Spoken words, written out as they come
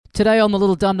Today on the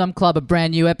Little Dum Dum Club, a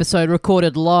brand new episode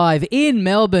recorded live in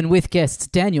Melbourne with guests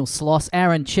Daniel Sloss,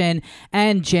 Chen,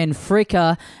 and Jen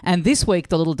Fricker. And this week,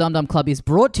 the Little Dum Dum Club is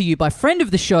brought to you by friend of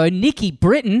the show, Nikki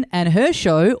Britton, and her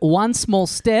show, One Small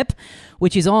Step,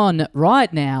 which is on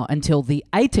right now until the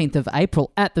 18th of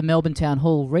April at the Melbourne Town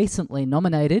Hall, recently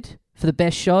nominated for the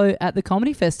best show at the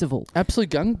Comedy Festival. Absolute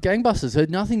gangbusters.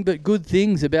 Heard nothing but good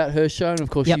things about her show, and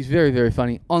of course she's very, very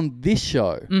funny on this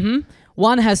show. Mm-hmm.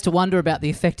 One has to wonder about the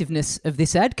effectiveness of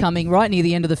this ad coming right near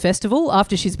the end of the festival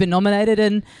after she's been nominated,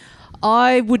 and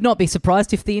I would not be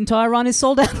surprised if the entire run is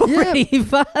sold out already. Yeah.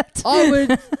 But I would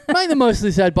make the most of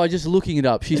this ad by just looking it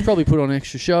up. She's probably put on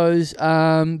extra shows.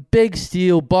 Beg,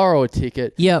 steal, borrow a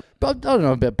ticket. Yep. But I don't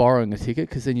know about borrowing a ticket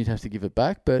because then you'd have to give it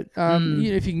back. But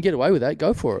you know, if you can get away with that,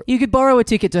 go for it. You could borrow a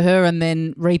ticket to her and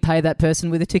then repay that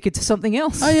person with a ticket to something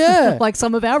else. Oh, yeah. Like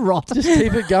some of our rot. Just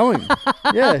keep it going.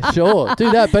 Yeah, sure. Do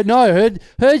that. But no,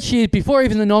 heard she, before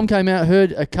even the nom came out,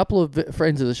 heard a couple of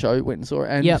friends of the show went and saw it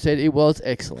and said it was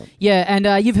excellent. Yeah, and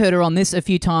you've heard her on this a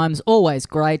few times. Always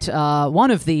great. One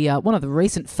of the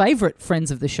recent favourite friends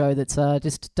of the show that's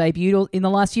just debuted in the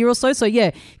last year or so. So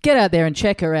yeah, get out there and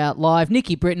check her out live.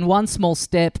 Nikki Britton, One Small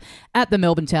Step at the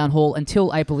Melbourne Town Hall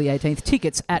until April the 18th.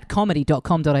 Tickets at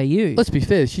comedy.com.au. Let's be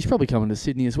fair, she's probably coming to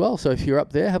Sydney as well. So if you're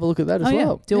up there, have a look at that as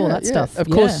well. Do all that stuff. Of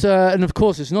course, and of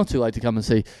course, it's not too late to come and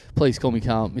see Please Call Me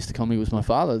Carl, Mr. Comedy Was My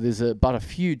Father. There's but a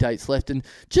few dates left, and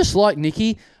just like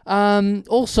Nikki,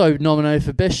 also nominated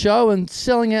for Best Show and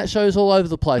selling out shows all over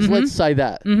the place. Mm-hmm. Let's say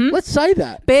that. Mm-hmm. Let's say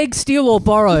that. Beg, steal or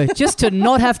borrow, just to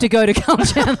not have to go to Carl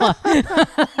Chandler.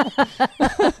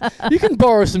 You can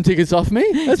borrow some tickets off me.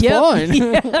 That's fine.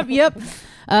 Yep.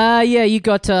 You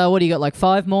got, what do you got, like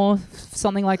 5 more?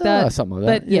 Something like that? Something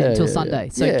like that. But until Sunday.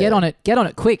 So get on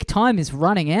it quick. Time is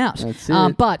running out. That's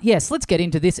it. But yes, let's get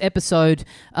into this episode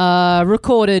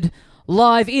recorded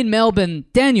live in Melbourne.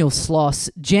 Daniel Sloss,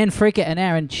 Jen Fricker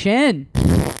and Chen.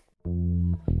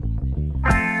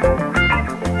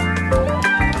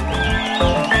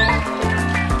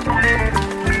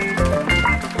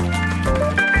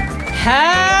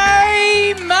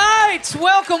 Hey, mates!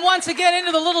 Welcome once again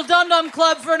into the Little Dum Dum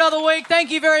Club for another week.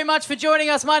 Thank you very much for joining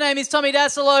us. My name is Tommy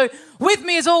Dasilo. With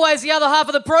me, as always, the other half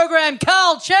of the program,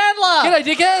 Carl Chandler. G'day,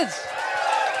 dickheads.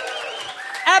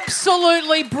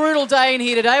 Absolutely brutal day in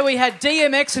here today. We had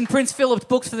DMX and Prince Philip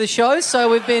booked for the show,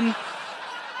 so we've been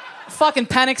fucking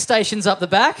panic stations up the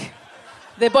back.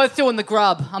 They're both doing the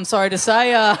grub, I'm sorry to say.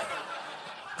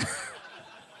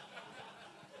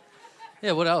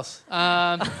 Yeah, what else?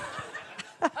 Hey,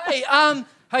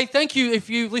 thank you. If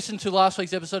you listened to last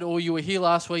week's episode or you were here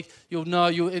last week, you'll know,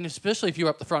 and especially if you were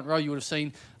up the front row, you would have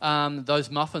seen those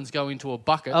muffins go into a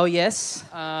bucket. Oh, yes.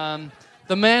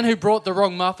 The man who brought the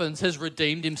wrong muffins has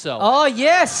redeemed himself. Oh,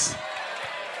 yes.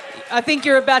 I think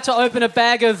you're about to open a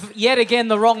bag of, yet again,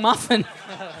 the wrong muffin.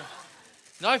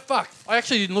 No, fuck. I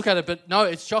actually didn't look at it, but no,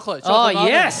 it's chocolate. Oh,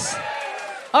 yes.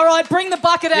 All right, bring the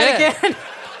bucket out again.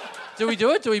 Do we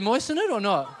do it? Do we moisten it or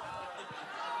not?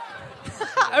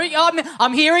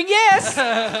 I'm hearing yes. All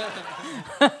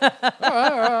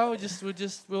right.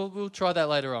 We'll try that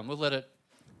later on. We'll let it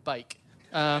bake.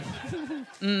 Great.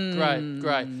 You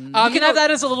can have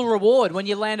that as a little reward when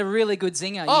you land a really good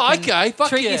zinger. Oh, okay. Fuck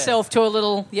treat yourself to a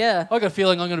little, I got a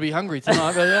feeling I'm going to be hungry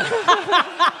tonight, but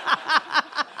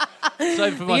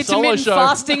save for my solo show.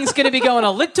 Fasting's going to be going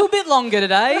a little bit longer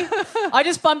today. I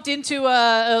just bumped into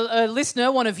a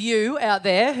listener, one of you out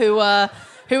there, who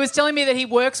was telling me that he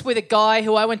works with a guy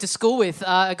who I went to school with,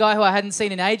 a guy who I hadn't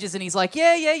seen in ages, and he's like,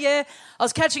 yeah. I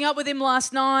was catching up with him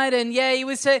last night, and he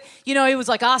was, he was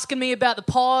like asking me about the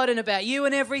pod and about you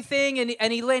and everything,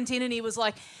 and he leant in and he was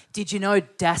like, did you know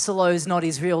Dasilo's not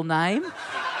his real name?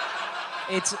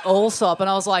 It's Allsop. And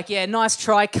I was like, yeah, nice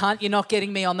try, cunt, you're not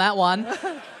getting me on that one.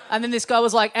 And then this guy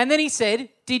was like, and then he said,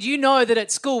 did you know that at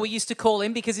school we used to call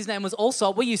him, because his name was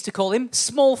Allsop, we used to call him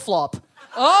Small Flop.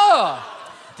 Oh!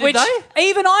 Which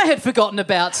even I had forgotten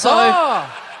about, so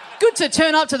good to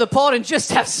turn up to the pod and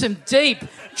just have some deep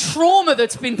trauma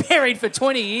that's been buried for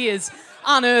 20 years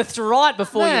unearthed right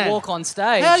before you walk on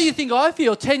stage. How do you think I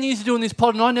feel? 10 years of doing this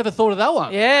pod and I never thought of that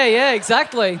one. Yeah,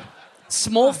 exactly.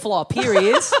 Small Flop, here he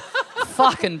is.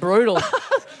 Fucking brutal.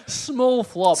 Small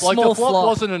flop, like the flop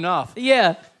wasn't enough.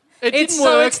 Yeah. It didn't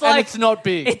work and it's not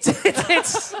big.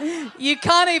 It's you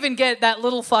can't even get that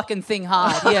little fucking thing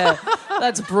hard. Yeah,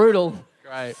 that's brutal.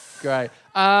 Great.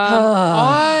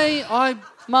 I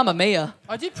Mamma mia.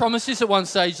 I did promise this at one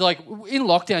stage, like in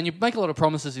lockdown, you make a lot of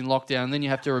promises in lockdown and then you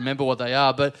have to remember what they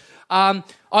are. But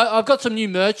I've got some new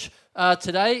merch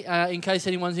today, in case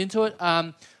anyone's into it.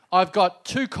 I've got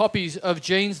 2 copies of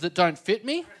jeans that don't fit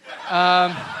me.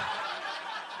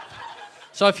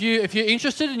 So if you're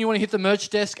interested and you want to hit the merch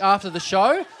desk after the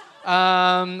show,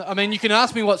 I mean, you can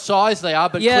ask me what size they are,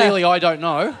 but clearly I don't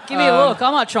know. Give me a look.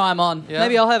 I might try them on. Yeah.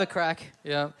 Maybe I'll have a crack.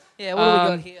 Yeah. Yeah, what do we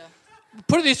got here?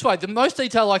 Put it this way, the most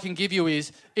detail I can give you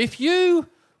is, if you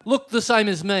look the same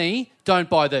as me, don't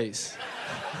buy these.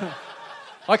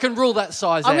 I can rule that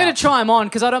size out. I'm going to try them on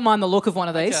because I don't mind the look of one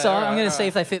of these, so I'm going to see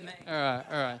if they fit me. All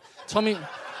right. Tommy...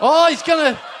 Oh, he's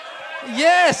going to...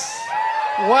 Yes!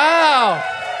 Wow!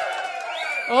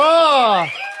 Oh!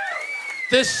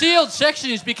 The sealed section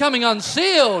is becoming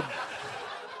unsealed.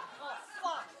 Oh,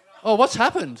 fuck. Oh, what's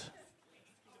happened?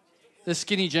 The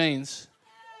skinny jeans.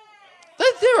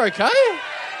 They're okay.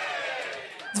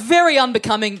 It's very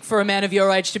unbecoming for a man of your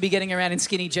age to be getting around in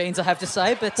skinny jeans, I have to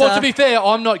say. But well, to be fair,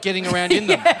 I'm not getting around in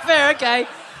them. Yeah, fair, okay.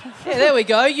 Yeah, there we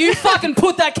go. You fucking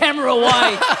put that camera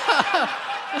away.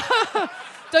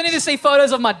 Don't need to see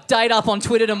photos of my date up on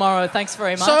Twitter tomorrow. Thanks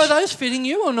very much. So are those fitting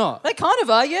you or not? They kind of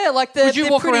are, yeah. Like would you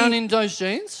walk pretty, around in those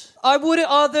jeans? I would.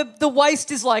 Oh, the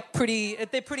waist is like pretty.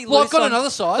 They're pretty loose. Well, I've got another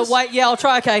size. The weight, yeah. I'll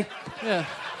try. Okay. Yeah.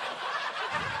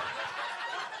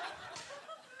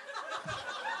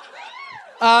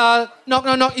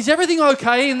 Knock. Is everything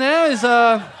okay in there? Is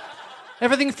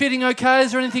everything fitting okay?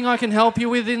 Is there anything I can help you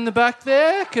with in the back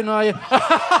there? Can I?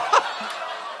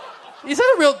 Is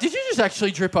that a real? Did you just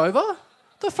actually trip over? What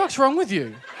the fuck's wrong with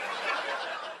you?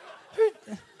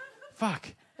 Fuck.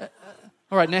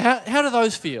 All right, now how do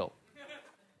those feel?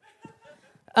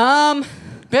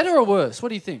 Better or worse? What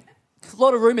do you think? A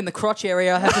lot of room in the crotch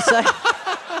area, I have to say.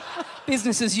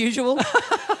 Business as usual.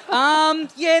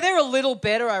 Yeah, they're a little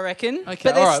better, I reckon. Okay,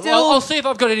 but all right. Still, Well, I'll see if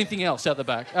I've got anything else out the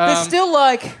back. They're still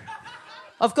like,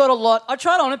 I've got a lot. I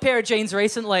tried on a pair of jeans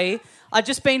recently. I'd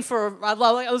just been I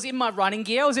was in my running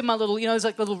gear. I was in my little, those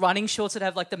like little running shorts that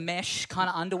have like the mesh kind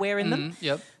of underwear in them.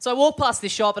 Yep. So I walked past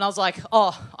this shop and I was like,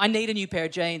 oh, I need a new pair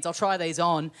of jeans. I'll try these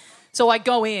on. So I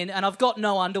go in and I've got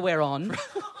no underwear on.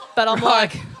 But I'm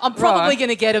like, I'm probably going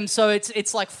to get them, so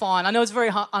it's like fine. I know it's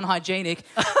very unhygienic.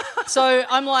 So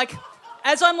I'm like,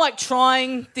 as I'm like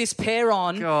trying this pair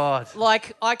on, God.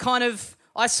 like I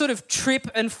sort of trip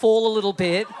and fall a little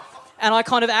bit, and I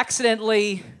kind of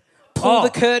accidentally pull the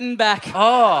curtain back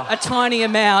a tiny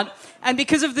amount. And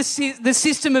because of the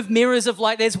system of mirrors of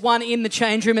like, there's one in the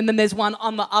change room and then there's one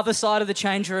on the other side of the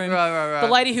change room. Right. The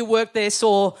lady who worked there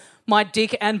saw my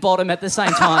dick and bottom at the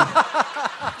same time.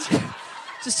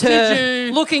 Just her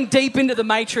looking deep into the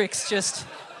matrix. Just.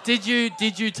 Did you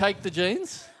take the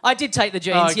jeans? I did take the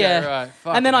jeans, yeah.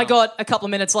 Right. And then I got a couple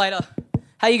of minutes later.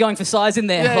 How are you going for size in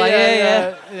there?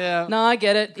 Yeah. No, I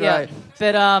get it. Great.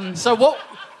 Yeah. But So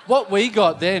what we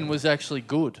got then was actually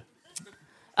good.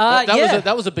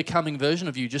 That was a becoming version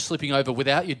of you just slipping over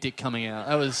without your dick coming out.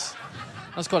 That was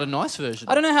quite a nice version.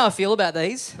 I don't know how I feel about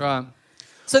these. Right.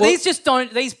 So these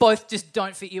both just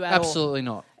don't fit you at all? Absolutely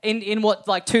not. In what,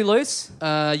 like too loose?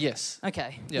 Yes.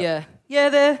 Okay. Yep. Yeah,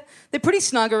 they're pretty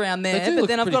snug around there. They do but look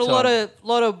then I've pretty got tight.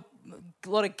 a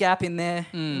lot of gap in there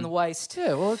in the waist.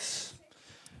 Yeah, well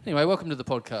anyway, welcome to the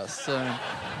podcast. So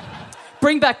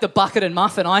bring back the bucket and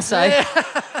muffin, I say. Yeah.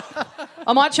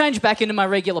 I might change back into my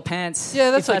regular pants.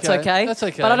 Yeah, that's okay. That's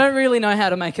okay. But I don't really know how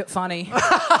to make it funny.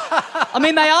 I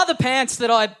mean, they are the pants that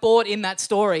I bought in that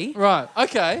story. Right.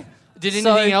 Okay. Did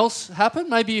anything else happen?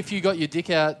 Maybe if you got your dick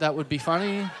out, that would be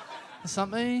funny or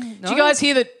something? No? Did you guys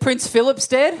hear that Prince Philip's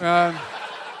dead?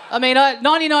 I mean,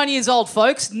 99 years old,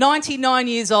 folks. 99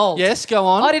 years old. Yes, go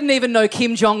on. I didn't even know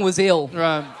Kim Jong was ill.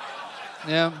 Right.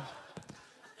 Yeah.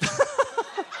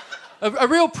 a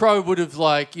real pro would have,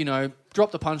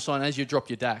 dropped the punchline as you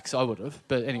drop your dax. I would have.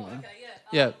 But anyway. Okay,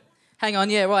 yeah. Hang on,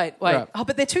 wait. Right. Oh,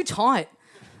 but they're too tight.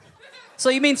 So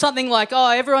you mean something like,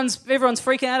 everyone's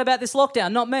freaking out about this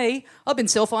lockdown, not me. I've been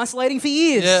self-isolating for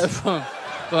years. Yeah,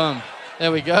 boom.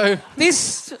 There we go.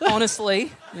 This,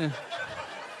 honestly,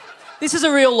 this is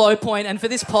a real low point, and for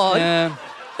this pod,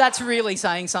 that's really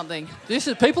saying something.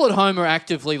 People at home are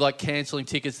actively cancelling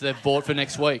tickets they've bought for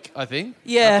next week, I think.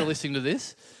 Yeah. After listening to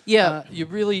this. Yeah.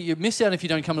 You miss out if you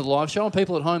don't come to the live show, and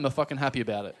people at home are fucking happy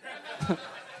about it.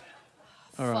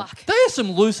 All right. Fuck. They are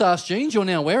some loose-ass jeans you're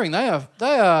now wearing. They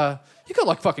are... You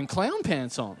got fucking clown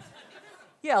pants on.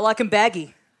 Yeah, I like them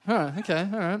baggy. All right, okay,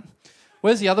 all right.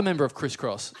 Where's the other member of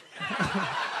Crisscross?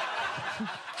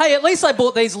 Hey, at least I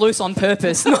bought these loose on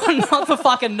purpose, not for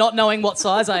fucking not knowing what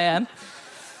size I am.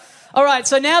 All right,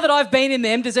 so now that I've been in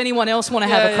them, does anyone else want to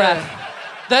have a crack? Yeah.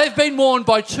 They've been worn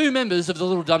by 2 members of the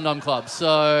Little Dum Dum Club,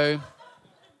 so...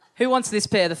 Who wants this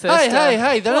pair, the first?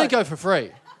 Hey, they don't go for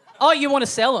free. Oh, you want to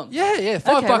sell them? Yeah,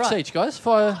 $5 each, guys.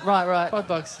 Right.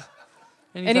 $5.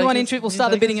 Anyone interested? We'll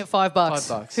start the bidding at $5.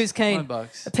 $5. Who's keen?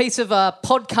 $5. A piece of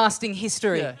podcasting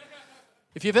history. Yeah.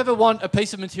 If you've ever want a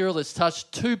piece of material that's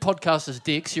touched two podcasters'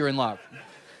 dicks, you're in luck.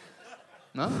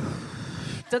 No?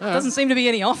 Doesn't seem to be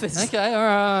any offers. Okay, all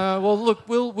right. Well, look,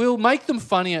 we'll make them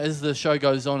funnier as the show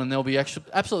goes on, and they'll be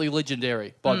absolutely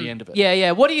legendary by the end of it.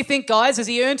 Yeah. What do you think, guys? Has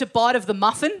he earned a bite of the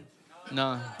muffin?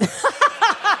 No.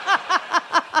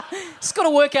 Just got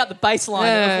to work out the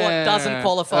baseline of what doesn't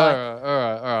qualify. All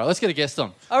right. Let's get a guest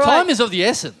on. All right. Time is of the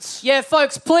essence. Yeah,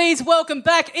 folks, please welcome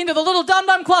back into the Little Dum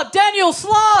Dum Club, Daniel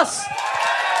Sloss.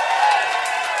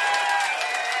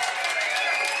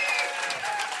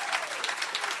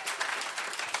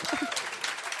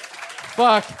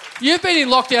 Fuck. You've been in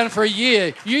lockdown for a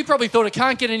year. You probably thought it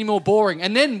can't get any more boring.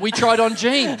 And then we tried on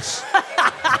jeans.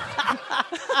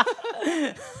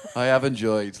 I have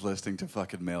enjoyed listening to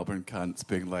fucking Melbourne cunts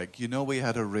being like, we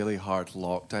had a really hard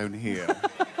lockdown here.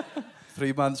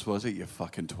 3 months, was it, you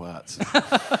fucking twats?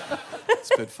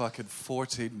 It's been fucking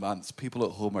 14 months. People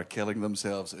at home are killing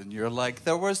themselves. And you're like,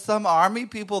 there were some army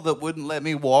people that wouldn't let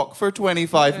me walk for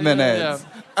 25 minutes.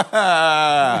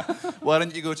 Yeah. Why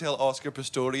didn't you go tell Oscar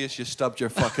Pistorius you stubbed your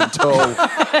fucking toe?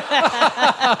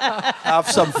 Have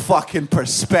some fucking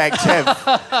perspective.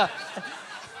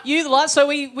 You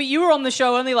were on the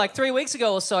show only like 3 weeks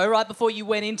ago or so, right before you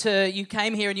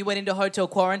came here and you went into hotel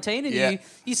quarantine, and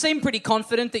you seemed pretty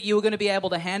confident that you were going to be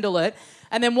able to handle it.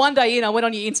 And then one day, I went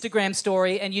on your Instagram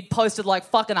story and you'd posted like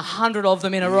fucking 100 of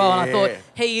them in a row, and I thought,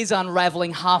 he is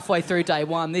unraveling halfway through day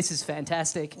one. This is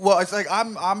fantastic. Well, it's like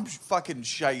I'm fucking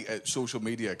shite at social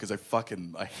media because I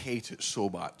hate it so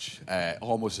much,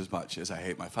 almost as much as I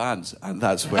hate my fans, and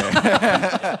that's where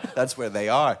that's where they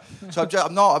are. So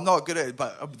I'm not good at it,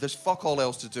 but there's fuck all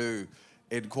else to do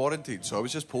in quarantine. So I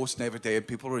was just posting every day, and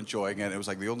people were enjoying it. It was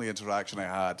like the only interaction I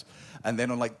had, and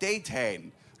then on like day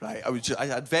 10. Right, I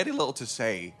had very little to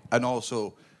say, and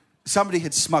also somebody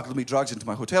had smuggled me drugs into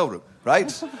my hotel room, right?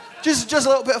 just a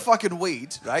little bit of fucking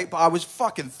weed, right? But I was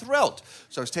fucking thrilled.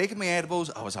 So I was taking my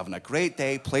edibles, I was having a great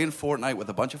day, playing Fortnite with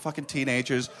a bunch of fucking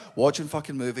teenagers, watching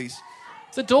fucking movies.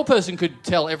 If the door person could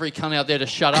tell every cunt out there to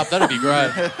shut up, that'd be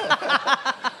great.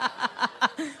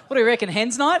 What do you reckon,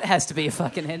 Hens Night? It has to be a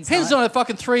fucking Hens Night. Hens Night at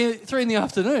fucking 3 in the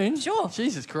afternoon? Sure.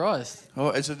 Jesus Christ.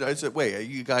 Oh, is it, wait, are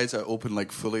you guys open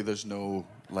like fully, there's no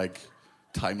like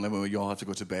time limit where you all have to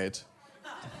go to bed?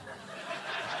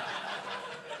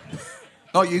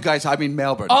 Not you guys, I mean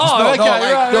Melbourne. Oh,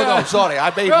 okay, right. No, sorry,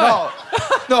 I mean, right.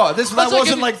 No, that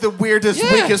wasn't like the weirdest,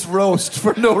 weakest roast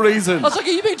for no reason. I was like,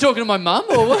 have you been talking to my mum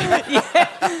or what? Yeah,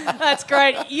 that's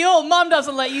great. Your mum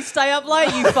doesn't let you stay up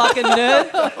late, you fucking nerd.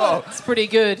 Oh. It's pretty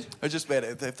good. I just meant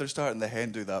if they're starting the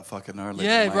hen do that fucking early.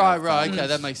 Yeah, right. Okay,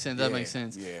 that makes sense. That makes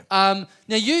sense. Yeah. Now,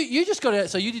 you just got out,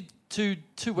 so you did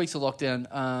two weeks of lockdown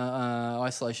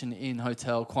isolation in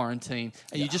hotel quarantine,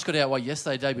 and you just got out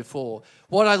yesterday, day before.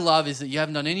 What I love is that you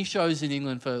haven't done any shows in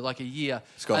England for like a year.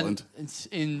 Scotland.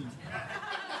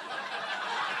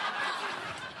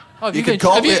 Have you been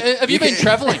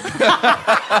travelling?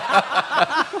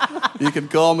 You can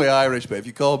call me Irish, but if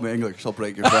you call me English, I'll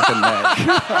break your fucking neck.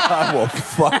 I will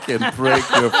fucking break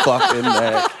your fucking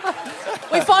neck.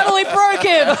 We finally broke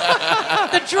him.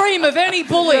 The dream of any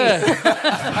bully.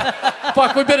 Yeah.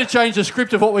 Fuck, we better change the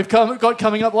script of what we've got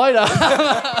coming up later.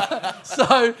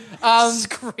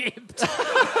 Script.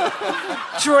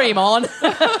 Dream on.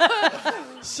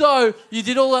 So you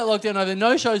did all that lockdown over there,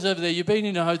 no shows over there. You've been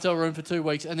in a hotel room for 2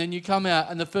 weeks, and then you come out,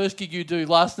 and the first gig you do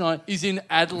last night is in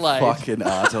Adelaide. Fucking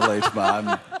Adelaide,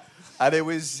 man. And it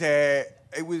was. I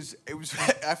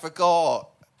forgot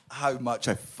how much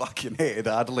I fucking hated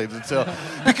Adelaide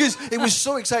because it was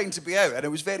so exciting to be out, and it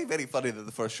was very, very funny that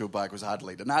the first show back was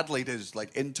Adelaide. And Adelaide is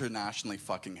like internationally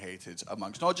fucking hated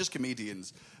amongst not just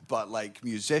comedians but like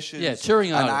musicians,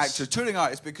 touring and artists. actors, touring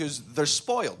artists, because they're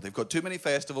spoiled. They've got too many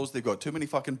festivals, they've got too many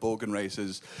fucking bogan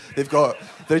races.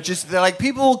 They're like,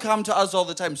 people will come to us all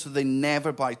the time, so they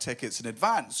never buy tickets in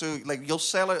advance. So like you'll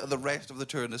sell out the rest of the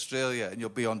tour in Australia, and you'll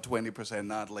be on 20%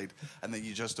 in Adelaide, and then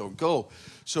you just don't go.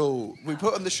 So we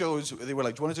put on the shows. They were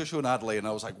like, do you want to do a show in Adelaide? And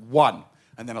I was like, one.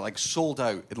 And then it like sold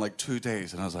out in like 2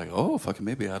 days. And I was like, oh, fucking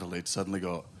maybe Adelaide suddenly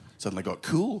got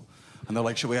cool. And they're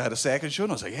like, should we add a second show?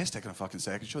 And I was like, yes, taking a fucking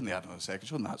second show. And they added a second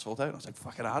show, and that sold out. And I was like,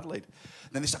 fucking Adelaide.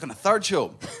 And then they stuck on a third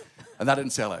show, and that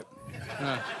didn't sell out.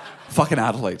 Fucking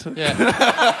Adelaide. Yeah.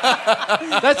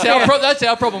 That's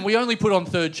our problem. We only put on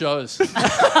third shows. Yeah,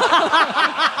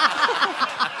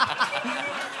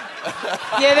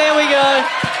 there we go.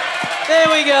 There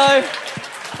we go.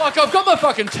 Fuck, I've got my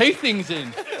fucking teeth things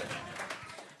in.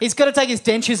 He's got to take his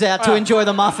dentures out to enjoy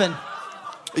the muffin.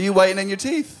 Are you whitening your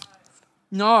teeth?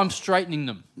 No, I'm straightening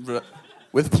them.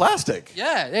 With plastic?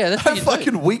 Yeah, that's How what you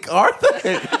fucking do. weak are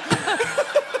they?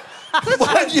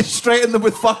 Why don't you straighten them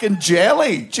with fucking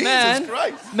jelly? Jesus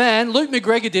Christ. Man, Luke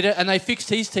McGregor did it and they fixed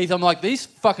his teeth. I'm like, these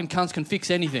fucking cunts can fix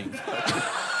anything.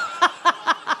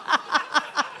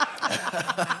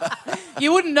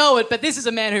 You wouldn't know it, but this is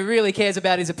a man who really cares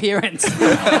about his appearance.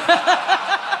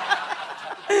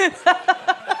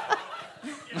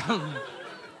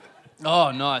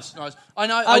 Oh, nice. I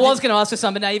know. I was going to ask for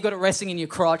some, but now you've got it resting in your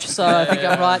crotch, so I think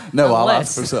I'm right. No, I'll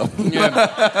Unless- ask for some.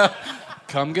 Yeah.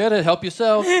 Come get it. Help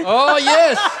yourself. Oh,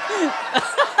 yes.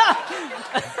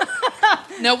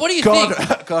 Now, what do you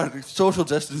think? God, social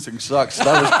distancing sucks.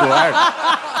 That was great.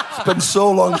 It's been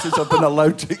so long since I've been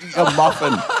allowed to eat a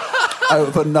muffin out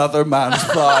of another man's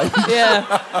thigh.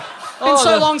 Yeah. Been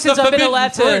so long since I've been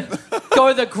allowed to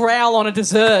go the growl on a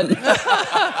dessert.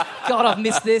 God, I've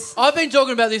missed this. I've been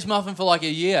talking about this muffin for like a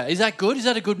year. Is that good? Is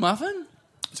that a good muffin?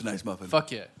 It's a nice muffin.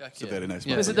 Fuck yeah. It's a very nice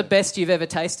Yeah. muffin. Was it the best you've ever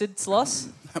tasted, Sloss?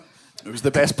 It was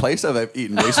the best place I've ever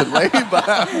eaten recently. But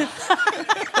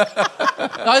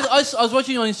I was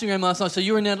watching you on Instagram last night, so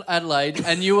you were in Adelaide,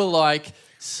 and you were like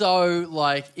so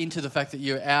like into the fact that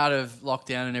you're out of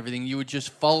lockdown and everything. You were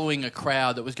just following a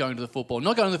crowd that was going to the football.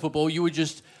 Not going to the football, you were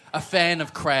just a fan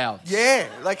of crowds. yeah,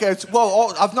 like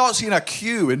I've not seen a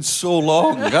queue in so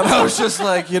long, and I was just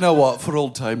like, you know what, for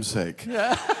old time's sake.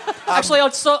 Yeah. Actually,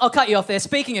 I'll cut you off there.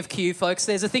 Speaking of Q, folks,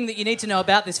 there's a thing that you need to know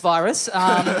about this virus.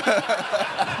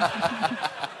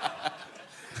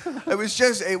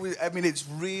 It's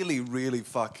really, really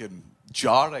fucking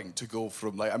jarring to go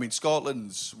from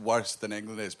Scotland's worse than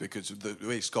England is because the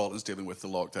way Scotland's dealing with the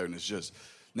lockdown is just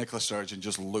Nicola Sturgeon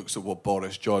just looks at what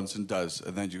Boris Johnson does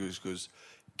and then she just goes,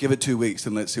 give it 2 weeks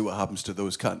and let's see what happens to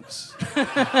those cunts.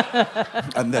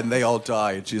 And then they all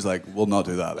die and she's like, we'll not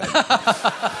do that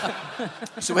then.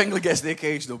 So England gets the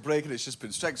occasional break and it's just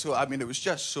been strict. So, it was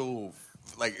just so...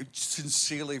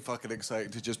 sincerely fucking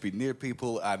excited to just be near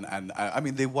people and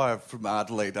they were from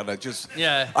Adelaide and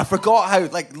I forgot how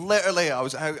literally I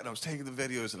was out and I was taking the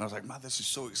videos and I was like, man, this is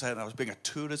so exciting. I was being a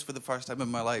tourist for the first time in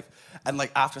my life and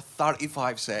after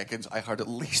 35 seconds I heard at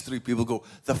least 3 people go,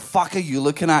 the fuck are you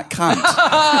looking at, cunt?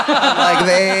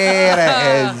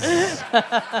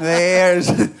 There it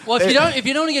is. Well, if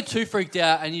you don't want to get too freaked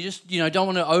out and you just don't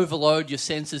want to overload your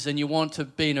senses and you want to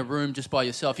be in a room just by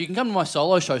yourself, you can come to my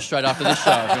solo show straight after this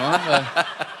show if you want.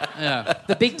 Yeah.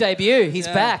 The big debut. He's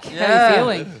back. How are you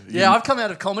feeling? Yeah, I've come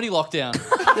out of comedy lockdown.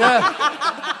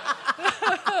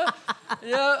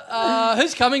 Yeah.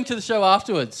 Who's coming to the show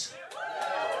afterwards?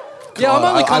 Yeah, I'm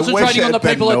only concentrating on the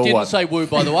people that didn't say woo,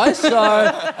 by the way. So,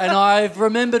 and I've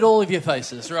remembered all of your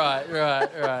faces. Right.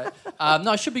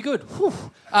 No, it should be good.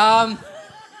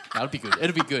 That'll be good.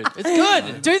 It'll be good. It's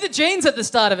good. Do the jeans at the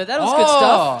start of it. That was good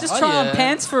stuff. Just try on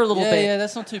pants for a little bit. Yeah,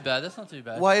 that's not too bad.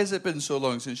 Why has it been so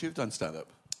long since you've done stand-up?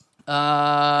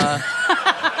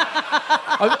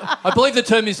 I believe the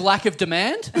term is lack of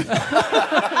demand.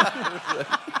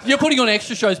 You're putting on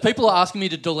extra shows. People are asking me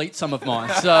to delete some of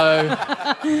mine. So,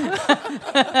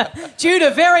 due to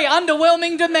very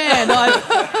underwhelming demand,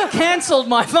 I've cancelled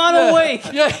my final week.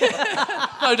 Yeah.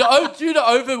 No, due to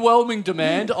overwhelming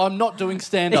demand, I'm not doing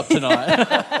stand-up tonight.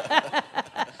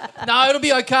 No, it'll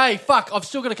be okay. Fuck, I've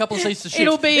still got a couple of seats to shift.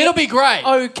 It'll be great.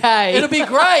 Okay. It'll be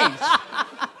great.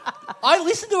 I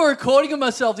listened to a recording of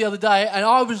myself the other day and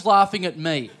I was laughing at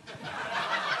me.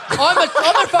 I'm a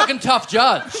fucking tough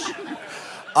judge.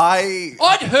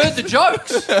 I'd heard the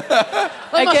jokes.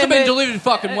 They must have been delivered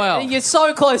fucking well. You're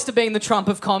so close to being the Trump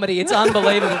of comedy. It's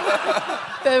unbelievable.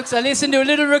 Folks, I listened to a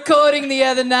little recording the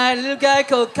other night. A little guy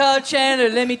called Carl Chandler.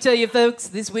 Let me tell you, folks,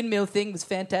 this windmill thing was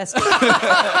fantastic.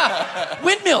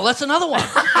 Windmill, that's another one.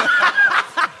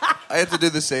 I had to do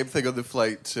the same thing on the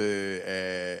flight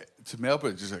to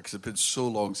Melbourne because it's been so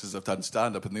long since I've done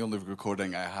stand-up and the only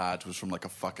recording I had was from a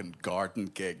fucking garden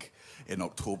gig in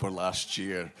October last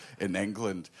year in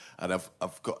England and I've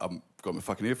got my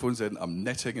fucking earphones in, I'm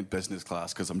knitting in business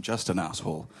class because I'm just an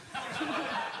asshole.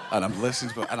 And I'm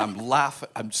listening to it, and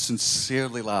I'm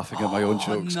sincerely laughing at my own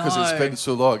jokes because it's been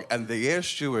so long. And the air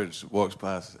steward walks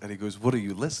past and he goes, what are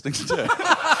you listening to?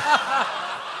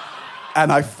 And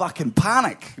I fucking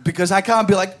panic because I can't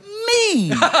be like, me!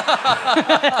 So,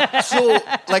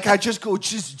 I just go,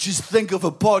 just think of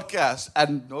a podcast.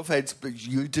 And no offense, but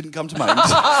you didn't come to mind.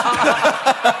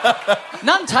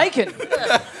 None taken.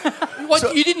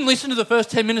 What, you didn't listen to the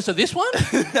first 10 minutes of this one?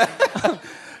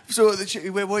 So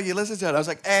what are you listening to? And I was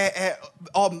like,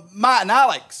 Matt and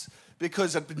Alex,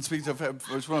 because I've been speaking to him.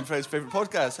 It was one of Fred's favourite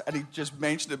podcasts, and he just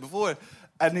mentioned it before.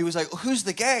 And he was like, who's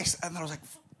the guest? And I was like,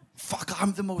 fuck,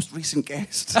 I'm the most recent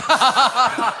guest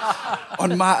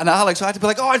on Matt and Alex. So I had to be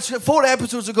like, it's 4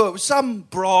 episodes ago. It was some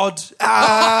broad.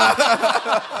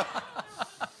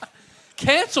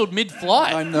 cancelled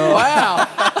mid-flight. I know. Wow.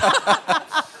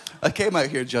 I came out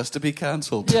here just to be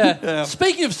cancelled. Yeah.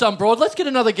 Speaking of some broad, let's get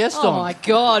another guest Oh on. my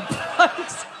God.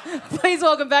 Please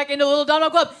welcome back into the Little Dum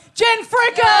Dum Club, Jen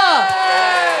Fricker!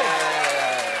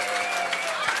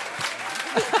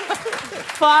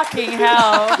 Fucking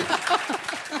hell.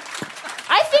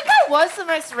 I think I was the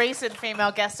most recent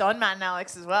female guest on Matt and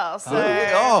Alex as well. So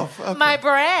okay. my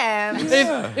brand.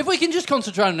 If we can just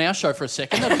concentrate on our show for a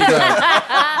second, that'd be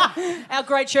great. Our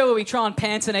great show where we try on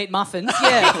pants and eat muffins.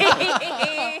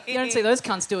 Yeah. You don't see those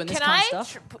cunts doing this Can kind I of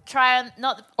stuff. try on...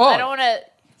 Not... Oh. I don't want to...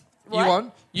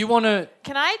 You want to...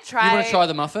 Can I try... You want to try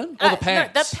the muffin? Or the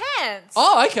pants? No, the pants.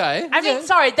 Oh, okay. I mean,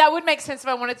 sorry, that would make sense if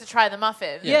I wanted to try the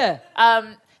muffin. Yeah.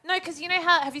 No, because you know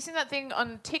how... Have you seen that thing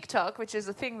on TikTok, which is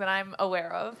a thing that I'm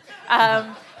aware of,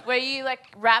 where you, like,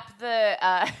 wrap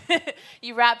the...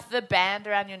 you wrap the band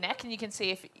around your neck and you can see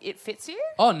if it fits you?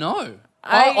 Oh, no.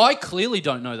 I clearly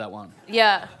don't know that one.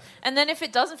 Yeah. And then if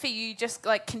it doesn't fit you, just,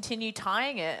 like, continue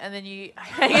tying it and then you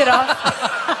hang it off.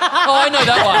 Oh, I know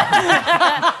that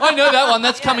one. I know that one.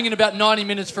 That's coming in about 90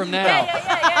 minutes from now.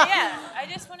 Yeah. I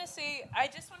just want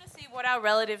to see what our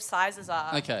relative sizes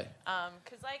are. Okay.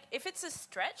 Because, like, if it's a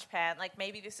stretch pant, like,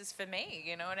 maybe this is for me.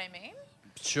 You know what I mean?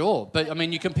 Sure. But, I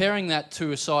mean, you're comparing that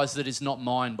to a size that is not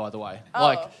mine, by the way. Oh.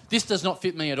 Like, this does not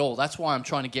fit me at all. That's why I'm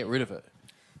trying to get rid of it.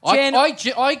 Jen-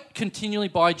 I continually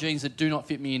buy jeans that do not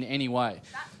fit me in any way.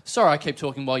 Sorry, I keep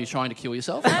talking while you're trying to kill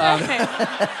yourself. Sorry.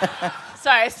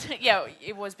 Yeah,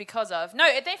 it was because of... No,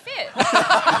 they fit.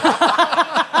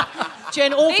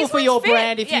 Jen, awful These for ones your fit,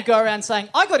 brand if yeah. you go around saying,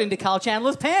 I got into Carl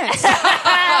Chandler's pants.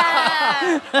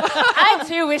 I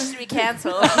too wish to be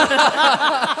cancelled.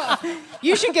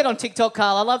 You should get on TikTok,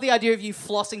 Carl. I love the idea of you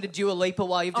flossing to Dua Lipa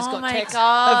while you've just Oh got my text.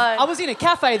 God. I was in a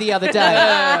cafe the other day.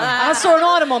 And I saw an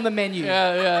item on the menu.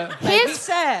 Yeah. Made me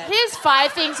sad. Here's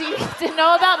 5 things you need to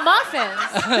know about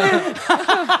muffins.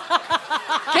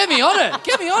 Get me on it.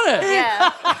 Get me on it.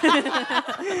 Yeah.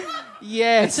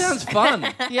 Yes. It sounds fun.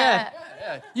 Yeah.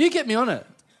 You get me on it.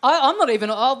 I'm not even...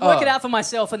 I'll work Oh. it out for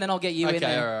myself and then I'll get you in Okay,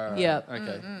 there. all right. Yeah.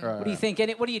 Okay. What do you think?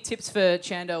 What are your tips for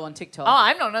Chando on TikTok? Oh,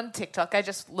 I'm not on TikTok. I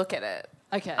just look at it.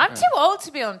 Okay. I'm too old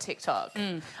to be on TikTok.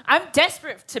 I'm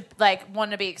desperate to, like,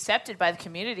 want to be accepted by the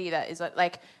community that is,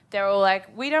 like, they're all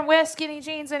like, we don't wear skinny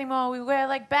jeans anymore. We wear,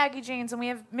 like, baggy jeans and we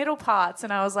have middle parts.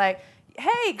 And I was like,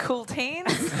 hey, cool teens.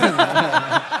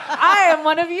 I am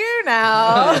one of you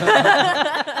now.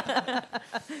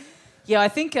 Yeah, I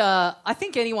think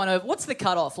anyone over... What's the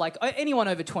cutoff? Like, anyone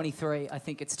over 23, I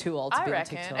think it's too old to I be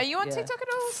reckon. on TikTok. Are you on Yeah. TikTok at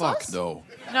all? Fuck Sloss? no.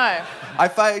 No. I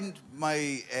find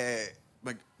my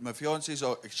fiance's,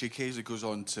 she occasionally goes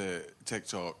on to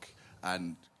TikTok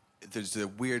and there's the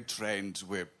weird trend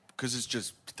where, because it's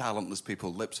just talentless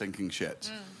people lip syncing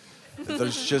shit,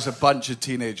 there's just a bunch of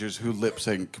teenagers who lip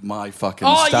sync my fucking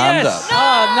stand up. yes.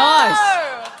 Oh, nice.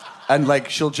 And like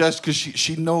she'll just, because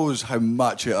she knows how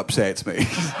much it upsets me.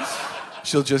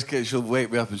 She'll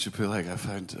wake me up and she'll be like, I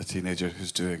found a teenager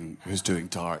who's doing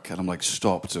dark, and I'm like,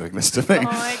 stop doing this to me. Oh,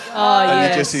 my God. Oh, And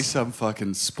yes. you just see some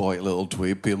fucking spoilt little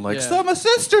dweeb being like, Yeah. so my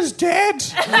sister's dead.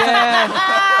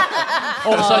 Yeah.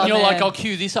 All of a sudden, you're man. like, I'll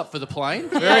cue this up for the plane.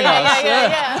 Very Yeah, nice.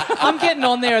 yeah. I'm getting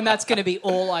on there and that's going to be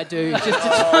all I do, just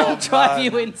to drive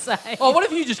you insane. Oh, what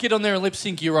if you just get on there and lip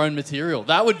sync your own material?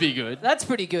 That would be good. That's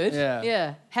pretty good.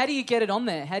 Yeah. How do you get it on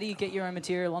there? How do you get your own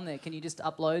material on there? Can you just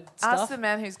upload stuff? Ask the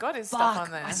man who's got his Fuck, stuff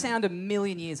on there. I sound a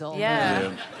million years old. Yeah.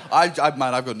 Yeah. I've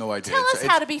got no idea. Tell us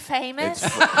how to be famous.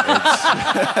 It's-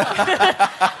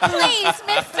 Please,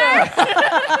 mister.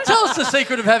 Tell us the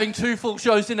secret of having 2 full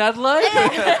shows in Adelaide.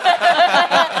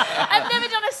 I've never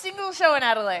done a single show in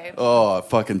Adelaide. oh,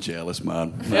 fucking jealous,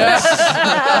 man.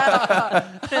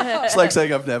 It's like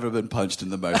saying I've never been punched in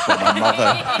the mouth by my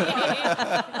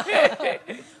mother.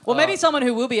 Well, maybe someone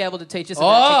who will be able to teach us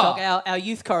about TikTok, our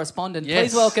youth correspondent. Yes.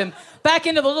 Please welcome back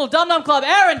into the Little Dum Dum Club,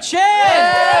 Aaron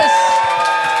Chen.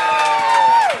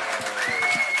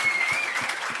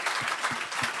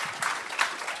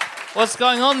 What's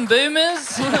going on,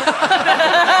 boomers? Now,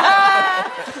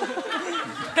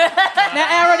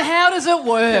 Aaron, how does it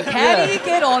work? How do you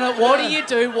get on it? What do you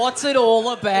do? What's it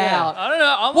all about? I don't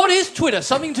know. What is Twitter?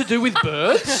 Something to do with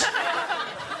birds?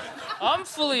 I'm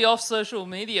fully off social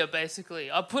media,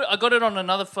 basically. I got it on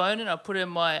another phone and I put it in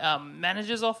my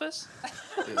manager's office.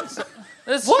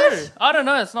 It's What? true. I don't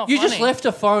know. It's not You funny. just left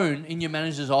a phone in your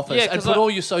manager's office Yeah, and 'cause put I- all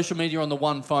your social media on the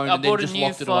one phone I and then bought a just new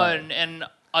locked it away. phone and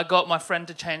I got my friend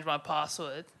to change my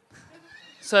password.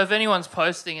 So if anyone's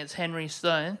posting, it's Henry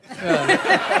Stone.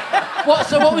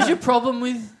 So what was your problem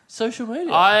with social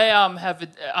media? I have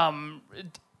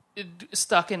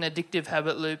stuck in addictive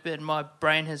habit loop and my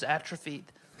brain has atrophied.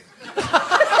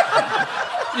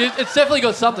 It's definitely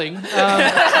got something.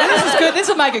 This is good. This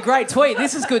will make a great tweet.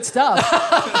 This is good stuff.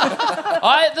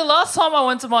 The last time I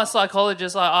went to my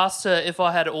psychologist, I asked her if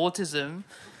I had autism.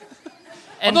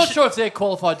 I'm not sure if they're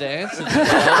qualified to answer,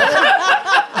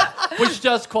 which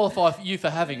does qualify you for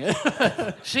having it.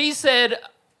 She said,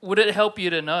 would it help you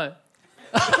to know?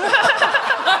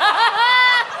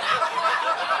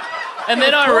 And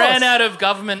then I ran out of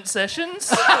government sessions.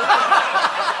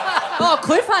 Oh,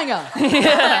 cliffhanger.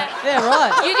 Yeah,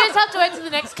 right. You just have to wait till the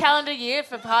next calendar year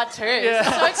for part 2. Yeah. So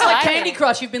It's like exciting. Candy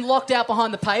Crush. You've been locked out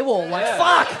behind the paywall. Like,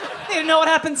 fuck. Need to know what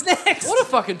happens next. What a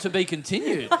fucking to be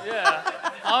continued. Yeah.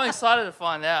 I'm excited to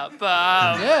find out.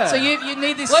 But Yeah. So you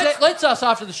need this... Let's us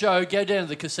after the show go down to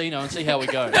the casino and see how we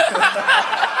go.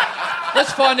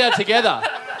 Let's find out together.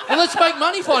 And let's make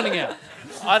money finding out.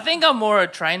 I think I'm more a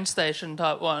train station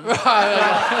type one.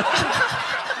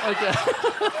 Okay.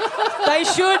 They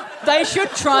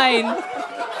should train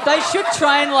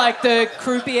like the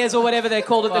croupiers or whatever they're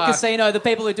called at the Fuck. casino, the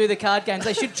people who do the card games.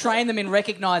 They should train them in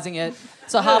recognising it.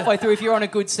 So halfway through, if you're on a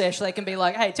good sesh, they can be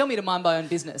like, "Hey, tell me to mind my own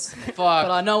business." Fuck.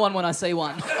 But I know one when I see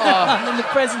one. I'm in the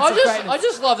presence of greatness. I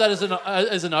just love that as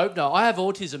an opener. I have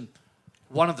autism.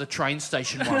 One of the train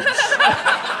station ones.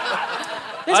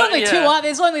 There's only yeah. two, aren't there?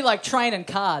 There's only like train and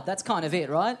card. That's kind of it,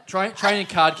 right? Train and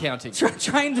card counting.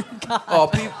 Train and card. Oh,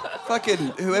 fucking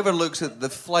whoever looks at the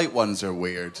flight ones are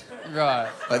weird. Right.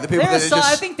 Like the people They're that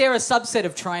I think they're a subset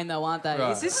of train, though, aren't they?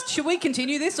 Right. Is this? Should we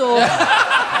continue this or?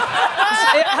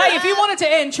 Hey, if you want it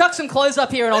to end, chuck some clothes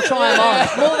up here and I'll try them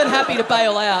on. More than happy to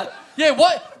bail out. Yeah.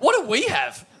 What do we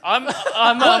have?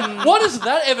 What is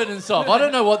that evidence of? I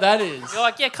don't know what that is. You're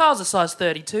like, yeah, Carl's a size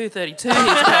 32.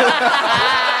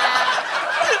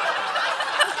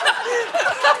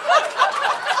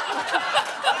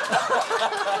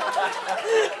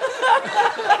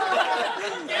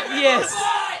 Yes.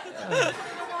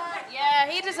 Yeah,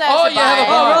 he deserves Oh, a yeah, have a bite.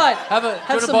 bite. All right. Have a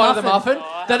Have a some bite of the muffin.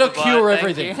 muffin. That'll have a cure bite,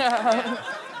 everything. thank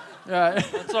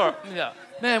Right. It's all right. Yeah.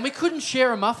 Man, we couldn't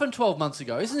share a muffin 12 months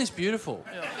ago. Isn't this beautiful?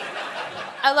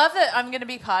 I love that I'm going to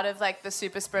be part of like the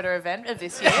super spreader event of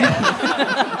this year.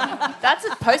 That's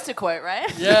a poster quote,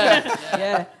 right? Yeah.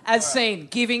 Yeah. As seen,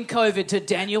 giving COVID to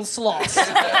Daniel Sloss.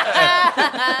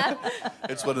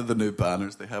 it's one of the new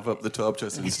banners they have up the top.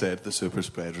 Just instead, the super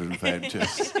spreader event.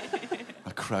 Just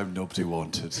a crown nobody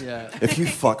wanted. Yeah. If you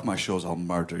fuck my shows, I'll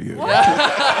murder you.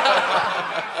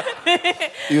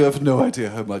 You have no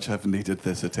idea how much I've needed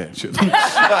this attention.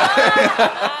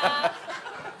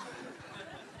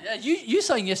 Yeah, you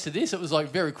saying yes to this, it was like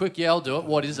very quick, yeah, I'll do it.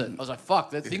 What is it? I was like,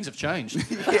 fuck, things have changed.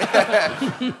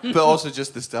 But also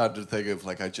just the standard thing of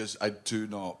like I do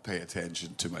not pay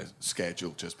attention to my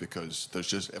schedule just because there's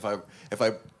just if I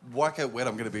work out where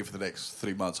I'm going to be for the next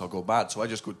 3 months, I'll go mad. So I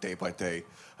just go day by day,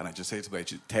 and I just say to my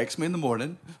agent, text me in the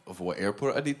morning of what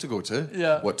airport I need to go to,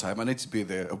 Yeah. what time I need to be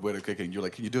there, and where I'm cooking. You're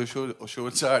like, can you do a show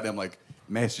on Saturday? I'm like,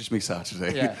 message me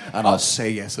Saturday, Yeah. and I'll say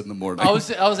yes in the morning. I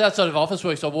was outside of office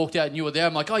work, so I walked out and you were there.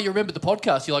 I'm like, oh, you remember the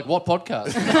podcast? You're like, what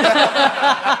podcast?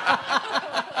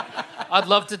 I'd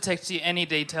love to text you any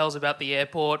details about the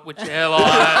airport, which airline.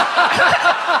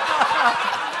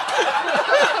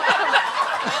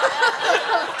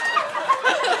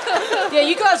 Yeah,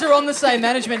 you guys are on the same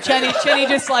management. Chenny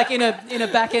just like in a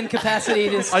back end capacity.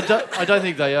 Just I don't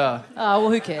think they are. well,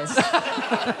 who cares?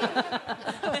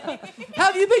 How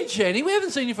have you been, Chenny? We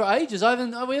haven't seen you for ages. We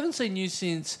haven't seen you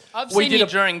since I've we seen did you a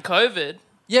during COVID.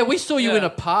 Yeah, we saw you Yeah. in a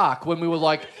park when we were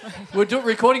like,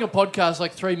 recording a podcast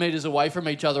like 3 meters away from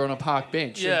each other on a park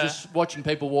bench, Yeah. and just watching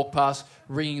people walk past,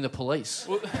 ringing the police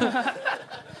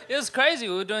It was crazy.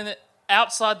 We were doing it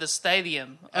outside the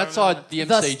stadium. I outside the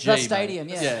The MCG. the mate. stadium,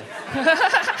 yeah. Yeah.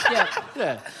 Yeah.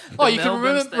 Yeah. Oh, you can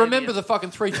Melbourne remember Stadium. the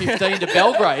fucking 3:15 to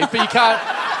Belgrave, but you can't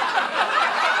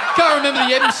remember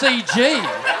the MCG.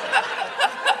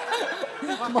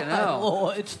 Fucking hell.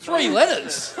 Lord. It's 3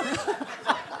 letters.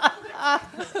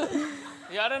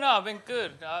 Yeah, I don't know. I've been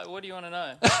good. What do you want to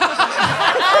know?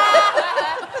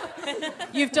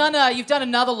 You've done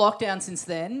another lockdown since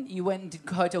then. You went and did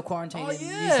hotel quarantine in New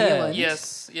yeah. Zealand.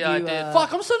 Yes. Yeah, I You, did.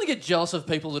 Fuck, I'm starting to get jealous of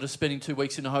people that are spending 2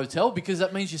 weeks in a hotel because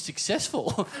that means you're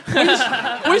successful. we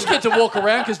just get to walk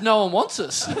around because no one wants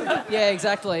us. Yeah,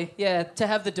 exactly. Yeah, to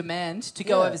have the demand to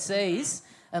go Yeah. overseas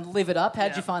and live it up.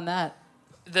 How'd you find that?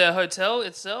 The hotel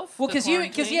itself? Well, The because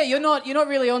quarantine? you're not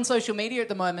really on social media at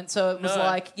the moment, so it was No.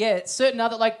 like certain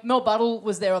other like Mel Buttle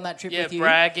was there on that trip Yeah, with you.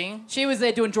 bragging. She was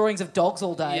there doing drawings of dogs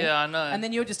all day. Yeah, I know. And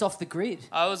then you were just off the grid.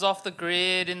 I was off the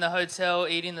grid in the hotel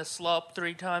eating the slop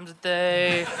 3 times a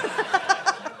day.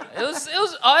 It was.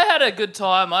 I had a good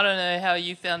time. I don't know how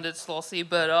you found it, Slossy,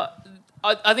 but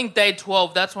I think day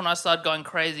 12, that's when I started going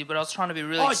crazy, but I was trying to be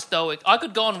really stoic. I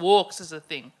could go on walks as a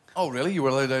thing. Oh, really? You were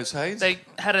allowed outside? They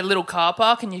had a little car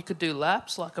park and you could do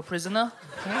laps like a prisoner.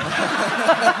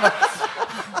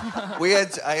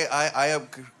 I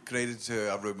upgraded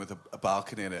to a room with a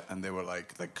balcony in it, and they were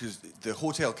like, because the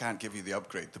hotel can't give you the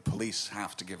upgrade. The police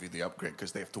have to give you the upgrade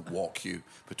because they have to walk you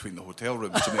between the hotel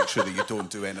rooms to make sure that you don't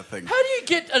do anything. How do you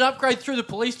get an upgrade through the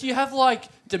police? Do you have, like,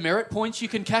 demerit points you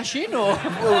can cash in, or...?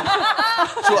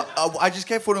 So I just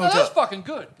kept phoning That's hotel. fucking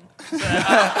good.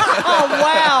 Oh,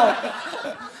 wow.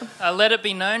 Let it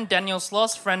be known, Daniel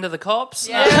Sloss, friend of the cops.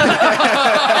 Fucking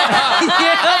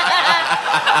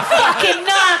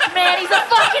knock, man. He's a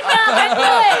fucking knock. I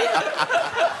knew it.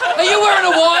 Are you wearing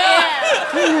a wire?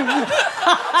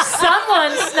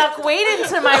 Someone snuck weed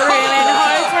into my room in the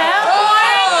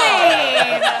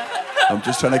hotel. I'm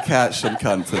just trying to catch some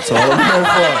cunt. That's all I'm here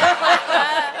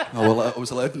for. I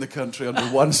was allowed in the country under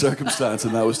one circumstance,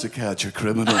 and that was to catch your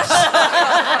criminals.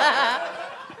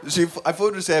 See, I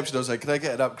phoned reception. I was like, "Can I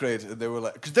get an upgrade?" And they were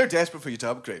like, "Because they're desperate for you to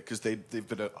upgrade because they've been,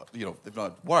 they've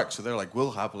not worked. So they're like,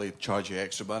 we'll happily charge you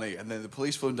extra money." And then the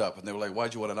police phoned up and they were like, "Why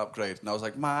do you want an upgrade?" And I was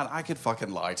like, "Man, I could fucking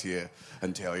lie to you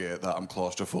and tell you that I'm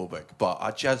claustrophobic, but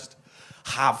I just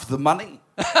have the money."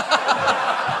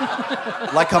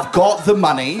 Like, I've got the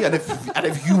money, and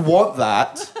if you want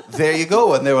that, there you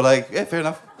go. And they were like, "Yeah, fair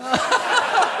enough."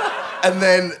 And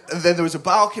then there was a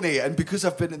balcony, and because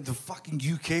I've been in the fucking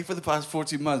UK for the past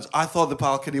 14 months, I thought the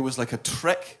balcony was like a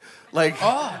trick. Like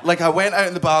I went out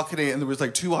in the balcony, and there was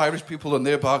like 2 Irish people on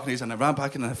their balconies, and I ran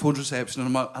back in and I phoned reception,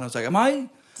 and I was like, "Am I?"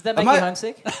 Did that make you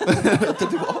homesick?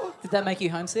 Did what? Did that make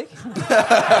you homesick?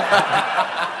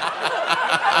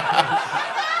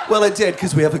 Well, it did,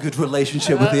 because we have a good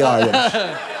relationship with the Irish.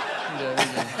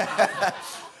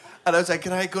 And I was like,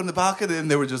 "Can I go on the balcony?" And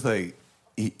they were just like,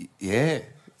 "Yeah.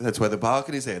 That's where the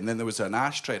balcony's there." And then there was an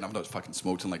ashtray, and I've not fucking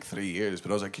smoked in like 3 years. But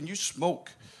I was like, "Can you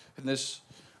smoke on this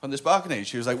balcony?" And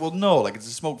she was like, "Well, no, like it's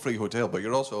a smoke-free hotel, but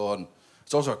it's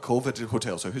also a COVID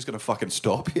hotel, so who's going to fucking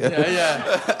stop you?"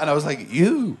 Yeah. And I was like,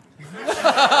 "You."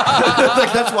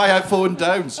 Like, that's why I phoned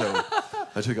down. So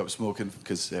I took up smoking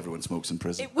because everyone smokes in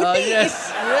prison. It would be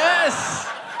Yes.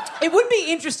 It would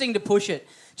be interesting to push it.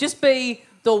 Just be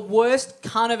the worst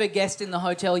cunt of a guest in the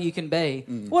hotel you can be.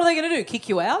 What are they going to do? Kick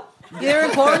you out? They're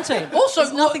in quarantine. Also,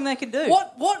 there's nothing they can do.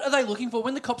 What are they looking for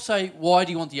when the cops say, "Why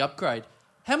do you want the upgrade"?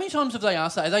 How many times have they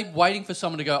asked that? Are they waiting for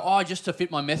someone to go, "Oh, just to fit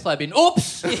my meth lab in"?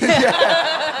 Oops.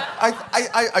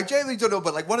 I genuinely don't know,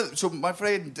 but like my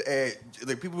friend,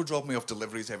 like people would drop me off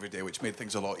deliveries every day, which made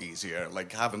things a lot easier.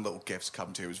 Like having little gifts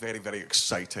come to you was very, very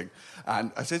exciting.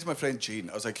 And I said to my friend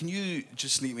Gene, I was like, "Can you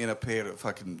just sneak me in a pair of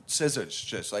fucking scissors?"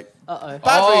 Just like bad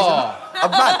reason.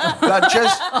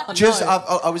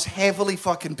 I was heavily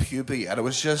fucking puby, and it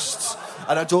was just,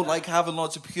 and I don't like having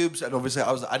lots of pubes, and obviously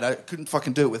I couldn't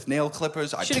fucking do it with nail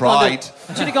clippers. I tried.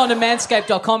 Should have gone to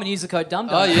manscaped.com and used the code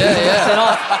DUMDUM. Oh, yeah. Set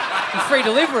off. Free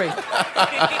delivery.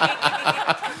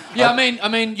 Yeah, I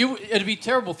mean, it'd be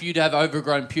terrible for you to have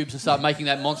overgrown pubes and start making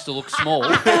that monster look small.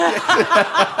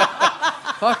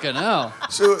 Fucking hell.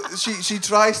 So she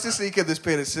tries to sneak in this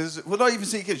pair of scissors. Well, not even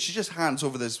sneak in. She just hands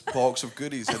over this box of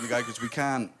goodies, and the guy goes, We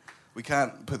can't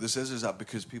put the scissors up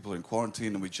because people are in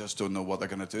quarantine and we just don't know what they're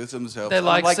going to do to themselves." They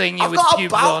like seeing you "I've with got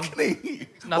pubes a on." balcony.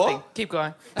 Nothing. What? Keep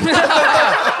going.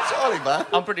 Sorry, man.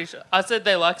 I'm pretty sure. I said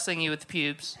they like seeing you with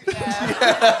pubes. They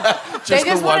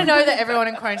just want to know that everyone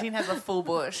in quarantine has a full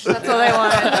bush. That's all they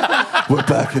want. We're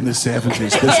back in the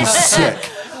 70s. This is sick.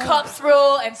 Cops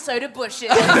rule, and so do bushes.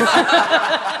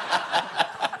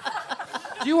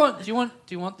 Do you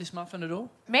want this muffin at all?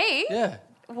 Me? Yeah.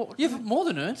 You've more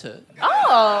than earned it.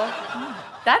 Oh.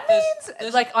 That means,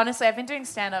 there's- like, honestly, I've been doing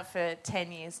stand-up for 10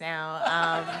 years now.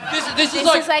 This This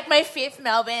is like my 5th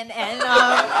Melbourne, and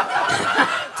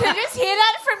to just hear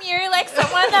that from you, like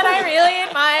someone that I really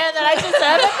admire, that I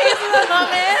deserve a piece of the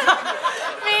moment,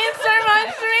 means so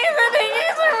much to me. So thank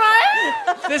you so much.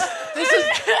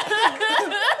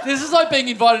 This is like being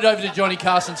invited over to Johnny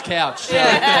Carson's couch.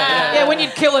 Yeah, when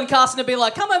you'd kill and Carson would be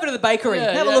like, "Come over to the bakery.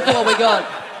 Have a look at what we got."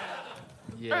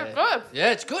 Yeah. Oh, good.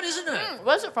 Yeah, it's good, isn't it?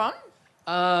 Where's it from?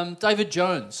 David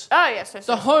Jones. Oh, yes.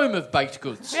 The home of baked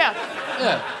goods. Yeah.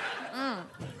 Yeah.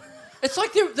 It's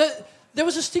like there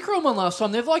was a sticker on one last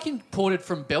time. They've like imported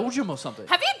from Belgium or something.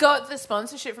 Have you got the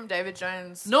sponsorship from David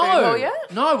Jones Food No, Hall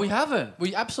yet? no, we haven't.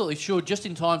 We absolutely should, just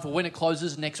in time for when it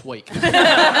closes next week,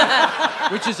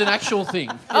 which is an actual thing.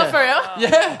 Oh, for real?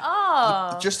 Yeah. Oh,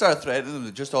 Oh. Just start threatening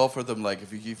them. Just offer them, like,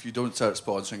 if you don't start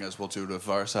sponsoring us, we'll do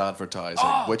reverse advertising,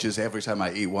 which is every time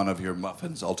I eat one of your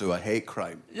muffins, I'll do a hate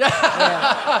crime.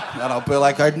 Yeah. And I'll be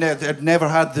like, I'd never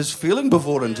had this feeling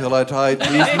before until I tried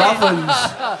these muffins.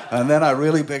 And then I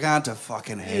really began to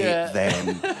fucking hate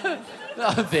them.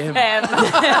 Them.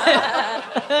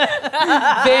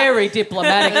 Very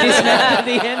diplomatic, isn't it, at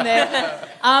the end there?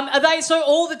 Are they, so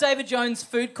all the David Jones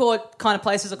food court kind of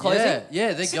places are closing?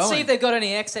 Yeah, they're going. See if they've got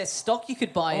any excess stock you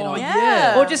could buy in on.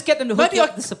 yeah. Or just get them to hook Maybe you up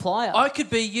with the supplier. I could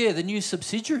be, the new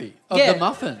subsidiary of Yeah. the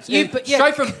muffins. But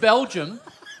Straight from Belgium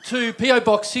to P.O.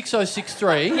 Box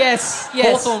 6063. yes.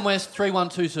 Hawthorne West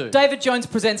 3122. David Jones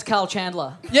presents Carl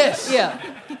Chandler. Yes. Yeah.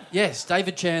 Yes,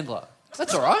 David Chandler.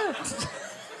 That's all right.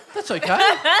 That's okay.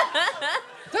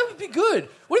 That would be good.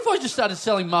 What if I just started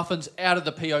selling muffins out of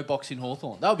the P.O. box in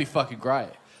Hawthorne? That would be fucking great.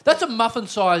 That's a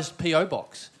muffin-sized P.O.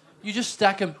 box. You just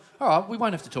stack them. All right, we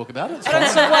won't have to talk about it. It's fine.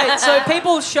 So wait, so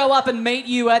people show up and meet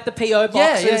you at the PO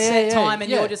box at a set time,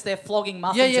 and you're just there flogging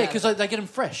muffins. Yeah, out. because they get them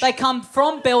fresh. They come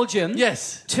from Belgium.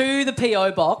 Yes. To the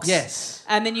PO box. Yes.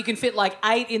 And then you can fit like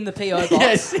 8 in the PO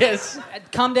box. Yes.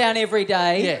 Come down every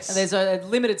day. Yes. And there's a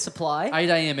limited supply. 8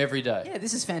 a.m. every day. Yeah,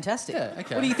 this is fantastic. Yeah,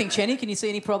 okay. What do you think, Chenny? Can you see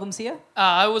any problems here?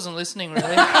 I wasn't listening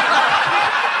really.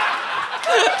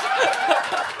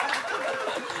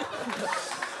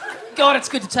 God, it's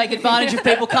good to take advantage of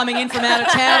people coming in from out of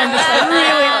town and just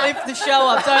really lift the show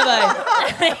up, don't they?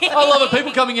 I love it.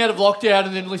 People coming out of lockdown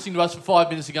and then listening to us for 5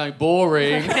 minutes and going,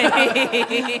 boring.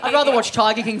 I'd rather watch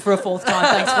Tiger King for a 4th time,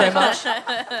 thanks very much.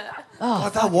 Oh,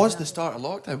 that was the start of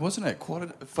lockdown, wasn't it?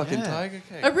 Fucking Tiger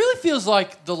King. It really feels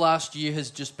like the last year has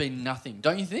just been nothing,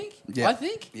 don't you think? Yeah. I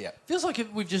think. Yeah. Feels like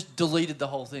we've just deleted the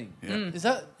whole thing. Yeah. Is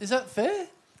that fair?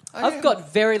 I've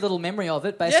got very little memory of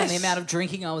it based on the Yes. amount of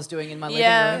drinking I was doing in my living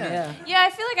Yeah. room. Yeah. Yeah, I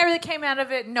feel like I really came out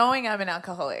of it knowing I'm an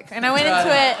alcoholic. And I went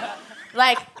into it,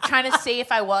 like, trying to see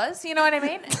if I was. You know what I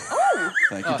mean? Oh.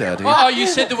 Thank you, Daddy. Oh, you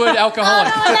said the word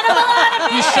alcoholic.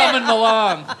 You summoned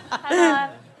Milan.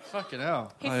 Fucking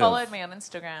hell. He followed me on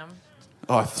Instagram.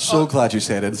 Oh, I'm so glad you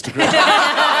said Instagram.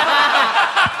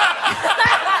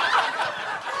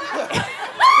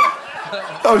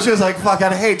 I was just like, fuck,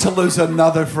 I'd hate to lose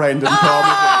another friend in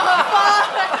comedy.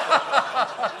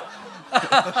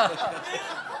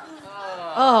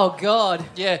 Oh, God.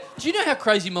 Yeah. Do you know how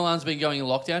crazy Milan's been going in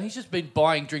lockdown? He's just been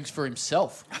buying drinks for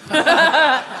himself.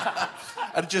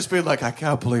 I'd just be like, I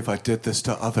can't believe I did this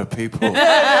to other people.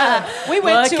 We went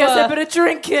Well, I to guess I better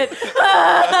drink it.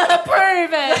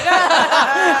 Prove it.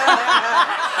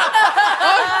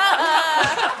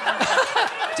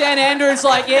 Dan Andrews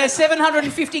like,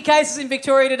 750 cases in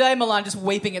Victoria today. Milan just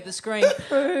weeping at the screen.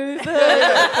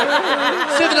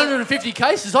 750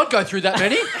 cases. I'd go through that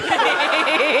many.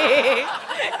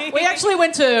 We actually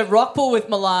went to Rockpool with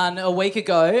Milan a week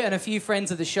ago and a few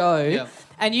friends of the show. Yeah.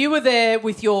 And you were there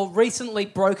with your recently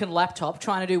broken laptop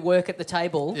trying to do work at the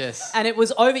table. Yes. And it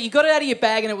was over. You got it out of your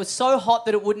bag and it was so hot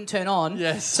that it wouldn't turn on.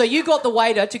 Yes. So you got the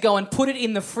waiter to go and put it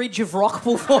in the fridge of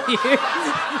Rockpool for you.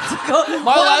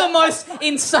 One of the most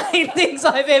insane things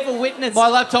I've ever witnessed. My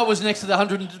laptop was next to the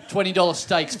 $120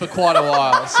 steaks for quite a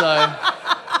while, so...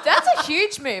 That's a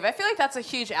huge move. I feel like that's a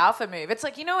huge alpha move. It's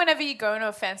like, you know, whenever you go into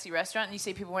a fancy restaurant and you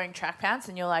see people wearing track pants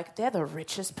and you're like, they're the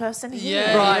richest person here.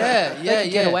 Yeah, Right. yeah. They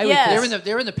can get away with Yeah. this.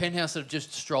 They're in the penthouse that have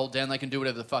just strolled down. They can do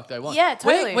whatever the fuck they want. Yeah,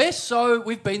 totally.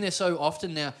 We've been there so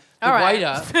often now. The All right.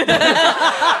 waiter...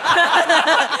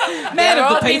 Man They're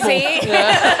of all the people. busy.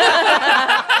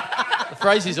 The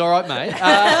phrase is all right, mate.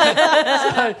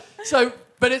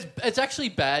 But it's actually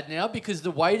bad now because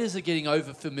the waiters are getting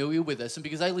over familiar with us and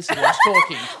because they listen to us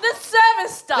talking. The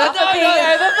service staff No, are being no.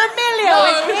 over familiar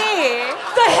with me.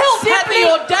 The hell had Simply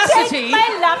the audacity. take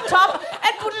my laptop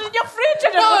and put it in your fridge. I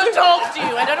don't want to talk to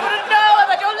you. I don't want to know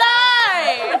about your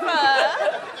life.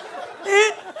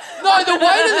 No, the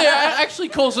waiter there actually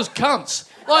calls us cunts.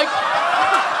 Like,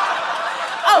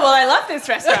 Oh, well, I love this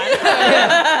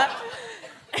restaurant.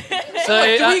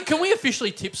 So can we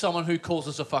officially tip someone who calls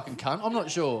us a fucking cunt? I'm not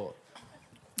sure.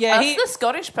 Yeah, That's the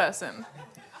Scottish person.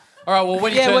 All right, well,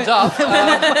 when he Yeah, turns when- up...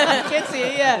 gets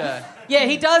here, yeah,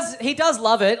 he does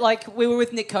love it. Like we were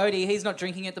with Nick Cody, he's not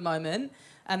drinking at the moment,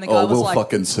 and the guy Oh, was we'll like,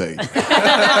 fucking see.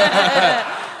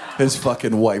 His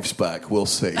fucking wife's back. We'll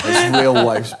see. His real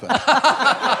wife's back.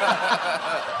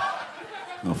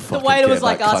 Oh, the waiter was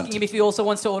like asking him if he also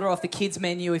wants to order off the kids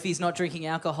menu if he's not drinking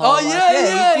alcohol. Oh, Like,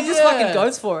 yeah, he just yeah. fucking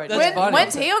goes for it. That's funny.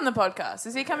 When's he on the podcast?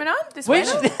 Is he coming on this Which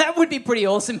week? that would be pretty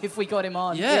awesome if we got him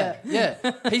on. Yeah.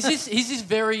 He's this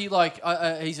very, like,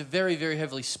 he's a very, very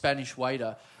heavily Spanish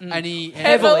waiter. And he...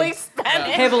 Heavily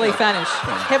Spanish. Heavily Spanish.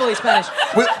 Heavily Spanish.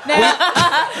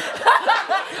 Now,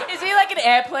 Is he like like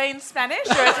an airplane Spanish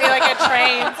or is he like a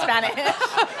train Spanish?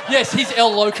 Yes, he's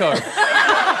El Loco.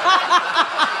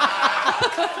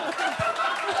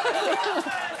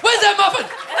 Where's that muffin?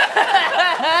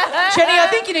 Chenny, I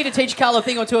think you need to teach Carl a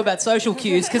thing or two about social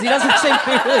cues because he doesn't seem to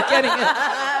be really getting it.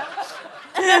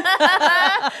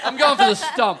 I'm going for the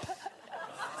stump.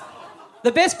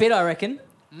 The best bit, I reckon.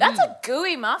 That's a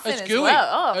gooey muffin It's as gooey. well.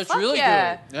 Oh, It's fuck really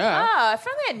yeah. gooey. Yeah. Ah, if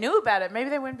only I knew about it, maybe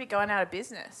they wouldn't be going out of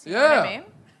business. You know what I Yeah. mean?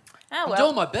 Oh, I'm well.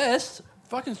 doing my best.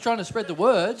 Fucking trying to spread the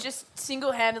word. Just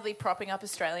single-handedly propping up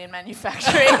Australian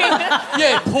manufacturing.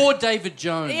 Yeah, poor David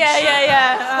Jones.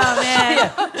 yeah. Oh,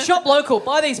 man. Yeah. Shop local.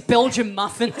 Buy these Belgian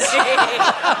muffins.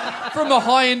 From a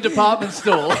high-end department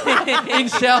store in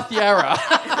South Yarra.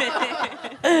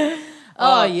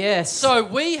 Oh, yes. So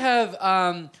we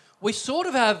have, we sort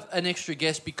of have an extra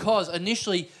guest because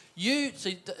initially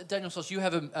Daniel Sloss, you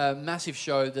have a massive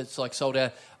show that's like sold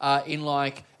out in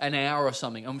like an hour or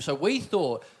something. So we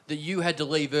thought that you had to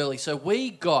leave early. So we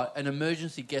got an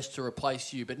emergency guest to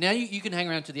replace you. But now you can hang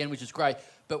around to the end, which is great.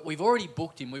 But we've already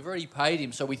booked him. We've already paid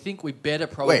him. So we think we better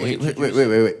probably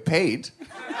Wait. Paid?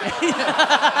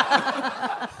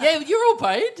 Yeah, you're all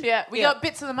paid. Yeah, we got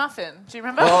bits of the muffin. Do you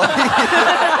remember?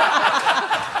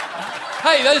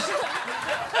 Hey,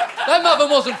 that muffin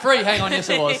wasn't free. Hang on, yes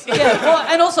it was. Yeah, well,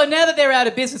 and also now that they're out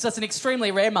of business, that's an extremely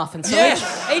rare muffin. So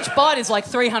Yes. each bite is like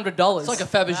 $300. It's like a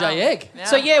Fabergé egg. Yeah.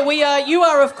 So yeah, you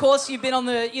are of course you've been on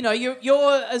the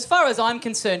you're as far as I'm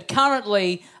concerned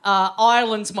currently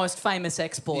Ireland's most famous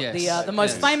export, Yes. the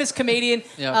most famous comedian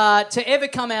Yep. to ever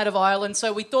come out of Ireland.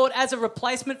 So we thought as a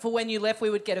replacement for when you left,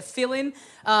 we would get a fill-in.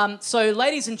 So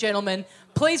ladies and gentlemen,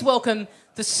 please welcome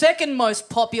the second most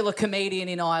popular comedian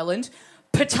in Ireland,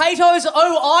 Potatoes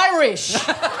O'Irish. Oh,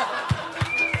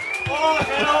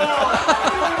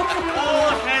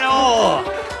 hello.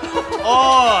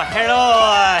 Oh, hello.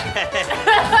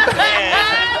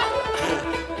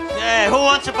 Yeah, who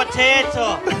wants a potato?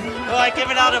 Oh, I give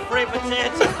it out a free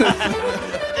potato.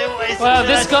 Wow,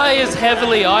 this guy is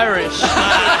heavily Irish.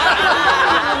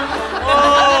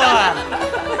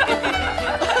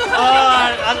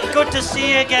 Good to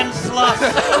see you again, Sloss.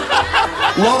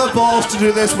 Lot of balls to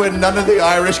do this when none of the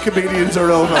Irish comedians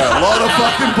are over. A lot of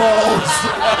fucking balls.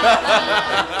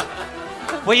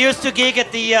 We used to gig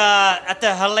at the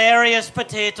Hilarious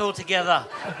Potato together.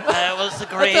 It was the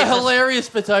greatest. The hilarious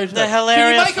potato. The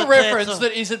hilarious Can you make a potato. reference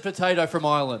that isn't potato from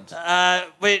Ireland?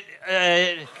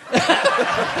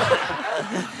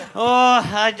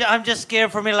 I'm just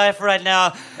scared for my life right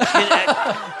now,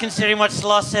 considering what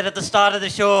Sloss said at the start of the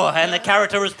show, and the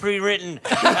character was pre-written.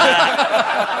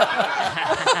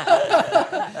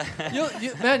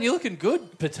 Man, you're looking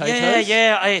good, potatoes.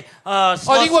 Yeah. I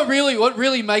think what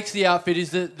really makes the outfit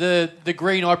is the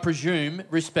green, I presume,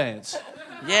 wristbands.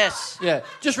 Yes. Yeah,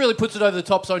 just really puts it over the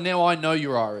top. So now I know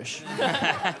you're Irish.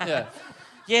 Yeah.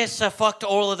 Yes, I fucked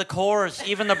all of the chorus,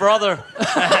 even the brother.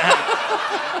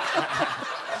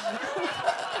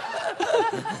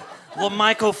 Well,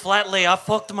 Michael Flatley. I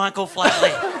fucked Michael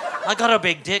Flatley. I got a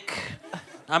big dick.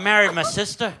 I married my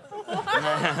sister.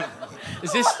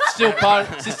 Is this still part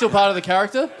of the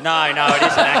character? No, it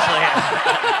isn't actually.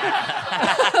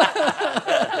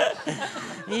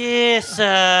 Yes,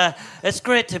 it's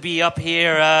great to be up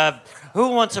here. Who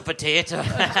wants a potato?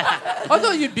 I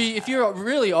thought if you're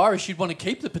really Irish, you'd want to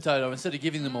keep the potato instead of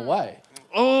giving them away.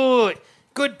 Oh,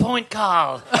 good point,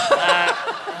 Carl.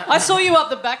 I saw you up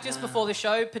the back just before the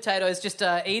show, Potatoes, just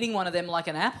eating one of them like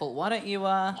an apple. Why don't you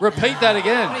Repeat that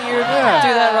again.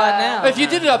 do that right now? If you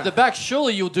did it up the back,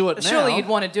 surely you'll do it now. Surely you'd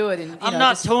want to do it in. I'm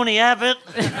not Tony Abbott.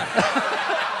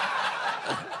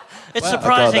 It's Well,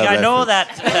 surprising I I got know that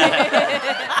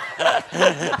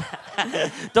that.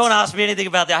 Don't ask me anything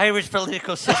about the Irish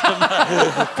political system,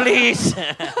 please.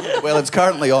 Well, it's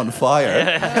currently on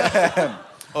fire.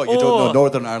 You don't know,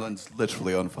 Northern Ireland's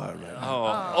literally on fire right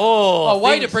now. A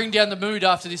way to bring down the mood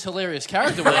after this hilarious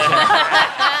character work.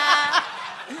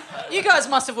 You guys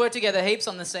must have worked together heaps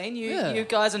on the scene. You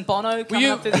guys and Bono coming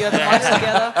you- up through the open mics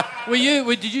together.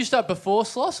 Did you start before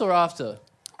Sloss or after?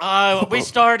 We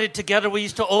started together. We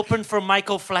used to open for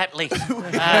Michael Flatley,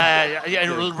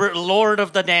 Lord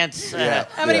of the Dance.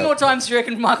 How many more times do you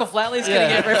reckon Michael Flatley's going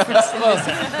to get referenced in this?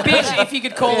 Bitch, if you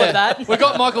could call it that. We've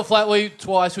got Michael Flatley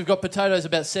twice. We've got Potatoes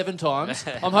about 7 times.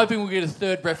 I'm hoping we'll get a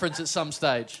third reference at some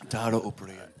stage. Dara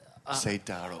O'Brien. Say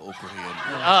Dara O'Brien.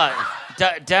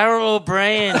 Daryl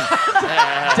O'Brien.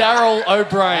 Daryl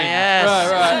O'Brien.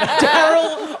 Yes. Right.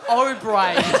 Daryl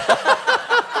O'Brien.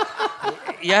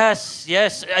 Yes.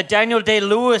 Daniel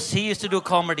Day-Lewis, he used to do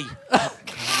comedy.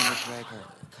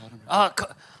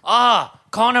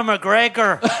 Conor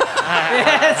McGregor.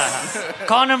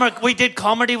 We did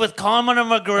comedy with Conor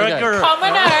McGregor.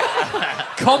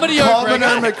 Comedy Conor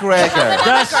McGregor.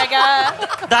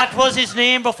 McGregor. That was his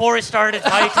name before he started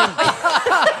fighting.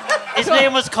 His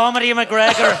name was Comedy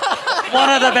McGregor. One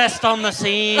of the best on the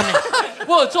scene.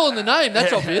 Well, it's all in the name.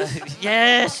 That's obvious.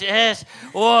 Yes.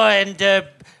 Oh, and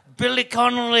Billy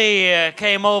Connolly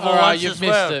came over All right, once you've as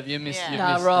missed well. it. You missed. Yeah. You've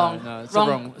No, missed. wrong. No, it's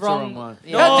Wrong- the wrong wrong- one.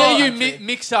 yeah. How No. dare you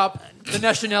mix up the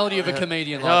nationality of a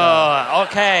comedian like that? Oh,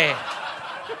 okay.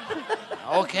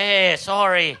 Okay,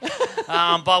 sorry.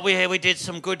 But we did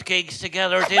some good gigs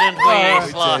together, didn't we,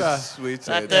 Sloss? We did.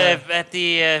 At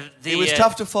the It was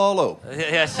tough to follow.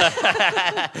 Yes,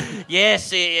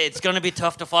 yes. It's going to be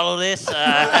tough to follow this.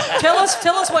 Tell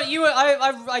us what you were.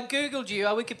 I googled you.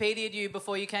 I Wikipedia'd you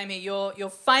before you came here. You're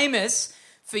famous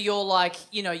for your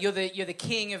you're the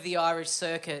king of the Irish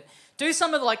circuit. Do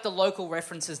some of the local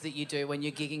references that you do when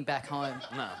you're gigging back home.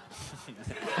 No.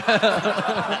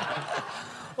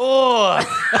 Oh,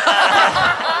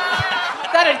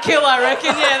 That'd kill, I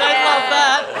reckon. Yeah, they'd love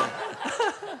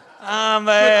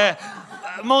that.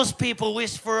 most people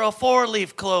wish for a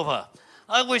 4-leaf clover.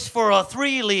 I wish for a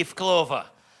 3-leaf clover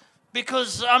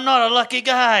because I'm not a lucky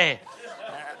guy.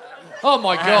 Oh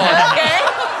my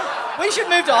God! We should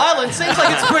move to Ireland. Seems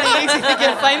like it's pretty easy to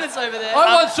get famous over there.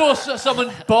 I once saw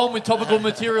someone bomb with topical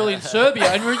material in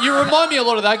Serbia, and you remind me a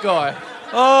lot of that guy.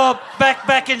 Oh,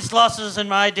 back in Sloss's in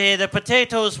my day, the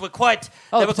potatoes were quite.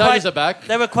 The potatoes are back.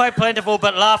 They were quite plentiful,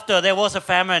 but laughter. There was a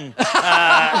famine.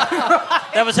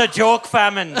 There was a joke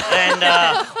famine, and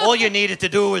all you needed to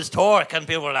do was talk, and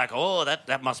people were like, "Oh,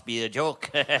 that must be a joke."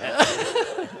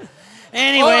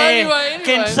 Anyway,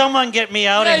 can someone get me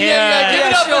out of here? Give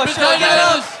it up sure, for sure,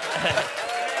 potatoes.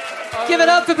 Give it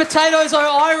up for Potatoes Are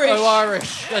Irish. Oh,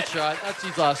 Irish. That's right. That's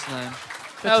his last name.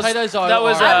 Potatoes are That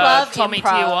was Irish. I love Tommy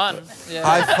improv. Tier 1. Yeah.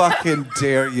 I fucking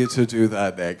dare you to do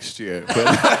that next year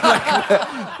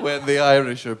when the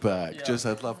Irish are back. Yeah. Just,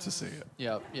 I'd love to see it.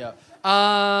 Yeah.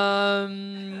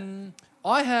 I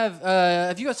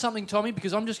have you got something, Tommy?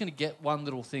 Because I'm just going to get one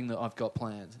little thing that I've got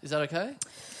planned. Is that okay?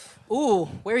 Ooh,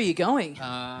 where are you going?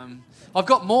 I've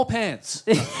got more pants.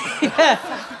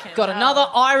 Got another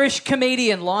Irish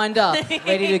comedian lined up,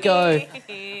 ready to go.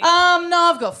 No,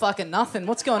 I've got fucking nothing.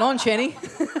 What's going on, Chenny?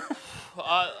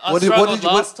 I struggled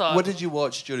last time. What did you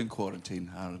watch during quarantine,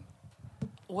 Aaron?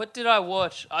 What did I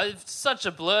watch? It's such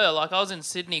a blur. Like, I was in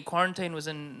Sydney. Quarantine was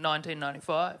in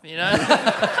 1995, you know?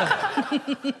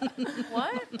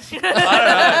 What?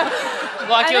 I don't know.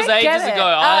 Like, it was don't get ages it.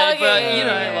 ago. Oh, okay, But, yeah, you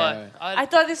know, yeah, like... I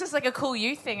thought this was like a cool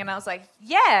youth thing, and I was like,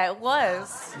 yeah, it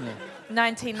was.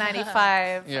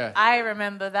 1995. Yeah. I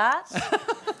remember that.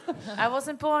 I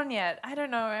wasn't born yet. I don't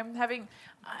know. I'm having...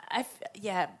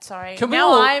 sorry. Can we now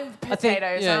all- I'm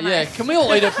potatoes, aren't I? Can we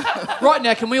all eat a... Right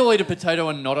now, can we all eat a potato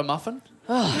and not a muffin?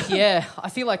 Yeah, I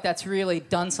feel like that's really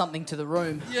done something to the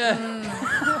room. Yeah.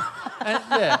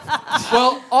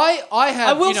 Well, I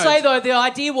have... I will say, though, the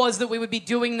idea was that we would be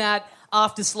doing that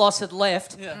after Sloss had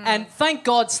left. Yeah. And thank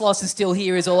God Sloss is still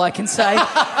here, is all I can say.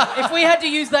 If we had to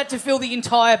use that to fill the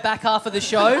entire back half of the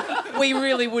show, we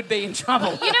really would be in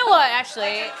trouble. You know what,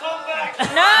 actually? Come back. No!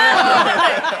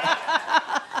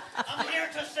 I'm here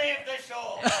to save the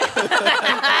show.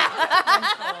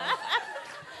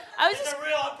 I was It's just... a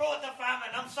real. I brought the famine.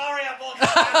 I'm sorry I brought the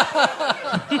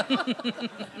famine.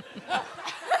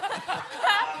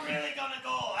 I'm really gonna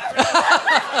go.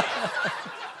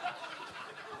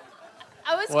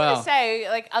 I was going to say,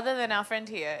 like, other than our friend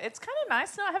here, it's kind of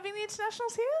nice not having the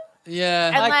internationals here. Yeah.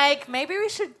 And, like, maybe we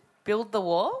should build the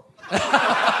wall.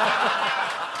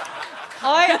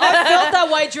 I felt that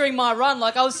way during my run.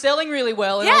 Like, I was selling really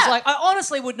well. And I was like, I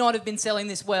honestly would not have been selling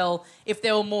this well if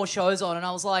there were more shows on. And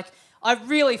I was like, I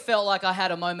really felt like I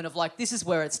had a moment of, like, this is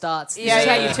where it starts. This is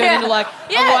how you turn into, like,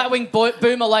 a right-wing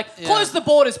boomer. Like, close the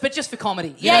borders, but just for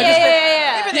comedy. You know,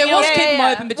 Everything else keep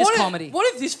them open, but just comedy.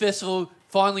 What if this festival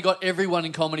finally got everyone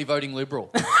in comedy voting Liberal?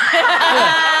 Get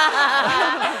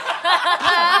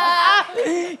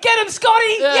him,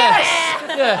 Scotty! Yeah. Yes!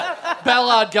 Yeah.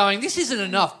 Ballard going, this isn't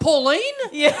enough. Pauline?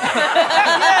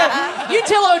 Yeah. You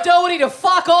tell O'Doherty to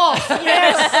fuck off.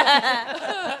 Yes.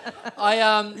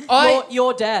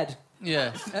 Your dad.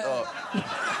 Yeah.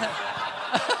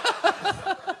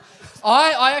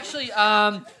 I actually,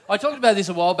 I talked about this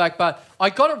a while back, but I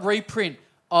got a reprint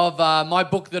of my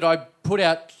book that I put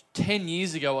out 10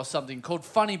 years ago or something called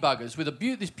Funny Buggers with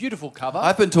this beautiful cover.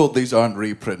 I've been told these aren't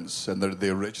reprints and they're the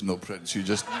original prints. You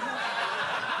just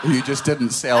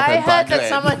didn't sell them I heard back that then.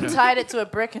 someone tied it to a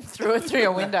brick and threw it through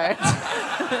a window.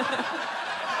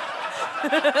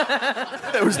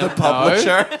 It was the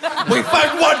publisher. We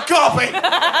found one copy.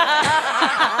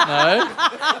 No,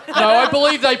 I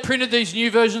believe they printed these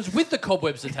new versions with the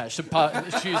cobwebs attached.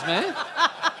 Excuse me.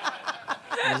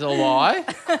 There's a lie.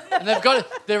 And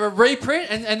they're a reprint,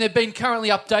 and they've been currently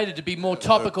updated to be more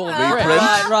topical and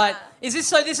fresh. Right. Is this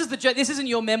so? This is the joke. This isn't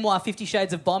your memoir, 50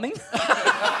 Shades of Bombing.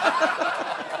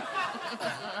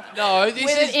 No, this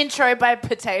With is an intro by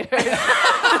Potatoes.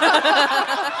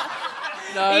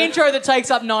 no. The intro that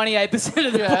takes up 98%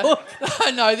 of the book.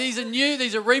 No, these are new.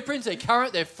 These are reprints. They're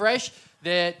current. They're fresh.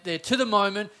 They're to the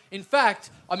moment. In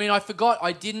fact, I forgot.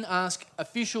 I didn't ask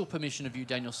official permission of you,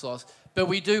 Daniel Sloss, but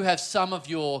we do have some of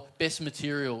your best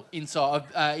material inside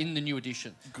in the new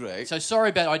edition. Great. So sorry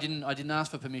about I didn't ask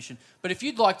for permission. But if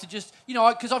you'd like to just,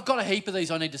 because I've got a heap of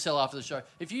these I need to sell after the show.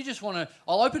 If you just want to,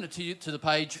 I'll open it to you to the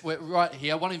page right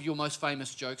here. One of your most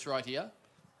famous jokes right here.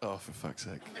 Oh, for fuck's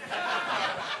sake.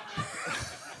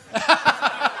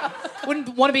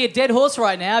 Wouldn't want to be a dead horse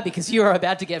right now because you are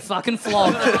about to get fucking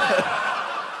flogged.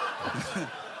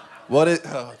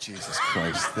 Oh, Jesus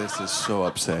Christ. This is so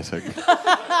upsetting.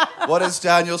 What is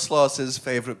Daniel Sloss's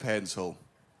favourite pencil?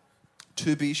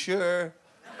 To be sure.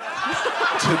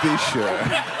 To be sure.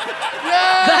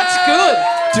 That's good.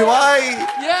 Do I...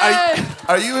 Yeah.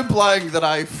 Are you implying that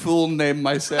I full name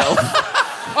myself?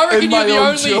 I reckon In my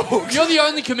own you're the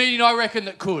only comedian I reckon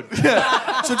that could.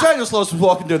 So Daniel Sloss was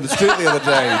walking down the street the other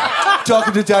day,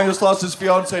 talking to Daniel Sloss's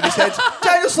fiancée, and he said,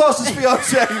 Daniel Sloss's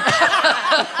fiancée.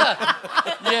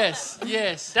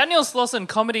 Yes. Daniel Sloss and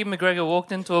Comedy McGregor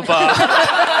walked into a bar.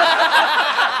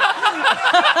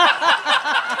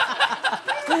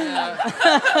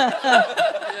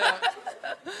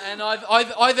 And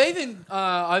I've even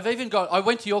got. I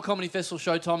went to your comedy festival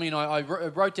show, Tommy, and I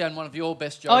wrote down one of your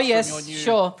best jokes. Oh, yes,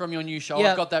 from your new show.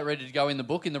 Yeah. I've got that ready to go in the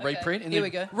book, in the reprint. Here we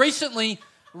go. Recently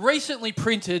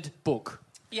printed book.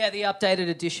 Yeah, the updated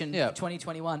edition,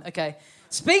 2021. Okay.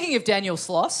 Speaking of Daniel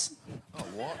Sloss. Oh,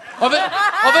 what?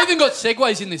 I've even got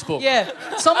segues in this book. Yeah.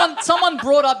 Someone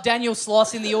brought up Daniel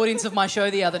Sloss in the audience of my show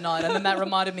the other night, and then that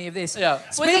reminded me of this. Yeah.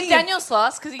 Was it Daniel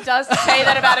Sloss? Because he does say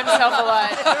that about himself a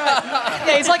lot.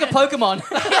 Yeah, he's like a Pokemon.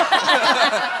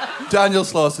 Daniel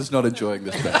Sloss is not enjoying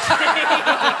this bit.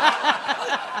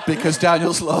 Because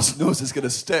Daniel Sloss knows it's going to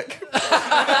stick.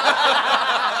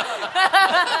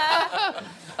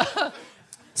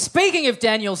 Speaking of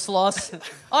Daniel Sloss,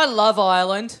 I love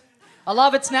Ireland. I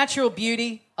love its natural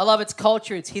beauty. I love its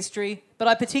culture, its history. But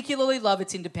I particularly love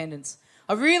its independence.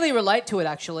 I really relate to it,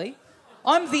 actually.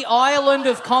 I'm the Ireland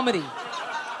of comedy.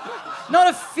 Not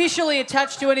officially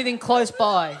attached to anything close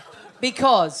by.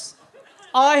 Because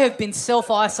I have been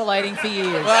self-isolating for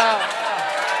years. Wow.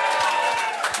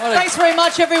 Thanks very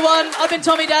much, everyone. I've been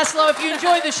Tommy Daslow. If you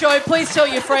enjoyed the show, please tell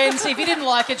your friends. If you didn't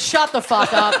like it, shut the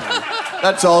fuck up.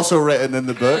 That's also written in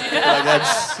the book. I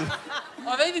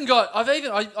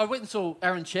went and saw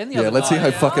Aaron Chen the other night. Let's see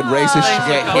how fucking racist you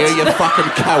get here, you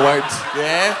fucking coward.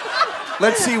 Yeah?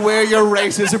 Let's see where your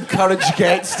racism courage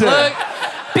gets to. Look,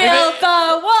 Build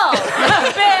the wall!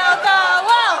 Build the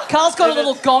wall! Carl's got a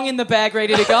little gong in the bag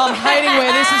ready to go. I'm hating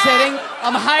where this is heading.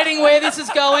 I'm hating where this is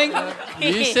going.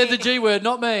 you said the G word,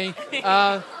 not me.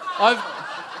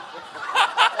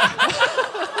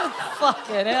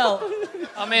 Fucking hell.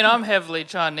 I mean, I'm heavily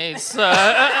Chinese, so...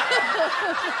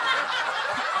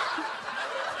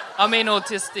 I mean,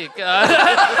 autistic.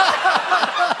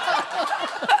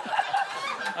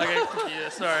 Okay, yeah,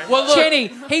 sorry. Well, look, Chenny,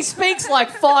 he speaks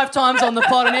like 5 times on the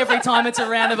pod, and every time it's a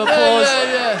round of applause.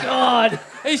 Yeah. God.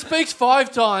 He speaks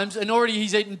 5 times, and already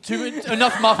he's eaten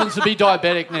enough muffins to be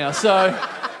diabetic now. So,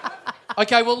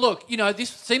 okay, well, look, this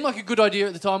seemed like a good idea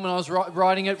at the time when I was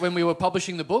writing it, when we were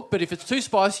publishing the book. But if it's too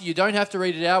spicy, you don't have to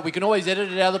read it out. We can always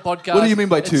edit it out of the podcast. What do you mean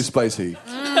by too spicy? What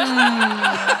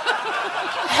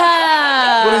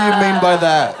do you mean by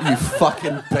that, you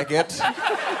fucking bigot?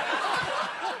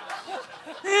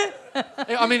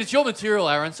 I mean, it's your material,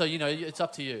 Aaron, so, it's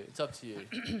up to you. It's up to you.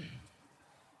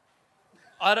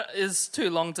 It's too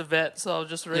long to vet, so I'll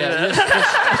just read it.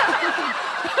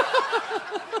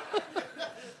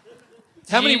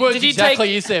 How many words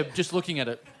exactly is there, just looking at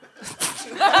it?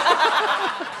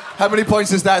 How many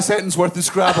points is that sentence worth in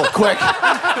Scrabble? Quick.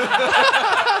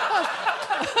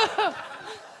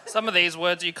 Some of these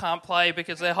words you can't play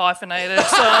because they're hyphenated,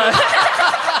 so...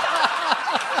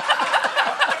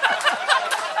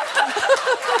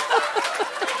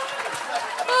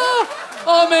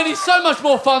 Oh, man, he's so much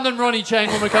more fun than Ronnie Chang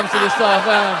when it comes to this stuff.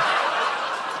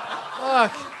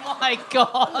 Fuck. My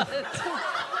God.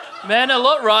 Man, a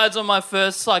lot rides on my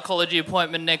first psychology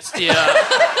appointment next year.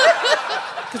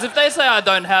 Because if they say I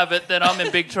don't have it, then I'm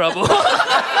in big trouble.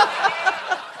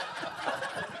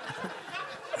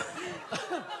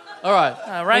 All right.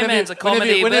 Rayman's a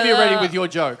comedy. Whenever but, you're ready with your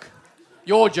joke.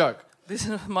 Your joke. This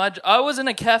is I was in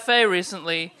a cafe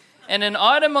recently, and an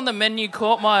item on the menu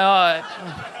caught my eye.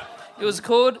 It was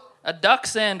called a duck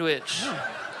sandwich,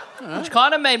 which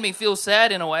kind of made me feel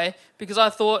sad in a way, because I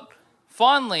thought,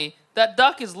 finally, that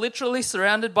duck is literally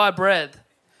surrounded by bread,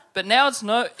 but now it's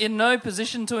in no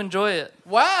position to enjoy it.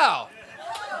 Wow.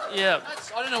 Yeah.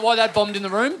 I don't know why that bombed in the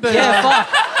room, but Yeah,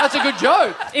 that's a good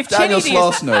joke. If Daniel Chenny the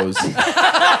Sloss knows.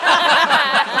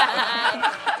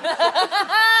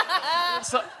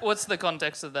 So, what's the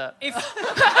context of that?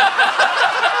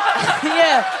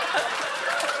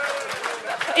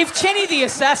 If Chenny the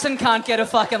assassin can't get a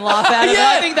fucking laugh out of it,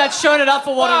 I think that's shown it up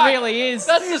for what it really is.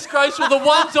 That's disgraceful. The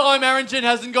one time Aaron Chen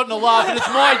hasn't gotten a laugh, and it's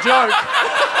my joke.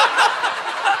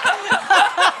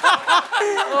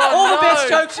 All the best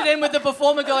jokes should end with the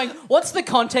performer going, "What's the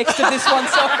context of this one?"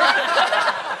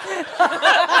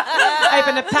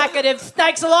 Opened a packet of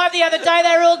snakes alive the other day.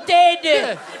 They're all dead.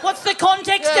 Yeah. What's the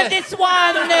context of this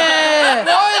one?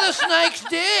 Why are the snakes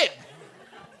dead?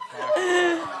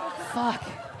 Fuck.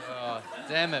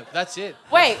 Damn it. That's it.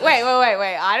 Wait.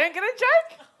 I don't get a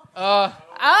joke? Uh,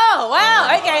 Oh, wow,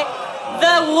 okay.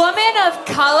 The woman of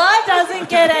colour doesn't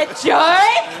get a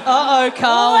joke? Uh-oh,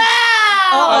 Carl. Wow!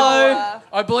 Uh-oh.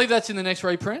 I believe that's in the next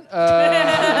reprint.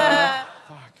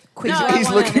 He's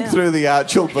looking through the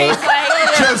actual book. He's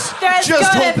like, just there's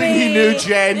just gotta hoping he be- knew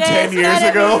Jen 10 there's years gotta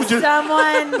ago. be Just,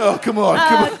 someone. oh, come on.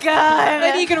 Oh, God.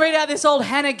 Maybe you can read out this old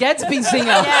Hannah Gadsby singer.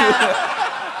 Yeah.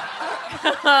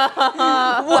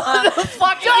 What the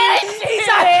fuck? Don't He's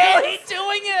do actually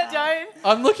doing it. Don't.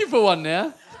 I'm looking for one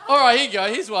now. All right, here you go.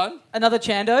 Here's one. Another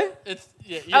Chando? It's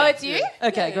Oh, it's you?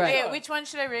 Okay, great. Yeah, which one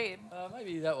should I read?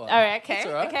 maybe that one. All right, okay. It's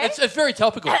all right. Okay. It's very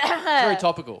topical. It's very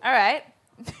topical. All right.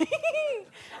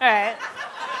 All right.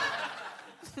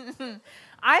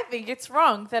 I think it's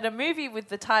wrong that a movie with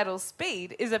the title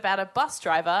Speed is about a bus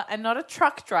driver and not a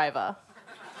truck driver.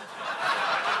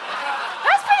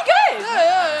 That's pretty good.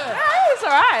 Yeah, it's all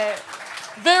right.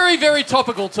 Very, very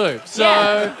topical too. So,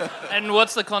 Yeah. And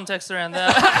what's the context around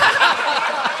that?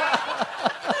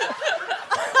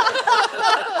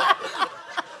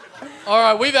 all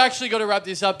right, we've actually got to wrap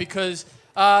this up because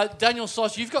Daniel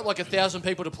Sloss, you've got like 1,000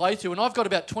 people to play to, and I've got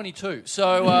about 22.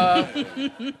 So we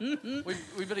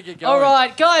better get going. All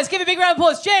right, guys, give a big round of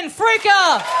applause. Jen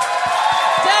Fricker,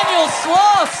 Daniel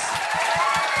Sloss,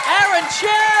 Aaron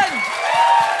Chen,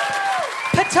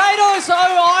 Potatoes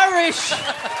Irish.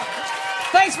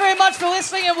 Thanks very much for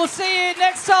listening, and we'll see you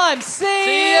next time.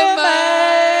 See you,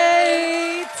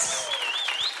 mates.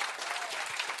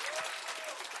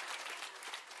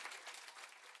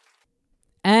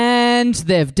 And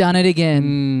they've done it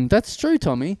again. That's true,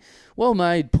 Tommy. Well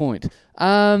made point.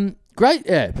 Great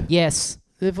app. Yes.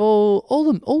 They've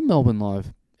all Melbourne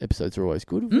Live episodes are always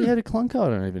good. Have we had a clunker? I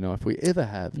don't even know if we ever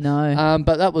have. No.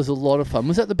 But that was a lot of fun.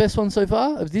 Was that the best one so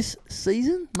far of this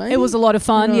season? Maybe It was a lot of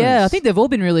fun, Who yeah. knows? I think they've all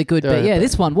been really good, but Yeah, yeah,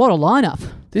 this one, what a lineup.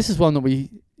 This is one that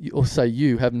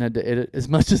you haven't had to edit as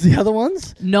much as the other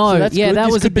ones. No, So that's yeah, good. that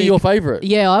This was could a be big- your favourite.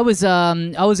 Yeah, I was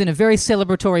in a very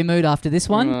celebratory mood after this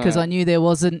one because Right. I knew there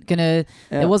wasn't gonna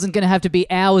have to be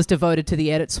hours devoted to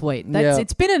the edit suite. Yeah.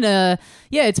 It's been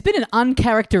an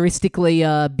uncharacteristically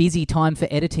busy time for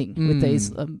editing with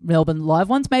these Melbourne Live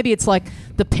ones. Maybe it's like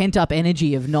the pent up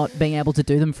energy of not being able to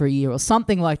do them for a year or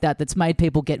something like that. That's made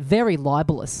people get very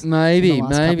libelous. Maybe in the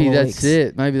last couple of that's weeks.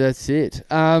 it. Maybe that's it.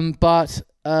 But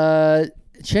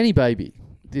Chenny Baby,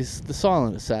 the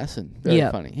silent assassin, very Yeah.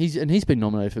 funny. He's been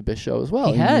nominated for best show as well.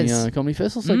 He in has. the comedy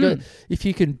festival. So go, if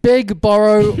you can beg,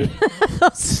 borrow,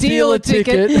 steal a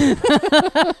ticket.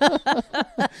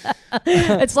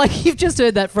 It's like you've just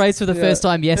heard that phrase for the first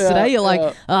time yesterday. You're like,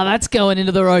 yeah. oh, that's going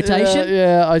into the rotation.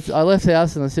 I left the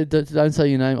house and I said, don't say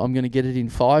your name. I'm going to get it in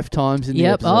 5 times in the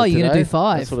Yep. episode Oh, you're gonna today." do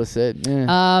 5. That's what I said.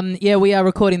 Yeah. Yeah, we are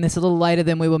recording this a little later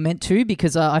than we were meant to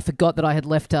because I forgot that I had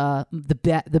left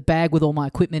the bag with all my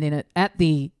equipment in it at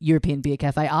the European Beer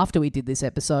Cafe after we did this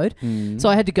episode. So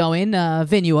I had to go in.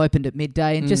 Venue opened at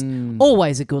midday, and just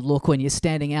always a good look when you're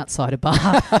standing outside a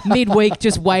bar midweek,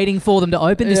 just waiting for them to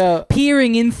open, Yeah. just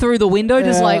peering in through the window,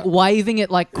 just Yeah. like waving at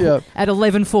Yeah. at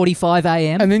 11:45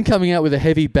 a.m. And then coming out with a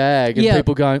heavy bag and Yeah.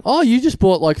 people going, oh, you just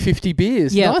bought like 50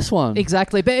 beers. Yeah, Nice one.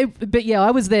 Exactly. But yeah,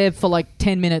 I was there for like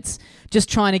 10 minutes just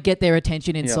trying to get their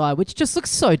attention inside, which just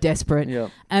looks so desperate. Yeah.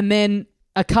 And then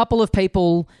a couple of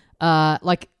people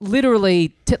like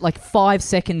literally like 5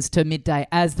 seconds to midday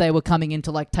as they were coming in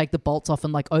to like take the bolts off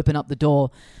and like open up the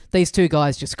door. These two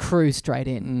guys just cruise straight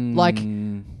in. Like,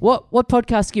 what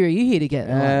podcast gear are you here to get?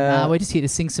 Nah, we're just here to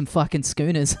sing some fucking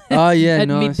schooners. Oh yeah, at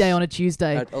nice. midday on a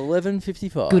Tuesday. At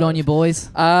 11:55. Good on you, boys.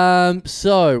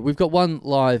 So we've got one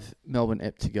live Melbourne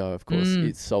ep to go. Of course,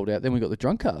 it's sold out. Then we've got the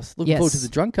Drunkcast. Looking forward to the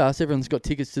Drunkcast. Everyone's got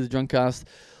tickets to the Drunkcast.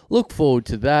 Look forward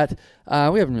to that.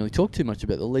 We haven't really talked too much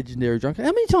about the legendary Drunkcast.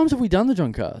 How many times have we done the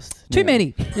Drunkcast? Too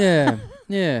many. Yeah,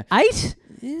 yeah. 8?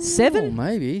 Yeah, 7?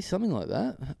 maybe something like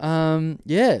that.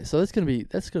 Yeah, so that's gonna be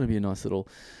a nice little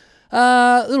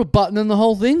button in the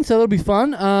whole thing. So that'll be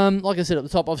fun. Like I said at the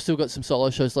top, I've still got some solo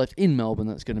shows left in Melbourne.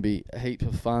 That's going to be a heap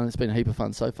of fun. It's been a heap of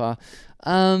fun so far.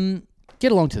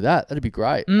 Get along to that. That'd be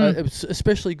great. It's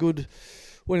especially good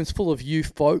when it's full of you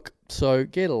folk. So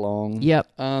get along. Yep.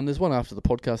 There's one after the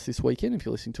podcast this weekend if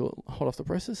you're listening to it hot off the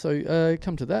presses. So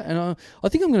come to that. And I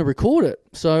think I'm going to record it.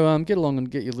 So get along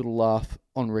and get your little laugh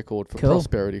on record for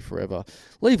prosperity forever.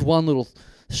 Leave one little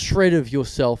shred of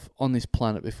yourself on this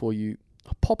planet before you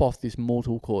pop off this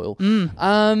mortal coil.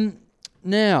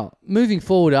 Now, moving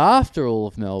forward after all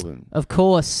of Melbourne. Of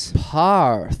course.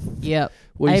 Perth. Yep.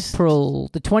 April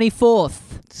the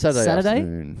 24th. Saturday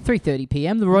afternoon. 3:30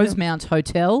 p.m. The Rosemount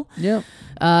Hotel. Yep.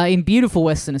 In beautiful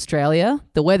Western Australia.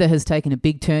 The weather has taken a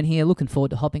big turn here. Looking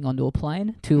forward to hopping onto a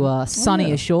plane to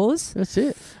sunnier shores. That's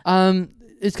it.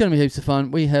 It's going to be heaps of fun.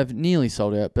 We have nearly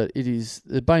sold out, but it is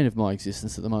the bane of my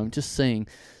existence at the moment. Just seeing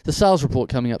the sales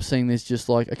report coming up, seeing there's just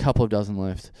like a couple of dozen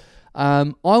left.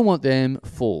 I want them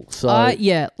full. So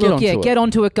get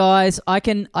onto it, guys. I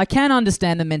can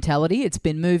understand the mentality. It's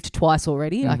been moved twice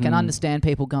already. I can understand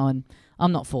people going,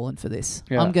 I'm not falling for this.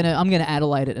 Yeah. I'm gonna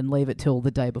Adelaide it and leave it till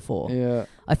the day before. Yeah.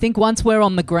 I think once we're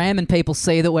on the gram and people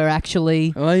see that we're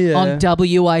actually on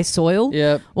WA soil,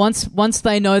 once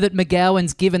they know that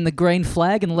McGowan's given the green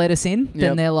flag and let us in,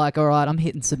 then they're like, all right, I'm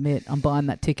hitting submit. I'm buying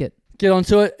that ticket. Get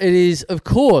onto it. It is a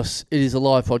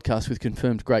live podcast with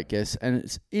confirmed great guests, and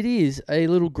it is a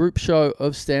little group show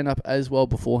of stand-up as well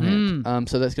beforehand.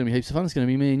 So that's going to be heaps of fun. It's going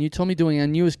to be me and you, Tommy, doing our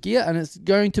newest gear, and it's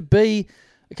going to be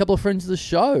a couple of friends of the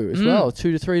show as well,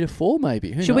 2 to 3 to 4 maybe.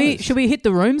 Who knows? Should we hit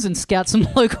the rooms and scout some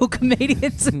local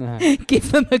comedians and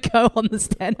give them a go on the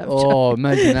stand-up show? Oh,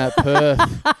 imagine that.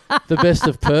 Perth. The best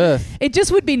of Perth. It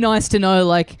just would be nice to know,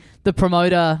 like, the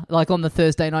promoter, like on the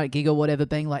Thursday night gig or whatever,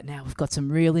 being like, now we've got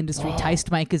some real industry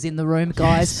tastemakers in the room,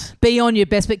 guys. Yes. Be on your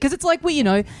best. Because it's like,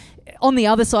 on the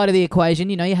other side of the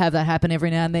equation, you have that happen every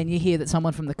now and then. You hear that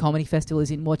someone from the comedy festival is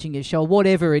in watching your show,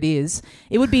 whatever it is.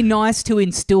 It would be nice to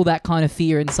instill that kind of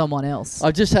fear in someone else.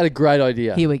 I've just had a great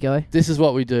idea. Here we go. This is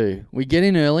what we do. We get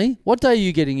in early. What day are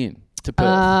you getting in to Perth?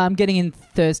 I'm getting in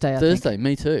Thursday, I think. Thursday,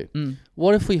 me too.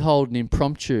 What if we hold an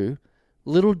impromptu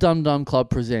Little Dum Dum Club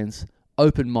presents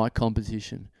open mic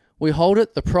competition? We hold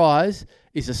it. The prize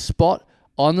is a spot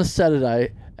on the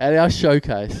Saturday at our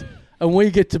showcase, and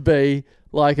we get to be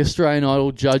like Australian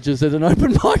Idol judges at an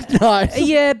open mic night.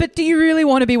 Yeah, but do you really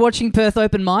want to be watching Perth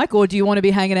open mic, or do you want to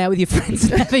be hanging out with your friends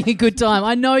and having a good time?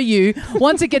 I know you.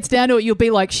 Once it gets down to it, you'll be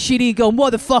like shitty, going,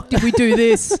 why the fuck did we do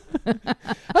this?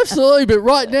 Absolutely, but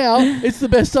right now, it's the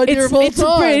best idea of all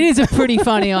time. It is a pretty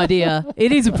funny idea.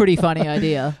 It is a pretty funny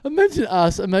idea.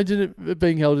 Imagine it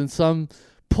being held in some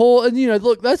poor, and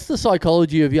look, that's the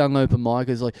psychology of young open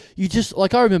micers. Like, you just,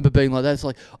 like, I remember being like that. It's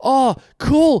like, oh,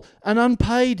 cool, an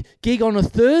unpaid gig on a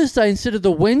Thursday instead of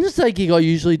the Wednesday gig I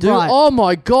usually do. Right. Oh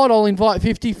my God, I'll invite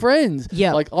 50 friends.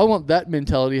 Yeah. Like, I want that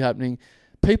mentality happening.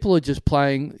 People are just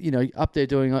playing, up there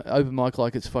doing open mic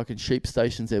like it's fucking sheep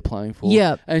stations they're playing for.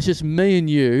 Yeah. And it's just me and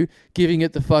you giving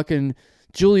it the fucking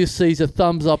Julius Caesar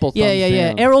thumbs up or thumbs down.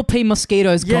 Yeah. Errol P.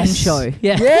 Mosquito's Gong Show.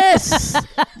 Yeah. Yes.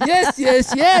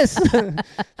 yes.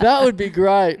 That would be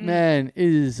great, man. It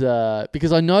is,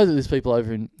 because I know that there's people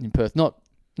over in Perth, not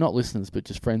listeners, but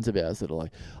just friends of ours that are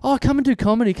like, oh, come and do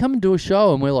comedy, come and do a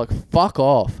show. And we're like, fuck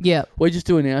off. Yeah. We're just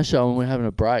doing our show and we're having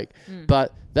a break.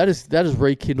 But that has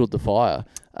rekindled the fire.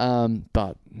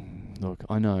 But look,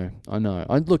 I know.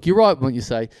 Look, you're right when you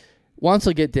say, once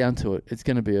I get down to it, it's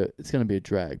going to be a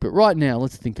drag. But right now,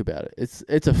 let's think about it.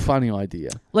 It's a funny idea.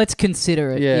 Let's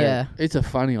consider it. Yeah. It's a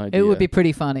funny idea. It would be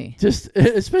pretty funny.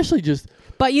 Especially.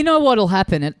 But you know what'll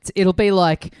happen? It'll be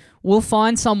like, we'll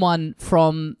find someone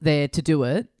from there to do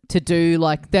it, to do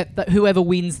like that whoever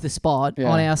wins the spot Yeah.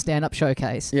 on our stand-up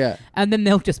showcase. Yeah. And then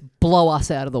they'll just blow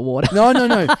us out of the water. No.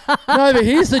 No, but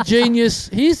here's the genius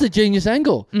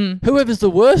angle. Whoever's the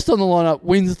worst on the lineup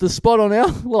wins the spot on our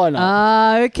lineup.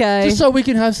 Ah, okay. Just so we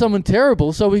can have someone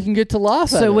terrible so we can get to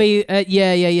laugh at So it. we,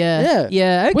 yeah. Yeah.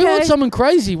 Okay. We want someone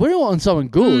crazy. We don't want someone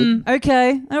good.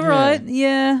 Okay. All right.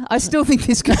 Yeah. I still think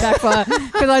this could backfire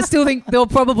because I still think they'll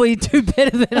probably do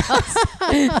better than us.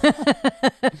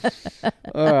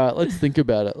 All right, let's think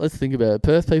about it.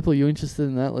 Perth people, you interested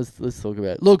in that? Let's talk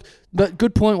about it. Look, but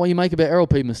good point what you make about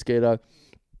LP Mosquito.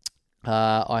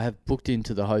 I have booked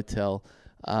into the hotel.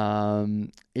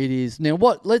 It is now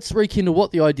what? Let's rekindle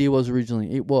what the idea was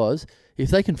originally. It was if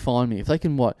they can find me, if they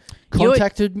can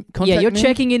contact you're me.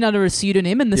 checking in under a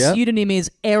pseudonym, and the pseudonym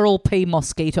is Errol P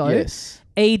Mosquito. Yes.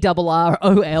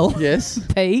 ERROL. Yes.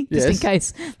 P, just in Yes.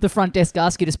 case the front desk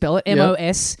asks you to spell it.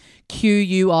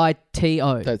 MOSQUITO.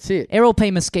 That's it. Errol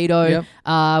P Mosquito. Yep.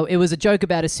 It was a joke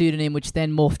about a pseudonym, which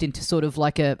then morphed into sort of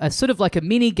like a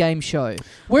mini game show.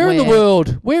 Where in the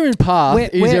world? Where in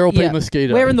Perth is Errol P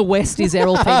Mosquito? Where in the West is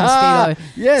Errol P Mosquito?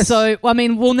 Yes. So I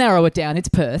mean, we'll narrow it down. It's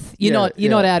Perth. You're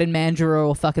not out in Mandurah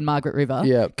or fucking Margaret River.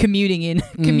 Yeah. Commuting in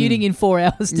 4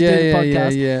 hours to do the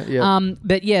podcast. Yeah.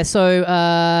 But yeah, so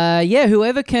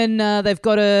whoever can, they've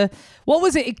got a. What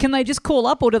was it? Can they just call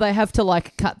up, or do they have to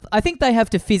like cut? I think they have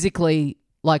to physically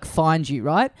like find you,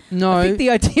 right? No. I think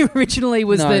the idea originally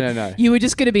was No. you were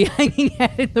just going to be hanging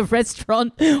out in the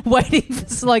restaurant waiting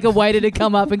for like a waiter to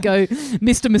come up and go,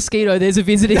 Mr. Mosquito, there's a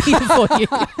visitor here for you.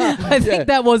 I think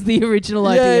that was the original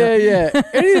idea. Yeah.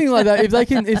 Anything like that.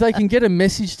 If they can get a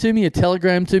message to me, a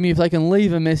telegram to me, if they can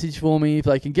leave a message for me, if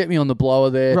they can get me on the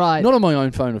blower there. Right. Not on my own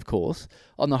phone, of course.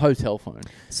 On the hotel phone.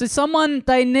 So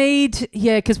they need,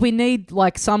 because we need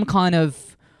like some kind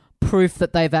of proof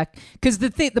that they've because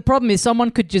the problem is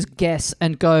someone could just guess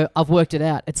and go, I've worked it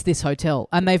out, it's this hotel,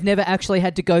 and they've never actually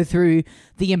had to go through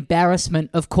the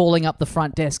embarrassment of calling up the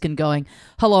front desk and going,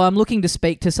 hello, I'm looking to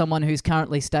speak to someone who's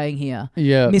currently staying here.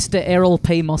 Yeah. Mr. Errol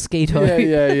P Mosquito.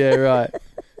 Yeah,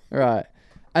 right.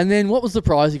 And then what was the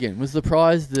prize again? Was the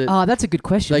prize that... Oh, that's a good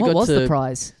question. What was the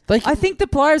prize? I think the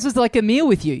prize was like a meal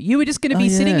with you. You were just going to be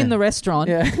sitting in the restaurant,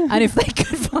 and if they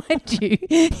could find you,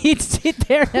 you'd sit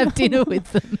there and have dinner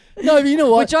with them. No, but you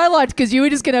know what? Which I liked because you were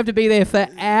just going to have to be there for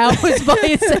hours by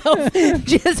yourself,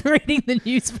 just reading the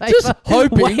newspaper. Just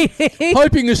waiting.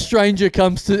 hoping a stranger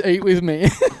comes to eat with me.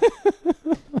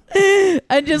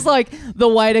 And just like the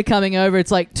waiter coming over,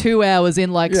 it's like 2 hours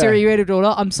in, like, sir, are you ready to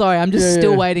order? I'm sorry, I'm just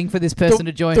still waiting for this person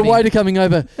to join me. The waiter coming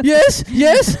over, yes.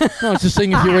 No, I was just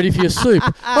seeing if you're ready for your soup.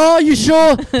 Oh, you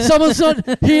sure someone's not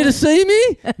here to see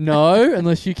me? No,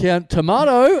 unless you count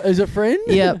tomato as a friend.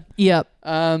 Yep.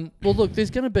 Well, look, there's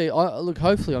going to be...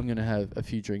 hopefully I'm going to have a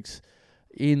few drinks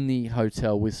in the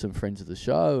hotel with some friends of the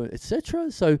show, etc.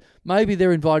 So maybe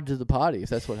they're invited to the party if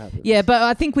that's what happens. Yeah, but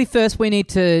I think we need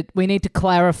to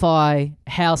clarify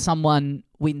how someone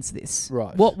wins this.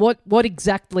 Right. What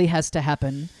exactly has to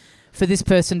happen for this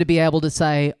person to be able to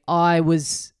say, I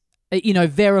was,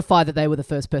 verify that they were the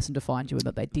first person to find you and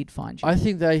that they did find you? I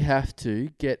think they have to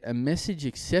get a message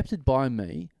accepted by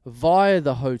me via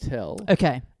the hotel.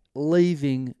 Okay.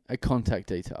 Leaving a contact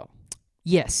detail.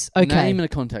 Yes. Okay. Name and a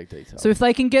contact detail. So if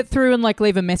they can get through and like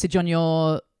leave a message on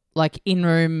your like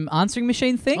in-room answering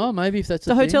machine thing. Oh, maybe if that's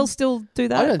the hotel still do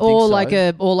that, I don't think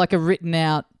so. or like a written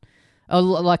out,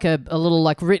 like a little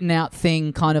like written out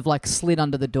thing, kind of like slid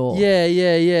under the door.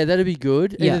 Yeah. That'd be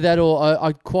good. Yeah. Either that or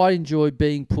I quite enjoy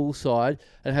being poolside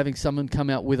and having someone come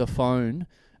out with a phone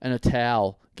and a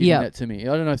towel. Giving that to me.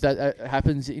 I don't know if that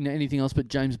happens in anything else but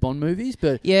James Bond movies,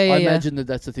 but I imagine that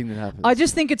that's the thing that happens. I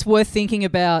just think it's worth thinking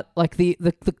about, like the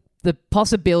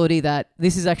possibility that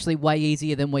this is actually way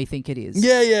easier than we think it is.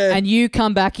 Yeah. And you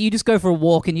come back, you just go for a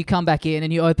walk, and you come back in,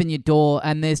 and you open your door,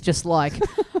 and there's just like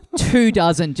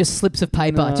 24 just slips of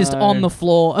paper just on the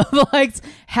floor. Like,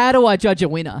 how do I judge a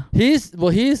winner? Here's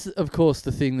of course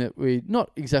the thing that we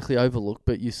not exactly overlook,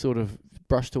 but you sort of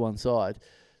brush to one side.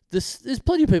 There's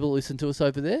plenty of people who listen to us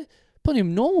over there, plenty of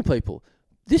normal people.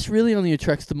 This really only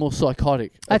attracts the more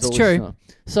psychotic. That's true. Listener.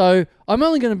 So I'm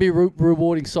only going to be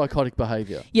rewarding psychotic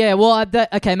behaviour. Yeah, well,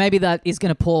 maybe that is going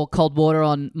to pour cold water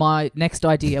on my next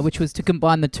idea, which was to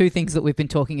combine the two things that we've been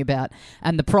talking about.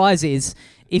 And the prize is,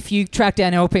 if you track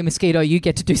down LP Mosquito, you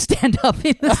get to do stand-up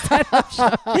in the stand-up show.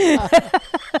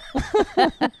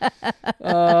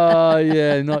 Oh,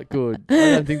 yeah, not good. I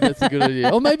don't think that's a good idea.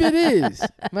 Or maybe it is.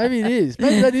 Maybe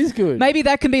that is good. Maybe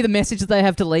that can be the message that they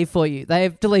have to leave for you. They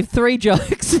have to leave 3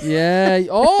 jokes. Yeah.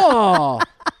 Oh!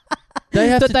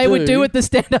 They would do at the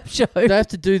stand-up show. They have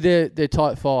to do their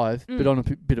type 5, but on a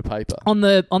bit of paper. On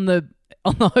the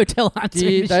on the hotel answering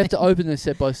machine. They have to open their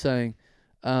set by saying,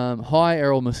 "Hi,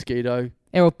 Errol Mosquito.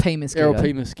 Errol P. Mosquito. Errol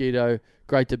P. Mosquito.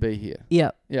 Great to be here."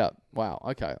 Yeah. Yeah. Wow.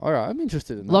 Okay. All right. I'm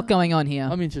interested in that. A lot going on here.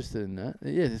 I'm interested in that.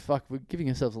 Yeah. Fuck. We're giving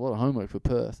ourselves a lot of homework for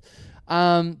Perth.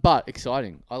 But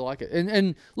exciting. I like it.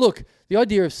 And look, the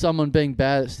idea of someone being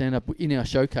bad at stand up in our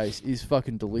showcase is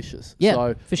fucking delicious. Yeah,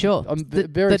 So for sure. I'm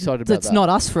very excited about that. That's not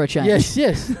us for a change.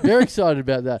 Yes. Very excited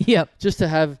about that. Yep. Just to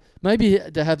have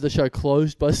the show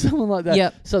closed by someone like that.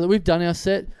 Yep. So that we've done our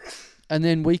set. And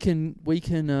then we can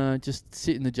just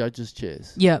sit in the judges'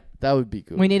 chairs. Yep. That would be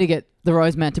good. We need to get the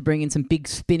Rosemat to bring in some big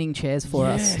spinning chairs for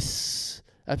us. Yes.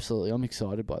 Absolutely. I'm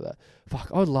excited by that. Fuck,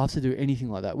 I would love to do anything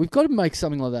like that. We've got to make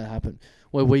something like that happen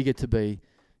where we get to be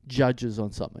judges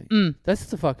on something. That's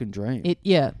the fucking dream.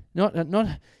 Yeah. Not.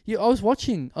 Yeah, I was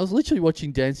literally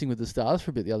watching Dancing with the Stars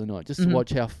for a bit the other night just to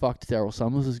watch how fucked Daryl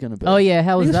Summers is going to be. Oh, yeah.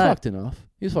 How was He was that? fucked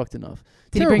enough.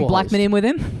 Did he bring Blackman in with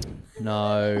him?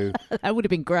 No. That would have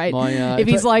been great. My, if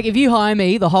you hire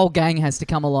me, the whole gang has to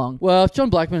come along. Well, if John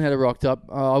Blackman had rocked up,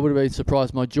 I would have been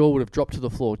surprised. My jaw would have dropped to the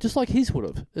floor, just like his would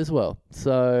have as well.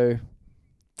 So,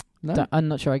 no. I'm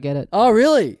not sure I get it. Oh,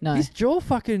 really? No. His jaw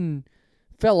fucking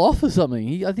fell off or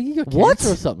something. I think he got What?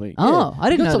 cancer or something. Oh, I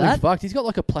didn't know He got something that. fucked. He's got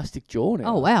like a plastic jaw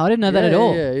now. Oh, wow. I didn't know that at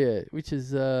all. Yeah. Which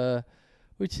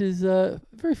is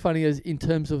very funny as in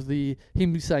terms of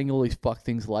him saying all these fuck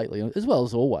things lately, as well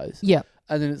as always. Yeah.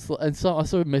 And then I saw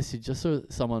a message. I saw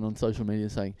someone on social media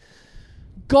saying,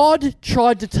 "God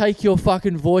tried to take your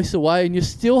fucking voice away, and you're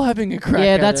still having a crack."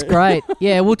 Yeah, at that's it." great.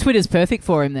 Yeah, well, Twitter's perfect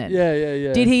for him then.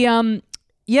 Yeah. Did he?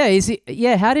 Yeah. Is it?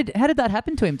 Yeah. How did that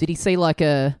happen to him? Did he see like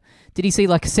a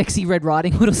sexy Red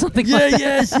Riding Hood or something? Yeah, like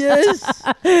that?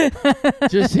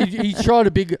 yes. Just he tried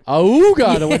a big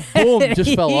ooga and it went boom,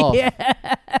 just fell off. Yeah.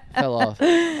 Fell off.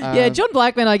 Yeah, John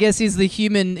Blackman, I guess, is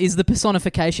the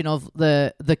personification of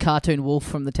the cartoon wolf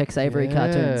from the Tex Avery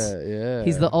cartoons. Yeah.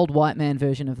 He's the old white man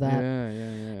version of that.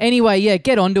 Yeah. Anyway, yeah,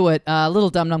 get onto it.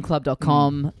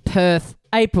 LittleDumDumClub.com, Perth,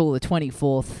 April the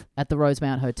 24th at the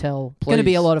Rosemount Hotel. Going to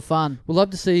be a lot of fun. We'd love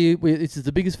to see you. This is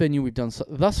the biggest venue we've done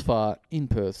thus far in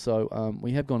Perth, so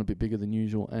we have gone a bit bigger than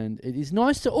usual, and it is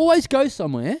nice to always go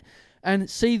somewhere and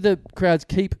see the crowds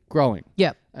keep growing.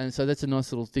 Yep. And so that's a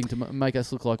nice little thing to make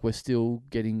us look like we're still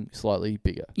getting slightly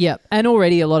bigger. Yep. And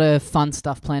already a lot of fun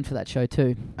stuff planned for that show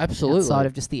too. Absolutely. Outside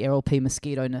of just the Errol P.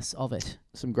 Mosquito-ness of it.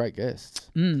 Some great guests.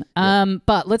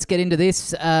 But let's get into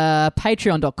this.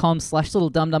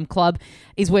 Patreon.com/LittleDumDumClub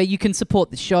is where you can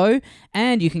support the show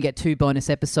and you can get 2 bonus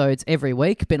episodes every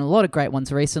week. Been a lot of great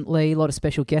ones recently. A lot of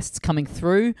special guests coming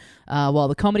through while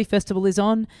the comedy festival is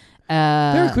on.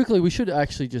 Very quickly, we should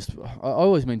actually I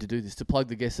always mean to do this, to plug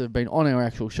the guests that have been on our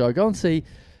actual show. Go and see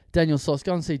Daniel Sloss,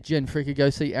 go and see Jen Fricker, go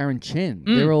see Aaron Chen.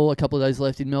 They're all a couple of days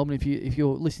left in Melbourne if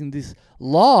you're listening to this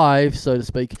live, so to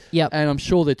speak. Yep. And I'm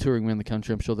sure they're touring around the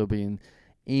country. I'm sure they'll be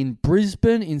in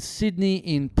Brisbane, in Sydney,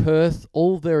 in Perth,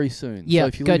 all very soon. Yep, So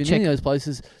if you go live in check. any of those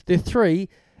places, they're 3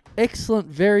 excellent,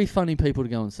 very funny people to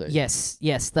go and see. Yes,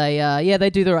 they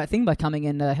do the right thing by coming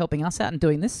and helping us out and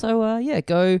doing this. So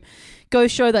go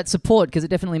show that support because it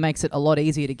definitely makes it a lot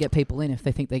easier to get people in if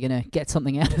they think they're going to get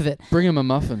something out of it. Bring them a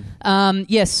muffin.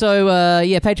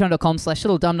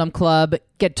 Patreon.com/LittleDumDumClub.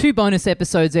 Get 2 bonus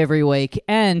episodes every week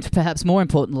and perhaps more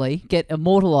importantly, get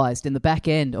immortalised in the back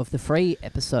end of the free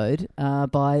episode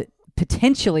by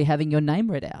potentially having your name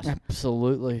read out.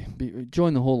 Absolutely.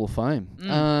 Join the Hall of Fame.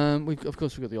 We've got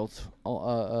the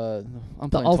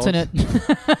unplanned alternate.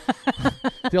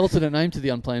 the alternate name to the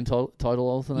unplanned title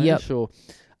alternator. Yep. Sure.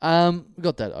 We've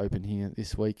got that open here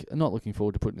this week. I'm not looking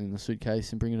forward to putting it in the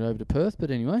suitcase and bringing it over to Perth, but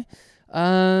anyway,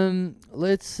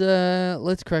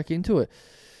 let's crack into it.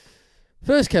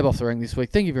 First cab off the rank this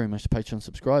week. Thank you very much to Patreon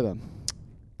subscriber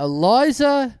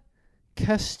Eliza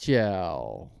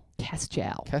Castillo.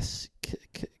 Castillo. Castillo.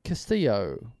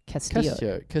 Castillo.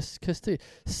 Castiau.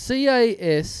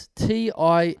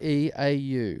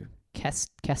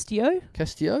 Castillo?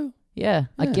 Castillo? Yeah,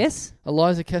 I Yeah. guess.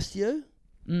 Eliza Castillo,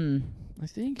 Mm. I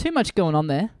think. Too much going on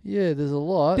there. Yeah, there's a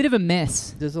lot. Bit of a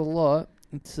mess. There's a lot.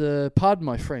 It's, pardon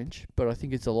my French, but I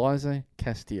think it's Eliza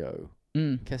Castillo.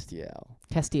 Castillo.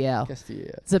 Castillo.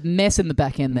 Castillo. There's a mess in the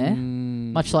back end there.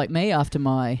 Much like me after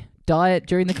my diet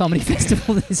during the comedy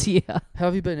festival this year. How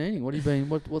have you been eating?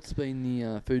 What's been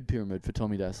the food pyramid for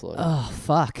Tommy Daslow? Oh,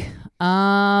 fuck.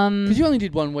 Because you only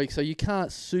did 1 week, so you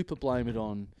can't super blame it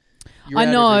on. I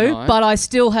know, but I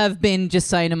still have been just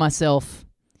saying to myself,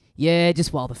 yeah,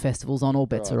 just while the festival's on, all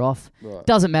bets are off. Right.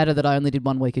 Doesn't matter that I only did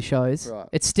 1 week of shows. Right.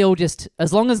 It's still just,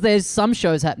 as long as there's some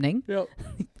shows happening, Yep.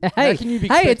 Hey, How can you be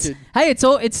it's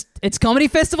expected? it's comedy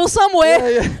festival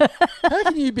somewhere. Yeah. How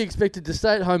can you be expected to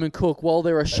stay at home and cook while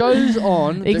there are shows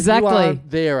on Exactly. that you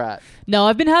aren't there at? No,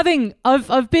 I've been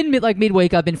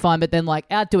midweek. I've been fine, but then like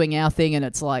out doing our thing, and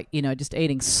it's like just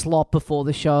eating slop before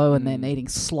the show, and then eating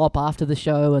slop after the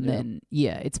show, and then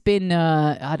it's been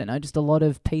I don't know, just a lot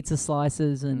of pizza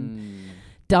slices and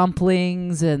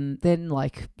dumplings, and then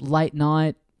like late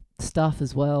night stuff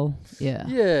as well. Yeah.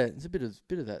 Yeah, there's a bit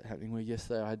of that happening where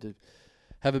yesterday I had to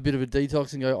have a bit of a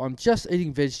detox and go, I'm just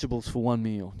eating vegetables for one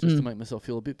meal just to make myself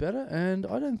feel a bit better, and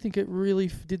I don't think it really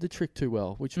did the trick too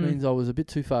well, which means I was a bit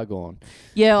too far gone.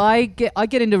 Yeah, I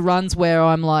get into runs where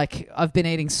I'm like, I've been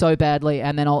eating so badly,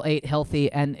 and then I'll eat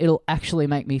healthy, and it'll actually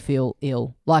make me feel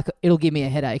ill. Like, it'll give me a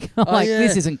headache.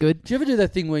 This isn't good. Do you ever do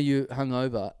that thing where you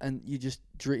hungover and you just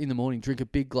in the morning drink a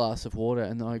big glass of water,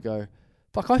 and then I go,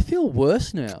 fuck, I feel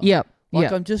worse now. Yep. Like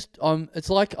yep. It's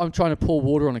like I'm trying to pour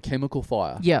water on a chemical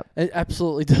fire. Yep. It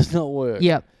absolutely does not work.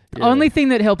 Yep. The only thing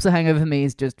that helps a hangover for me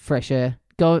is just fresh air.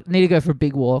 Need to go for a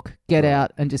big walk, get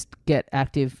out and just get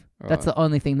active. Right. That's the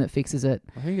only thing that fixes it.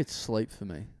 I think it's sleep for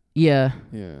me. Yeah.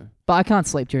 Yeah. But I can't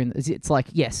sleep during it's like,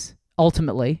 yes,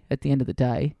 ultimately at the end of the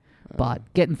day, but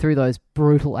getting through those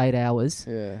brutal 8 hours,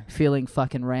 feeling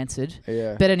fucking rancid.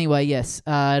 Yeah. But anyway, yes,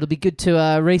 it'll be good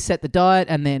to reset the diet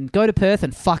and then go to Perth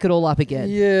and fuck it all up again.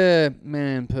 Yeah,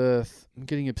 man, Perth. I'm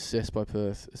getting obsessed by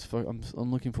Perth.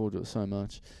 I'm looking forward to it so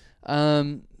much.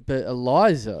 But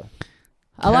Eliza,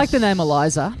 I like the name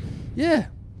Eliza. Yeah,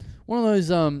 one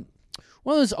of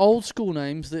those old school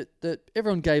names that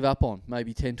everyone gave up on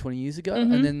maybe 10, 20 years ago,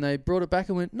 and then they brought it back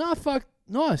and went, nah, fuck,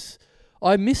 nice.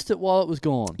 I missed it while it was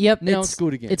gone. Yep. Now it's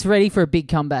good again. It's ready for a big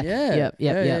comeback. Yeah.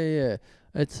 Yeah.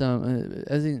 It's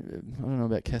as in, I don't know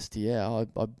about Castiel.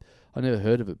 I never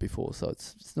heard of it before, so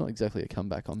it's not exactly a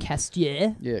comeback.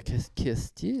 Castiel. Yeah,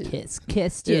 Castiel.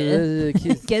 Castiel.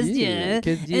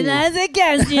 Castiel. Eliza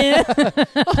Castiel.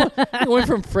 It went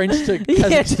from French to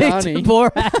Kazakhstani. To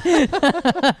Borat.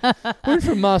 Went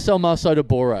from Marcel Marceau to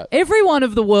Borat. Every one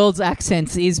of the world's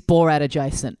accents is Borat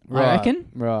adjacent, I reckon.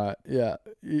 Right, yeah.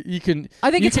 You can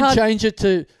hard. Change it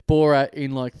to Borat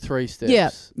in like 3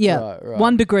 steps. Yeah. Right.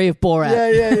 1 degree of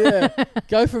Borat. Yeah.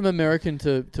 Go from American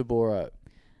to Borat.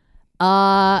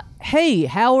 Hey,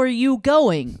 how are you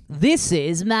going? This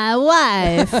is my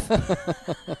wife.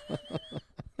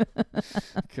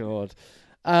 God.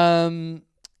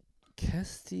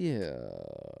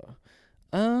 Castiel.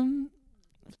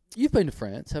 You've been to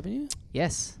France, haven't you?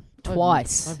 Yes,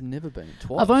 twice. I've never been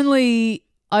twice.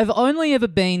 I've only ever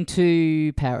been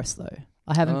to Paris though.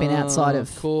 I haven't been outside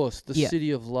of course, the city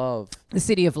of love. The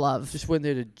city of love. Just went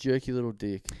there to jerk your little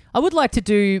dick. I would like to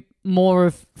do more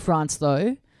of France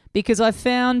though, because I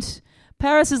found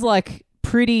Paris is like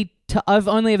pretty. I've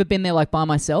only ever been there like by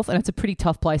myself, and it's a pretty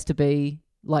tough place to be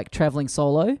like traveling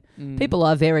solo. People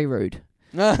are very rude.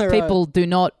 People do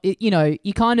not.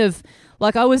 You kind of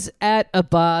like. I was at a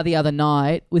bar the other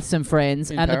night with some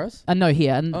friends, in and Paris? No,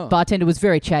 here, and the bartender was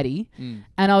very chatty,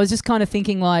 and I was just kind of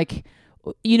thinking like.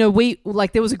 We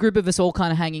there was a group of us all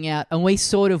kind of hanging out, and we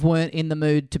sort of weren't in the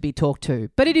mood to be talked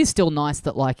to. But it is still nice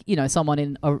that someone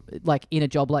in a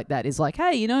job like that is like,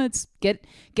 hey, it's get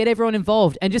everyone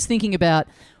involved. And just thinking about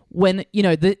when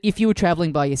if you were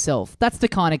traveling by yourself, that's the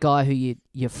kind of guy who you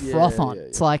froth on. Yeah.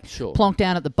 It's like plonk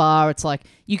down at the bar. It's like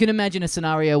you can imagine a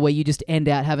scenario where you just end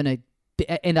up having a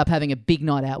big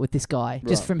night out with this guy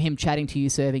just from him chatting to you,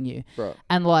 serving you. Right.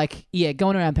 And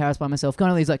going around Paris by myself, going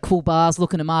to these like cool bars,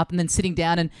 looking them up, and then sitting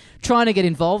down and trying to get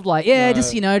involved.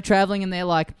 Just traveling, and they're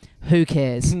like, who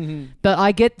cares? But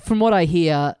I get from what I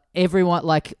hear, everyone,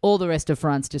 like all the rest of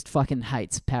France, just fucking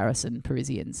hates Paris and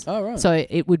Parisians. Oh, right. So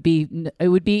it would be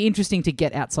interesting to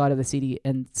get outside of the city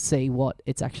and see what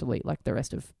it's actually like the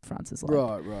rest of France is like.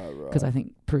 Right. Because I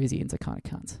think Parisians are kind of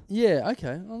cunts. Yeah,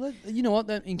 okay. Well, you know what?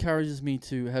 That encourages me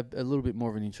to have a little bit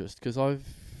more of an interest, because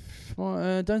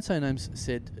Don't Say Names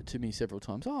said to me several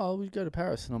times, we go to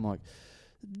Paris. And I'm like,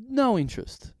 no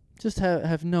interest. Just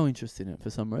have no interest in it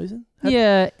for some reason.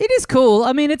 Yeah, it is cool.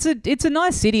 I mean, it's a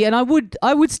nice city, and I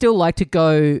would still like to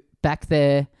go back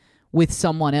there with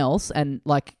someone else, and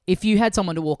like if you had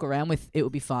someone to walk around with, it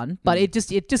would be fun. But it just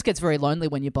gets very lonely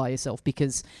when you're by yourself,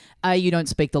 because A, you don't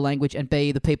speak the language, and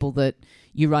B, the people that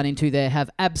you run into there have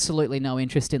absolutely no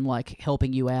interest in like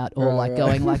helping you out or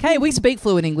going like, hey, we speak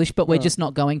fluent English, but we're just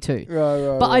not going to.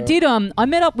 But I did I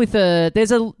met up with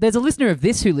there's a listener of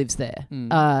this who lives there,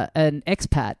 an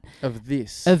expat of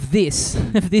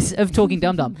Talking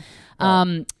Dum Dum.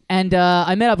 And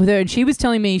I met up with her, and she was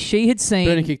telling me she had seen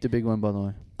Bernie kicked a big one, by the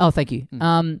way. Oh, thank you.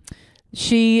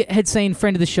 she had seen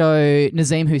friend of the show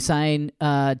Nazim Hussain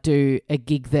do a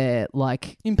gig there,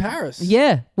 like In Paris.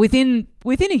 yeah, within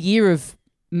a year of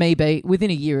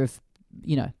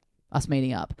us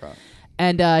meeting up. Right.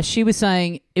 And she was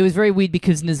saying it was very weird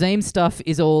because Nazim's stuff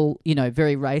is all,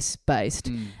 very race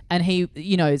based. And he,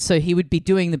 so he would be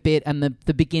doing the bit and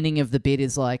the beginning of the bit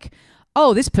is like,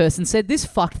 oh, this person said this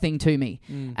fucked thing to me.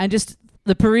 And just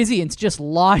the Parisians just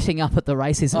lighting up at the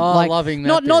racism. Oh, like, loving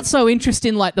that not bit. so interested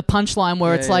in like the punchline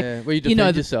where it's like, Where you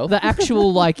defend yourself. the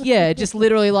actual like, just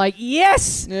literally like,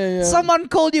 yes, someone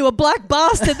called you a black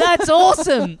bastard. That's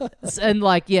awesome. And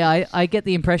like, I get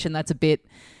the impression that's a bit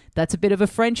of a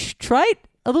French trait,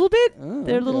 a little bit.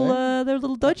 They're a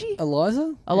little dodgy.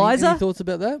 Eliza? Eliza? Any thoughts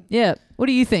about that? Yeah. What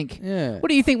do you think? Yeah. What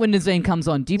do you think when Nazim comes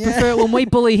on? Do you prefer it when we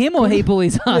bully him or he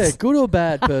bullies us? Yeah, good or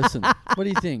bad person? What do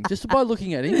you think? Just by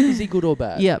looking at him, is he good or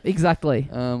bad? Yeah, exactly.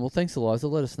 Well, thanks, Eliza.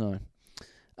 Let us know.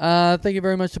 Thank you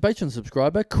very much to Patreon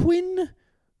subscriber Quinn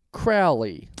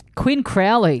Crowley. Quinn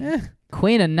Crowley. Yeah.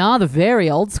 Quinn, another very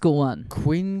old school one.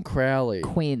 Quinn Crowley.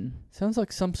 Quinn. Sounds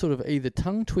like some sort of either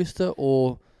tongue twister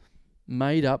or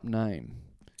made up name.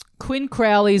 Quinn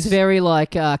Crowley's very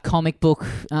like comic book.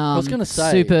 I was gonna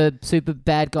say, super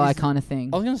bad guy kind of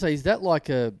thing. I was going to say, is that like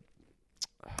a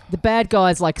The bad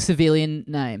guy's like civilian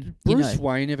name. Bruce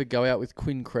Wayne ever go out with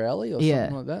Quinn Crowley or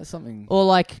something like that? Something or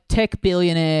like tech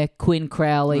billionaire Quinn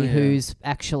Crowley, Oh, yeah. who's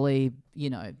actually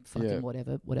fucking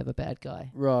whatever bad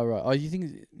guy. Right. Oh, you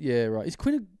think? Yeah, right. Is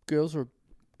Quinn a girl's or a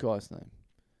guy's name?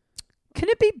 Can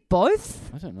it be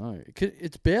both? I don't know.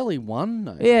 It's barely one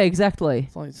name. Yeah, exactly.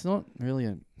 It's like it's not really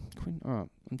a Quinn. All right,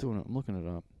 I'm doing it. I'm looking it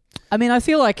up. I mean, I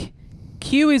feel like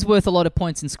Q is worth a lot of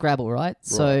points in Scrabble, right?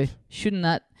 So Right. shouldn't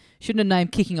a name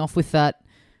kicking off with that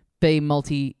be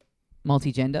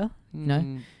multi-gender?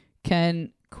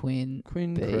 Can Quinn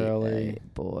Quinn be Crowley. a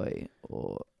boy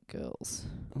or girls?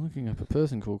 I'm looking up a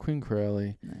person called Quinn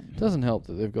Crowley. Doesn't help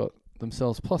that they've got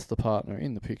themselves plus the partner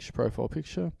in the profile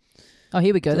picture. Oh,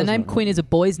 here we go. The Does name not Quinn help. is a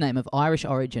boy's name of Irish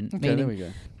origin, Okay, there we meaning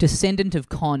go. descendant of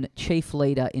Con, chief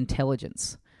leader,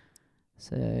 intelligence.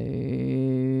 So,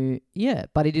 yeah,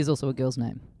 but it is also a girl's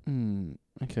name.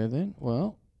 Okay then.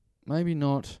 Well, maybe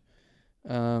not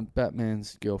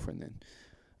Batman's girlfriend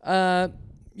then.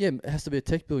 Yeah, it has to be a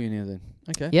tech billionaire then.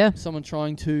 Okay. Yeah. Someone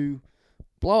trying to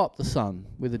blow up the sun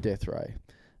with a death ray.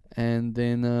 And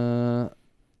then,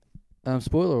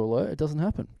 spoiler alert, it doesn't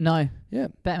happen. No. Yeah.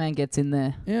 Batman gets in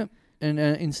there. Yeah. And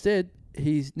instead,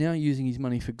 he's now using his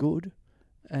money for good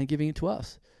and giving it to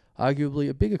us. Arguably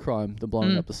a bigger crime than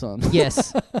blowing up the sun.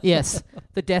 Yes. Yes.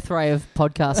 The death ray of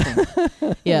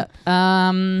podcasting. Yeah.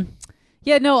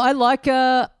 Yeah, no, I like it.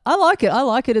 I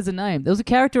like it as a name. There was a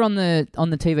character on the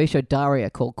TV show Daria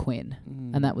called Quinn,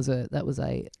 and that was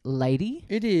a lady.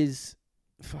 It is.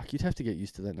 Fuck, you'd have to get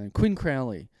used to that name, Quinn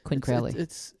Crowley. Crowley.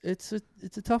 It's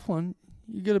a tough one.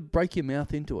 You got to break your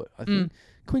mouth into it. I think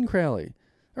Quinn Crowley.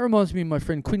 That reminds me of my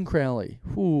friend Quinn Crowley.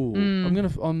 Ooh,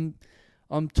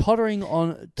 I'm tottering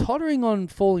on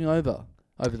falling over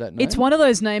that name. It's one of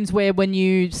those names where when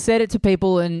you said it to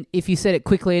people, and if you said it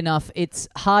quickly enough, it's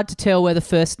hard to tell where the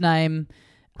first name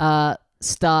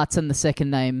starts and the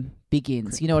second name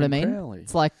begins. You know what I mean? Crowley.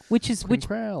 It's like which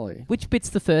Crowley.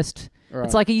 bit's the first? Right.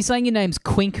 It's like, are you saying your name's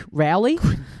Quink Rowley?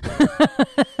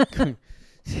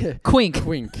 Yeah. Quink.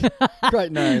 Quink.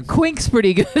 Great name. Quink's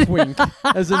pretty good. Quink.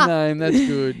 As a name, that's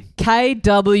good. Kwink.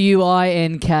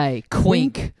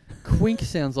 Quink. Quink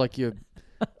sounds like you're.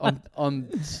 I'm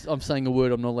saying a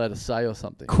word I'm not allowed to say or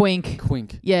something. Quink.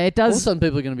 Quink. Yeah, it All of a does. sudden,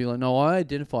 people are going to be like, "No, I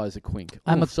identify as a quink."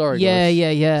 I'm sorry, yeah,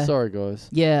 guys. yeah. Sorry, guys.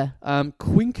 Yeah.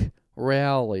 Quink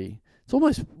Rowley. It's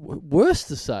almost worse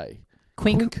to say.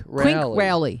 Quink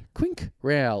Rowley. Quink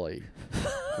Rowley.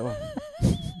 Oh.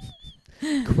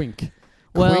 Quink.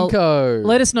 Well, Quinko.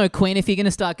 let us know, Quinn, if you're going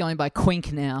to start going by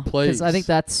Quink now. Please. Because I think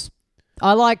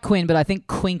I like Quinn, but I think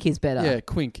Quink is better. Yeah,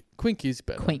 Quink. Quink is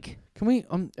better. Quink. Can we?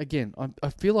 I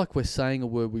feel like we're saying a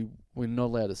word we're not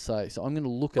allowed to say, so I'm going to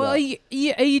look it up. Well,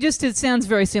 you just, it sounds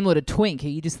very similar to twink. Are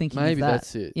you just thinking Maybe of that?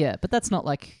 that's it. Yeah, but that's not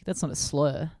a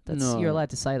slur. No. You're allowed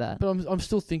to say that. But I'm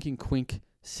still thinking Quink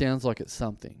sounds like it's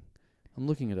something. I'm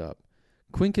looking it up.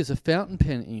 Quink is a fountain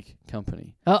pen ink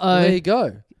company. Uh-oh. There you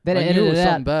go. Better I knew edit it was it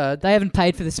something out. bad. They haven't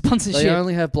paid for the sponsorship. They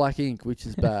only have black ink, which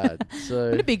is bad. So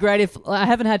Wouldn't it be great if I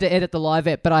haven't had to edit the live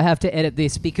ep, but I have to edit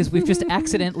this because we've just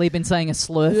accidentally been saying a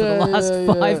slur for the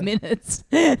last 5 minutes.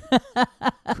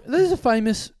 There's a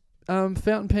famous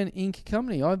fountain pen ink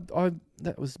company. I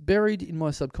that was buried in my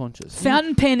subconscious.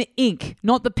 Fountain pen ink,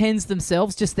 not the pens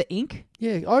themselves, just the ink.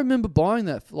 Yeah, I remember buying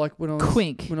that like when I was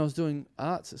Quink. when I was doing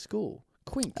arts at school.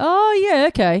 Quink. Oh yeah,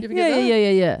 okay. You ever get Yeah.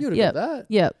 that? Yeah. You would have Yeah. got that.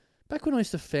 Yeah. Back when I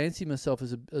used to fancy myself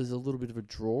as a little bit of a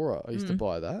drawer, I used to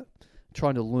buy that.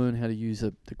 Trying to learn how to use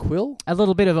the quill. A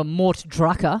little bit of a Mort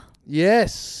Drucker.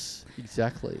 Yes,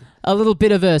 exactly. A little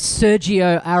bit of a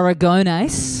Sergio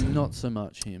Aragonés. Not so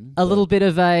much him. A little bit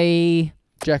of a...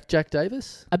 Jack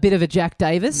Davis. A bit of a Jack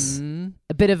Davis.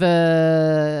 A bit of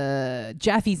a...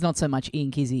 Jaffe's not so much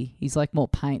ink, is he? He's like more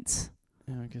paints.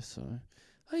 Yeah, I guess so.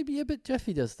 Yeah, but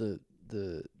Jaffe does the.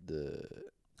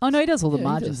 Oh no, he does all the he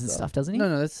margins does and stuff. stuff, doesn't he?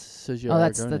 No, that's Sergio Oh,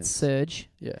 that's Aragonés. Serge.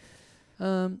 Yeah.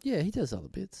 Yeah, he does other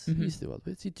bits. He used to do other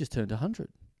bits. He just turned 100.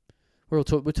 We're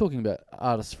talking about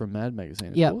artists from Mad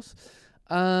Magazine, of course.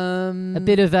 A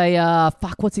bit of a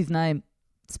what's his name?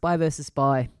 Spy versus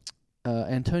Spy.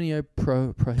 Antonio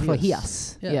Prohias.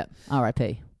 Prohias. Yeah.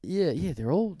 R.I.P. Yeah,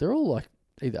 they're all like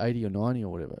either 80 or 90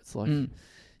 or whatever. It's like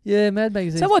yeah, Mad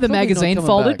Magazine. So why the magazine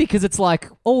folded? Because it's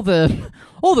like all the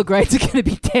greats are going to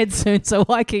be dead soon. So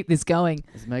why keep this going?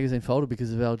 This magazine folded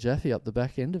because of Al Jaffe up the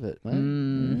back end of it, mate.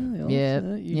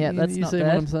 That's you not see bad.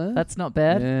 what I'm saying? That's not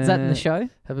bad. Is that in the show?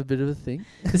 Have a bit of a think.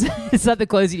 Is that the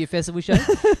close of your festival show?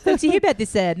 Don't you hear about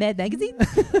this Mad Magazine?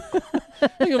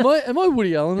 Hang on, am I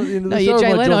Woody Allen at the end of the show? you're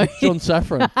Jay or am I Leno. John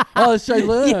Saffron. Oh, it's Jay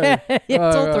Leno. Yeah,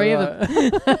 it's all three of them.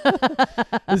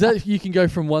 Is that you can go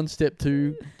from one step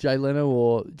to Jay Leno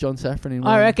or John Saffron in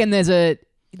one? I reckon that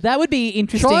would be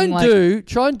interesting.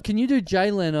 Can you do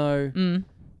Jay Leno,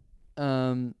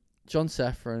 John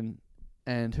Saffron,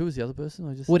 and who was the other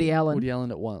person? Woody Allen. Woody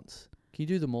Allen at once. Can you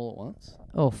do them all at once?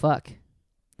 Oh fuck.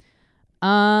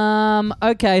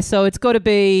 Okay, so it's got to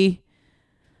be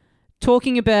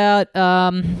talking about.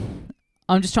 I'm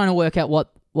just trying to work out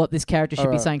what this character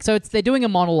should be saying. So they're doing a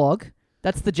monologue.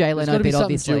 That's the Jay Leno bit,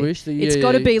 obviously. Jewish, it's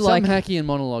got to be like something hacky and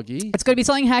monologue-y. It's got to be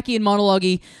something hacky and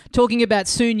monologue-y, talking about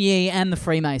Sun Yi and the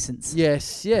Freemasons.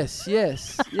 Yes.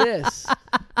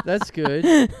 That's good.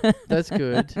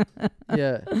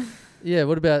 Yeah.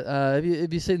 What about? Have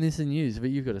you seen this in the news? But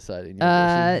you've got to say it in your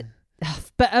voice.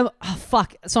 But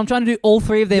fuck. So I'm trying to do all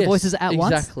three of their voices at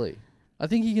once. Exactly. I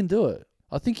think you can do it.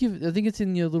 I think it's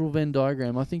in your little Venn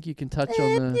diagram. I think you can touch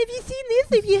on the. Have you seen this?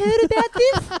 Have you heard about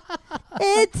this?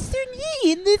 It's Sun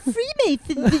Yi and the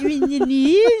Freemasons are in the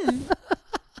news.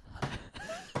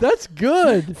 That's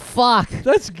good. Fuck.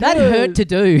 That's good. That hurt to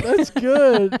do. That's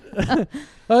good.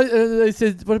 They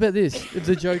said, what about this? If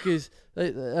the joke is,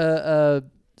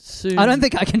 soon. I don't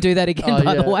think I can do that again,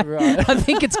 by the way. Right. I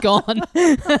think it's gone.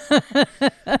 I'm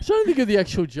trying to think of the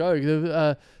actual joke.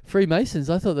 The Freemasons,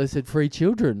 I thought they said free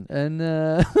children. And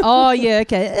oh, yeah,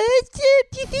 okay. Do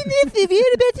you think this? Have you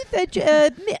heard about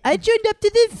this? I joined up to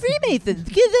the Freemasons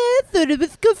because I thought it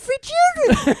was good for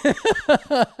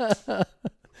children.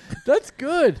 That's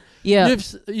good. Yeah.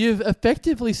 You've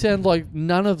effectively sound like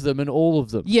none of them and all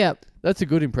of them. Yeah. That's a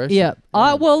good impression. Yeah.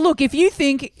 Well, look, if you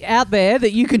think out there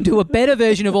that you can do a better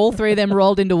version of all three of them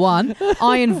rolled into one,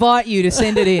 I invite you to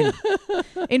send it in.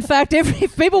 In fact,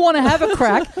 if people want to have a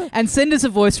crack and send us a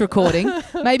voice recording,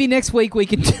 maybe next week we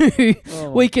can do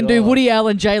do Woody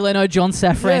Allen, Jay Leno, John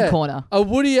Safran corner. A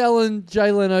Woody Allen,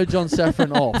 Jay Leno, John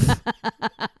Safran off.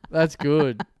 That's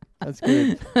good. That's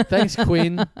good. Thanks,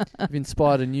 Quinn. You've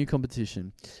inspired a new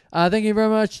competition. Thank you very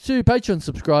much to Patreon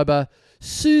subscriber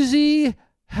Susie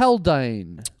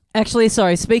Haldane. Actually,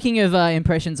 sorry, speaking of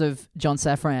impressions of John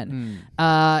Safran,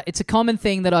 it's a common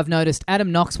thing that I've noticed.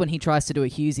 Adam Knox, when he tries to do a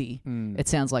Hughesy, it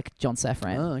sounds like John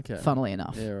Safran, oh, okay. Funnily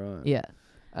enough. Yeah, right. Yeah.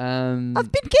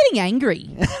 I've been getting angry.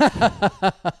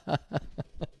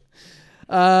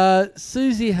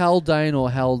 Susie Haldane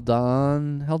or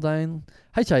Haldane, Haldane,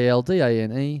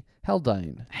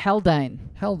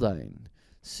 Haldane.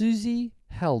 Susie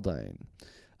Haldane.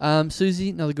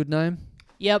 Susie, another good name.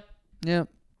 Yep. Yep.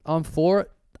 I'm for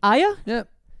it. Are you? Yep.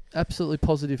 Absolutely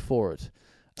positive for it.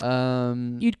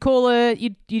 You'd call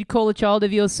a child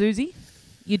of yours Susie?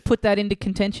 You'd put that into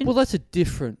contention? Well, that's a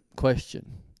different question.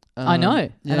 I know,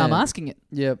 and I'm asking it.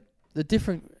 Yep. The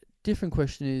different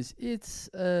question is, it's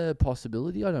a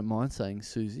possibility. I don't mind saying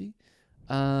Susie.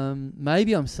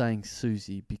 Maybe I'm saying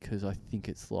Susie because I think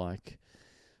it's like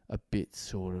a bit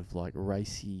sort of like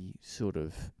racy, sort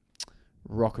of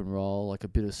rock and roll, like a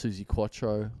bit of Susie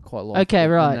Quattro. Quite like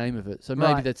the name of it. So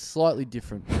maybe that's slightly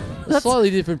different. A slightly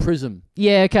different prism.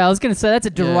 Yeah, okay. I was going to say that's a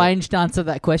deranged answer to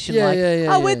that question.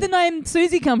 Yeah, where'd the name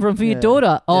Susie come from for your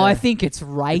daughter? Oh, I think it's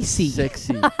racy. It's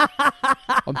sexy.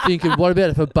 I'm thinking, what about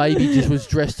if a baby just was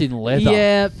dressed in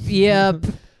leather? Yep.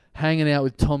 Hanging out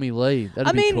with Tommy Lee.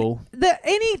 That'd be cool.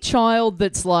 Any child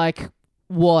that's like,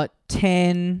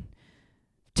 10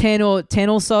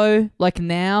 or so, like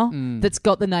now, that's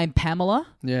got the name Pamela.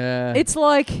 Yeah. It's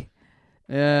like,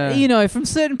 Yeah. You know, from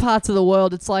certain parts of the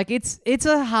world, it's like it's it's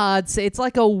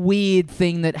like a weird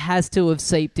thing that has to have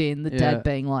seeped in. The Yeah. dad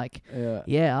being like,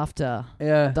 after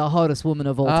Yeah. the hottest woman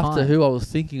of all time. After who I was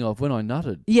thinking of when I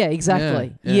nutted. Yeah,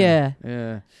 exactly. Yeah.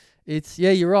 Yeah. It's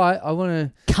you're right. I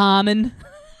want to. Carmen.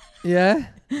 Yeah.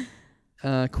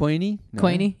 Queenie. No.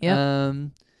 Queenie, yeah.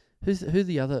 Who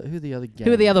the other gang?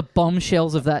 Who are the other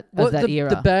bombshells of that era?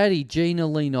 The baddie, Gina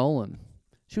Lee Nolan.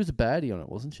 She was a baddie on it,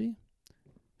 wasn't she?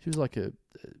 She was like a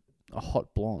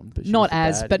hot blonde, but she not was a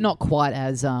as, baddie. but not quite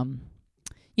as.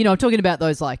 You know, I'm talking about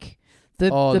those like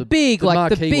the big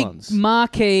ones.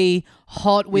 marquee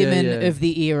hot women Yeah. of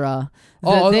the era. I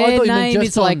Their thought you meant name just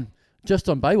is like just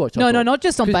on Baywatch. no, not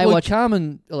just on 'Cause, Baywatch. Like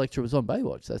Carmen Electra was on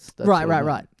Baywatch. That's Right. what I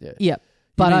meant. Yeah. Yeah,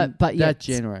 You mean but yeah, that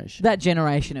generation. that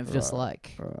generation of just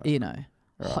like you know,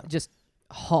 just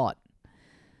hot,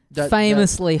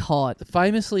 famously hot,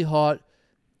 famously hot,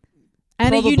 and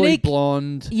probably a unique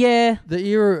blonde. Yeah, The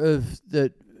era of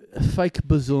the fake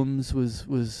bosoms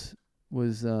was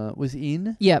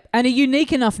in. yeah, and a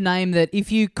unique enough name that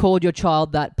if you called your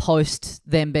child that post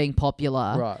them being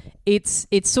popular, Right. it's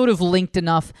sort of linked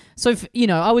enough. So you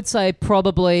know, I would say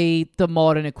probably the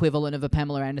modern equivalent of a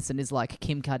Pamela Anderson is like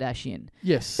Kim Kardashian.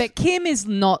 Yes. But Kim is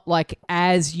not like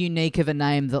as unique of a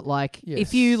name that like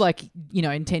if you like, you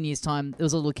know, in 10 years time there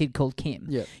was a little kid called Kim.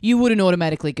 Yeah. You wouldn't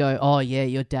automatically go, "Oh yeah,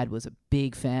 your dad was a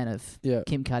big fan of Yeah.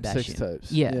 Kim Kardashian." Sex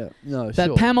tapes. Yeah. No, But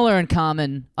sure. Pamela and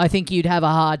Carmen, I think you'd have a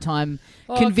hard time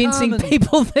convincing Carmen-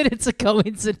 people that it's a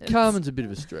coincidence. Carmen's a bit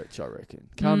of a stretch, I reckon.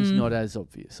 Carmen's not as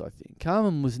obvious, I think.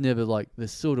 Carmen was never like the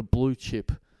sort of blue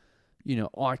chip, you know,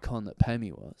 icon that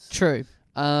Pammy was. True.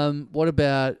 What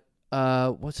about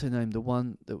what's her name? The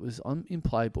one that was in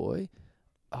Playboy.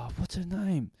 Oh, what's her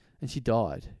name? And she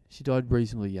died. She died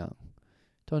reasonably young.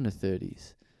 Died in her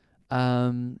 30s.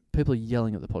 People are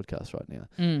yelling at the podcast right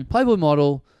now. Playboy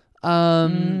model,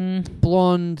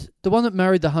 blonde, the one that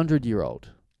married the 100-year-old.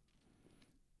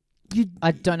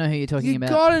 I don't know who you're talking about.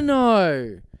 You gotta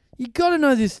know. You gotta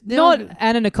know this. Now Not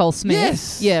Anna Nicole Smith.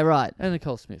 Yes. Yeah, right. Anna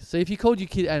Nicole Smith. So if you called your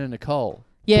kid Anna Nicole.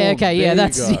 Yeah, boom, okay, yeah, there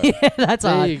that's you go. that's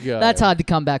There hard. you go. That's hard to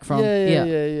come back from.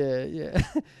 Yeah.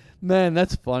 Man,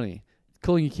 that's funny.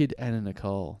 Calling your kid Anna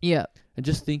Nicole. Yeah. And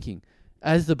just thinking,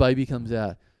 as the baby comes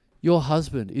out, your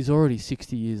husband is already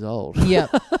 60 years old. Yep.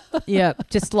 Yep.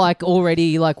 Just like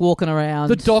already like walking around.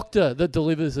 The doctor that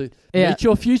delivers it. Yeah. Meet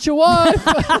your future wife.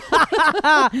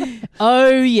 Oh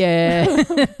yeah.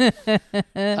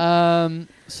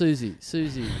 Susie.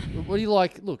 What do you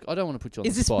like? Look, I don't want to put you on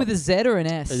Is the this spot. with a Z or an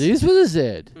S? It is with a Z.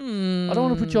 I don't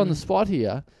want to put you on the spot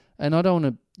here, and I don't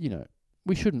want to, you know,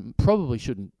 we probably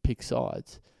shouldn't pick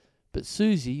sides. But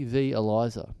Susie v.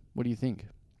 Eliza, what do you think?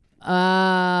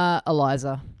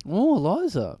 Eliza. Oh,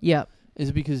 Eliza. Yep. Is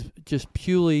it because just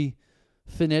purely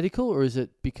phonetical, or is it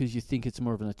because you think it's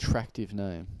more of an attractive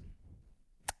name?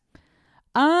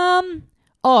 Does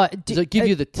it give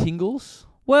you the tingles?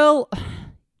 Well,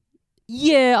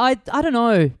 yeah, I don't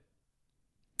know.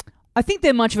 I think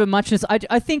they're much of a muchness.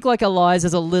 I think like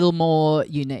Eliza's a little more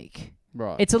unique.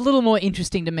 Right. It's a little more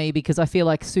interesting to me because I feel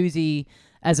like Susie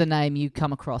as a name you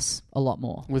come across a lot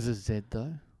more. With a Z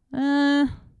though?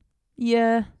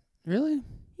 Yeah. Really?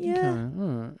 Yeah.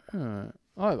 Okay.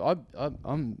 All right.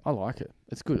 I like it.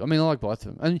 It's good. I mean, I like both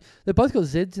of them. And they've both got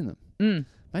Zs in them.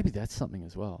 Maybe that's something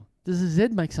as well. Does a Z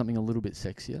make something a little bit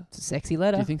sexier? It's a sexy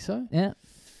letter. Do you think so? Yeah.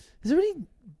 Is there any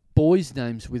boys'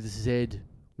 names with Z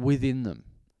within them?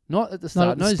 Not at the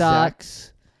start. Not at the start.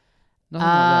 Zach's. Nothing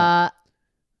like that.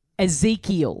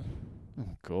 Ezekiel.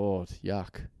 Oh, God.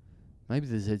 Yuck. Maybe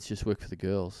the Zs just work for the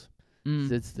girls.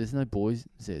 Zs, there's no boys'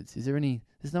 Zs. Is there any?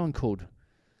 There's no one called...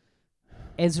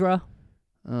 Ezra.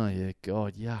 Oh, yeah.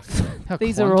 God, yuck. How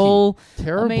These clunky. are all...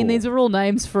 Terrible. I mean, these are all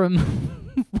names from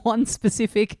one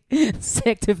specific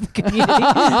sect of the community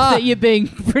that you're being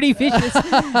pretty vicious.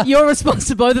 Your response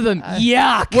to both of them,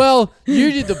 yuck. Well,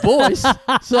 you did the voice,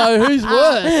 so who's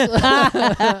worse?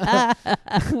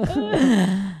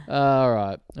 All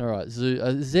right.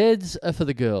 Zs are for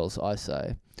the girls, I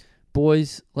say.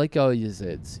 Boys, let go of your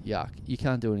Zs. Yuck. You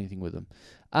can't do anything with them.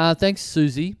 Thanks,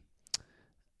 Susie.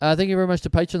 Thank you very much to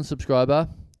Patreon subscriber,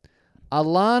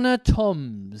 Alana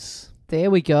Toms.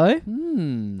 There we go.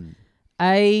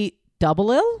 A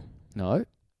double L? No.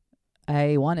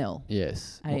 A one L?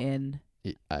 Yes. A-N?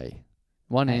 A.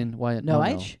 One N. No one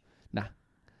H? L. Nah.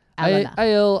 Alana.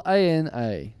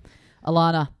 A-L-A-N-A.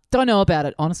 Alana. Don't know about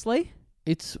it, honestly.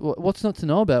 It's what's not to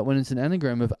know about when it's an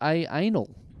anagram of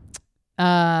anal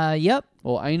Yep.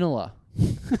 or anala.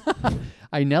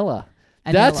 Anella.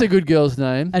 That's a good girl's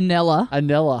name. Anella.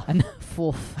 Anella.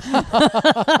 Fourth.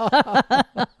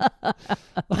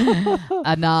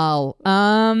 Anal.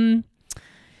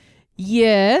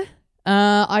 Yeah.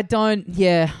 I don't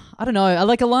know.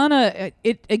 Like Alana,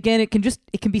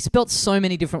 it can be spelt so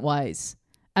many different ways.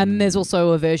 And there's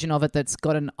also a version of it that's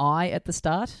got an I at the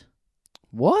start.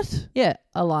 What? Yeah,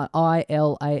 Ilana.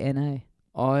 I-L-A-N-A.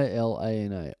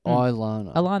 I-L-A-N-A.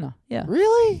 Ilana. Alana, yeah.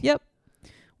 Really? Yep.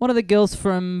 One of the girls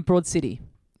from Broad City.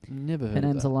 Never heard Her of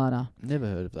name's that. Alana. Never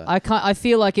heard of that. I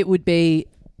feel like it would be...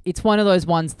 It's one of those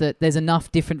ones that there's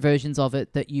enough different versions of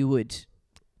it that you would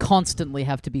constantly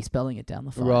have to be spelling it down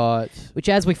the phone. Right. Which,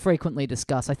 as we frequently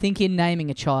discuss, I think in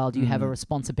naming a child, you have a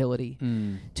responsibility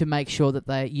to make sure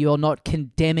that you're not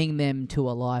condemning them to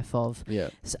a life of... Yeah.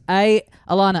 So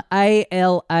Alana,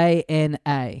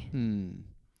 A-L-A-N-A.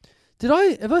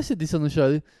 Have I said this on the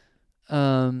show?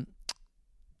 I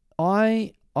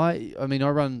mean, I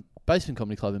run Basement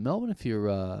Comedy Club in Melbourne. If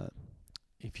you're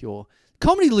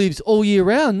comedy lives all year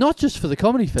round, not just for the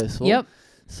comedy festival. Yep.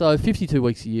 So 52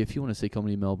 weeks a year. If you want to see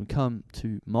comedy in Melbourne, come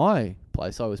to my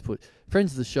place. I always put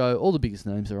friends of the show. All the biggest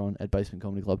names are on at Basement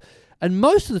Comedy Club, and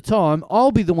most of the time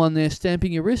I'll be the one there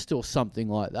stamping your wrist or something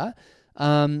like that.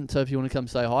 So if you want to come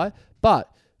say hi,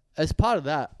 but as part of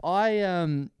that,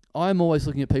 I'm always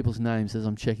looking at people's names as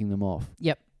I'm checking them off.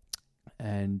 Yep.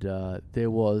 And there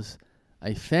was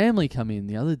a family come in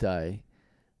the other day,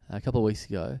 a couple of weeks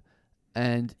ago,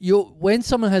 and when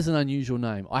someone has an unusual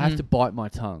name, I have to bite my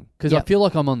tongue because I feel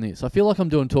like I'm on this. I feel like I'm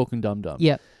doing Talking Dum Dum.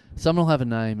 Yep. Someone will have a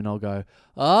name and I'll go,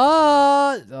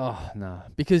 no,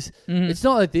 because it's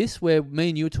not like this where me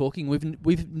and you are talking.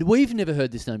 We've never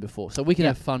heard this name before, so we can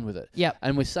have fun with it. Yep.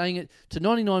 And we're saying it to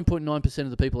 99.9%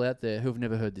 of the people out there who have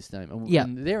never heard this name,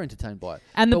 and they're entertained by it.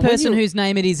 And the But when person you're- whose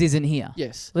name it is isn't here.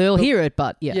 Yes. They'll hear it,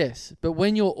 but yeah. Yes, but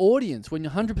when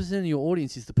 100% of your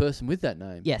audience is the person with that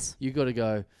name, Yes. you've got to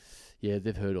go, yeah,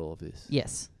 they've heard all of this.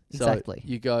 Yes. So Exactly.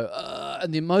 you go,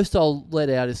 and the most I'll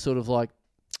let out is sort of like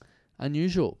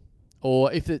unusual.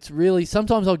 Or if it's really,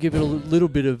 sometimes I'll give it a little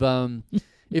bit of,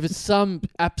 if it's some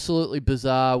absolutely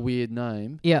bizarre, weird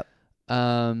name, Yep.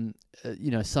 someone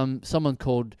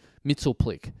called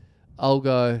Mitzelplick,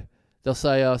 they'll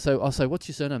say, I'll say, what's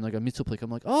your surname? They go, Mitzelplick. I'm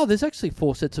like, oh, there's actually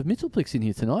 4 sets of Mitzelplicks in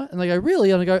here tonight. And they go,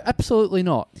 really? And I go, absolutely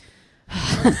not.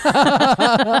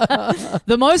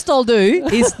 The most I'll do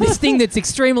is this thing that's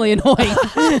extremely annoying.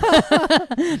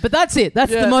 But that's it.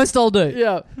 That's the most I'll do.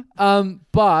 Yeah.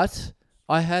 But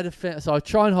I had so I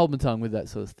try and hold my tongue with that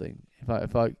sort of thing.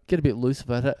 If I get a bit loose, if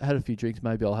I had a few drinks,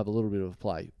 maybe I'll have a little bit of a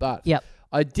play. But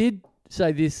I did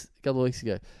say this a couple of weeks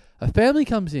ago. A family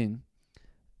comes in,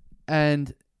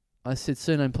 and I said,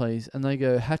 surname please, and they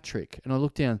go, Hat-Trick. And I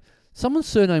looked down. Someone's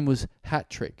surname was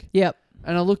Hat-Trick. Yep.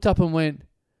 And I looked up and went,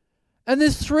 and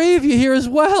there's 3 of you here as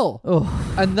well.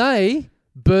 Oh. And they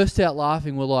burst out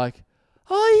laughing, were like,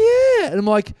 oh yeah. And I'm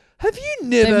like, have you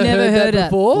never heard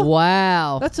that before?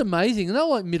 Wow. That's amazing. And they're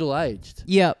like middle-aged.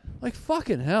 Yep. Like,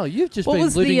 fucking hell, you've just What been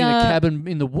was living the, in a cabin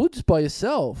in the woods by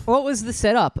yourself. What was the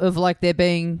setup of like there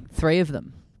being 3 of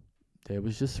them? There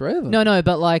was just 3 of them. No,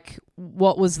 but like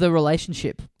what was the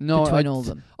relationship between all of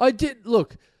them? I did,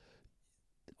 look,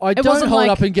 I don't wasn't hold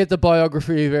like- up and get the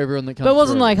biography of everyone that comes But it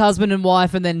wasn't through. like husband and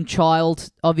wife and then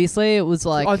child, obviously. It was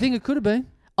like... I think it could have been.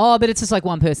 Oh, but it's just like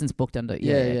one person's booked under...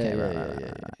 Yeah, okay, yeah,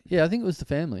 right. yeah, I think it was the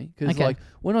family. Because, Okay. like,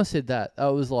 when I said that, I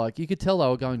was like, you could tell they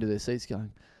were going to their seats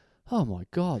going, oh, my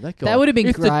God, that guy. That would have been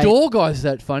if great. the door guy's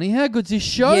that funny, how good's his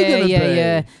show going to be?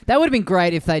 Yeah. That would have been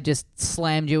great if they just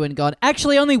slammed you and gone,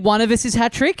 actually, only one of us is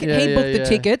Hat-Trick. Yeah, he yeah, booked the yeah.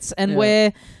 tickets and Yeah.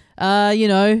 we're,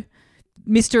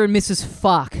 Mr. and Mrs.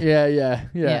 Fuck. Yeah.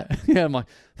 Yeah, I'm like,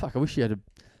 fuck, I wish you had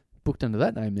booked under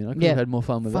that name then. I could have had more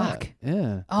fun with Fuck. that.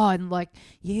 Yeah. Oh, and like,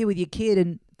 with your kid.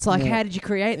 And it's like, how did you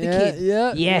create the kid?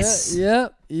 Yeah. Yes.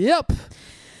 Yep.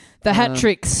 The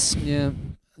Hat-Tricks. Yeah.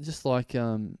 Just like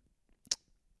a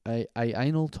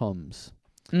anal Toms.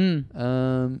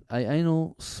 Mm. A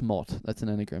anal smot. That's an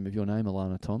anagram of your name,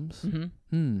 Alana Toms.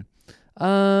 Mm-hmm.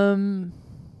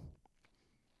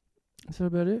 Is that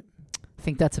about it? I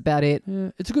think that's about it.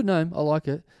 Yeah. It's a good name. I like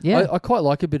it. Yeah. I quite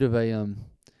like a bit of a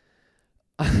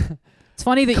It's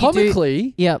funny that comically,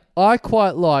 you do... Yep. I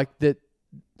quite like that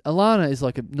Alana is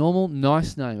like a normal,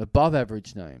 nice name, above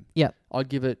average name. Yep. I'd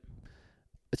give it...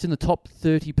 It's in the top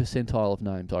 30 percentile of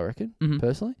names, I reckon,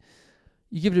 personally.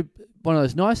 You give it one of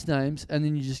those nice names, and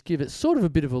then you just give it sort of a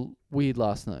bit of a weird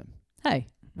last name. Hey.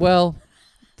 Well,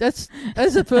 that's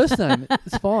as a first name,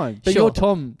 it's fine. But Sure. you're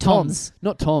Toms. Toms.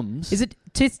 Not Toms. Is it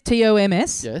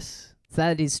Toms? Yes.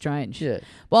 That is strange. Yeah.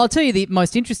 Well, I'll tell you the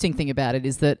most interesting thing about it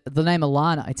is that the name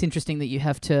Alana, it's interesting that you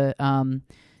have to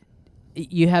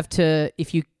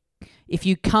if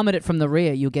you come at it from the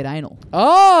rear, you'll get anal.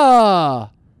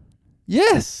 Ah!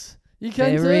 Yes. You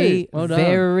can Very, too. Well done.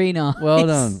 very nice. Well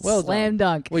done. Well Slam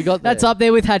done. dunk. We got That's there. up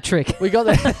there with hat trick. We got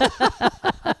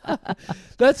that.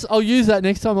 I'll use that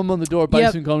next time I'm on the door at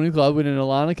Basement Comedy Club when an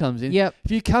Alana comes in. Yep.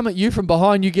 If you come at you from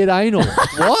behind, you get anal.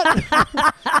 What?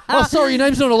 Oh, sorry, your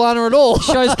name's not Alana at all.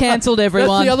 Show's cancelled,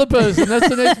 everyone. That's the other person. That's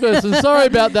the next person. Sorry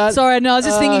about that. Sorry, no, I was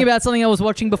just thinking about something I was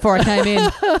watching before I came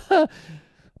in.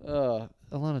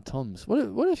 Alana Toms.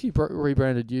 What if you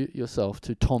rebranded yourself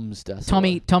to Tom's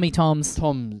Daslow? Tommy Toms.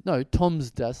 Tom's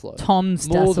Daslow. Tom's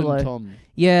More Daslow. than Tom.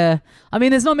 Yeah. I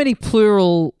mean, there's not many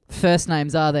plural first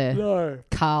names, are there? No.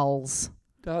 Carls.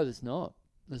 No, there's not.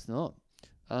 There's not.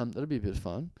 That'll be a bit of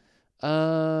fun.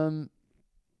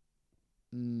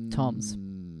 Toms.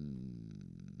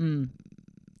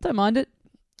 Don't mind it.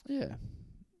 Yeah.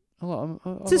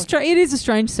 It is a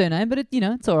strange surname, but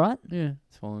it's all right. Yeah,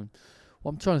 it's fine.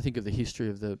 Well, I'm trying to think of the history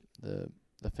of the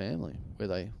family, where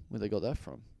they got that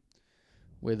from,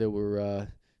 where there were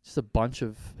just a bunch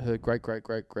of her great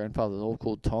grandfathers all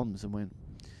called Toms, and went,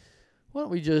 why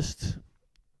don't we just,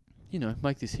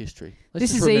 make this history?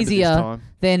 This is easier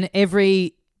than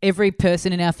every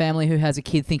person in our family who has a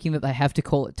kid thinking that they have to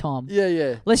call it Tom.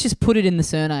 Yeah. Let's just put it in the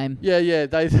surname. Yeah.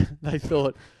 They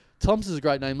thought Tom's is a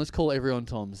great name. Let's call everyone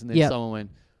Tom's, and then someone went,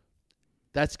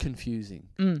 that's confusing.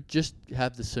 Just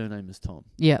have the surname as Tom.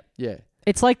 Yeah. Yeah.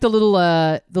 It's like the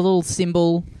little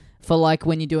symbol for like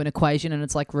when you do an equation and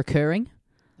it's like recurring.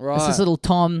 Right. It's this little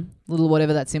Tom, little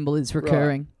whatever that symbol is,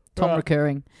 recurring. Right. Tom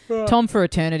recurring. Right. Tom for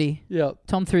eternity. Yep.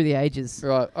 Tom through the ages.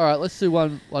 Right. All right. Let's do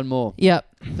one more. Yep.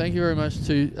 Thank you very much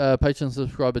to Patreon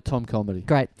subscriber Tom Comedy.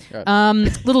 Great.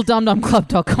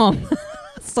 LittleDumDumClub.com.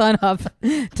 Sign up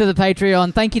to the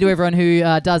Patreon. Thank you to everyone who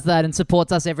does that and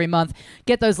supports us every month.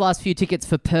 Get those last few tickets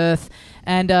for Perth.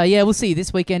 And we'll see you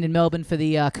this weekend in Melbourne for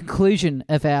the conclusion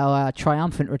of our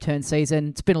triumphant return season.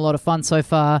 It's been a lot of fun so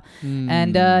far.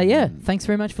 And thanks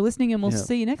very much for listening, and we'll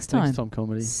see you next time. Thanks, Tom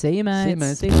Comedy. See you, mate. See you,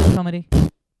 mate. See you, Tom Comedy.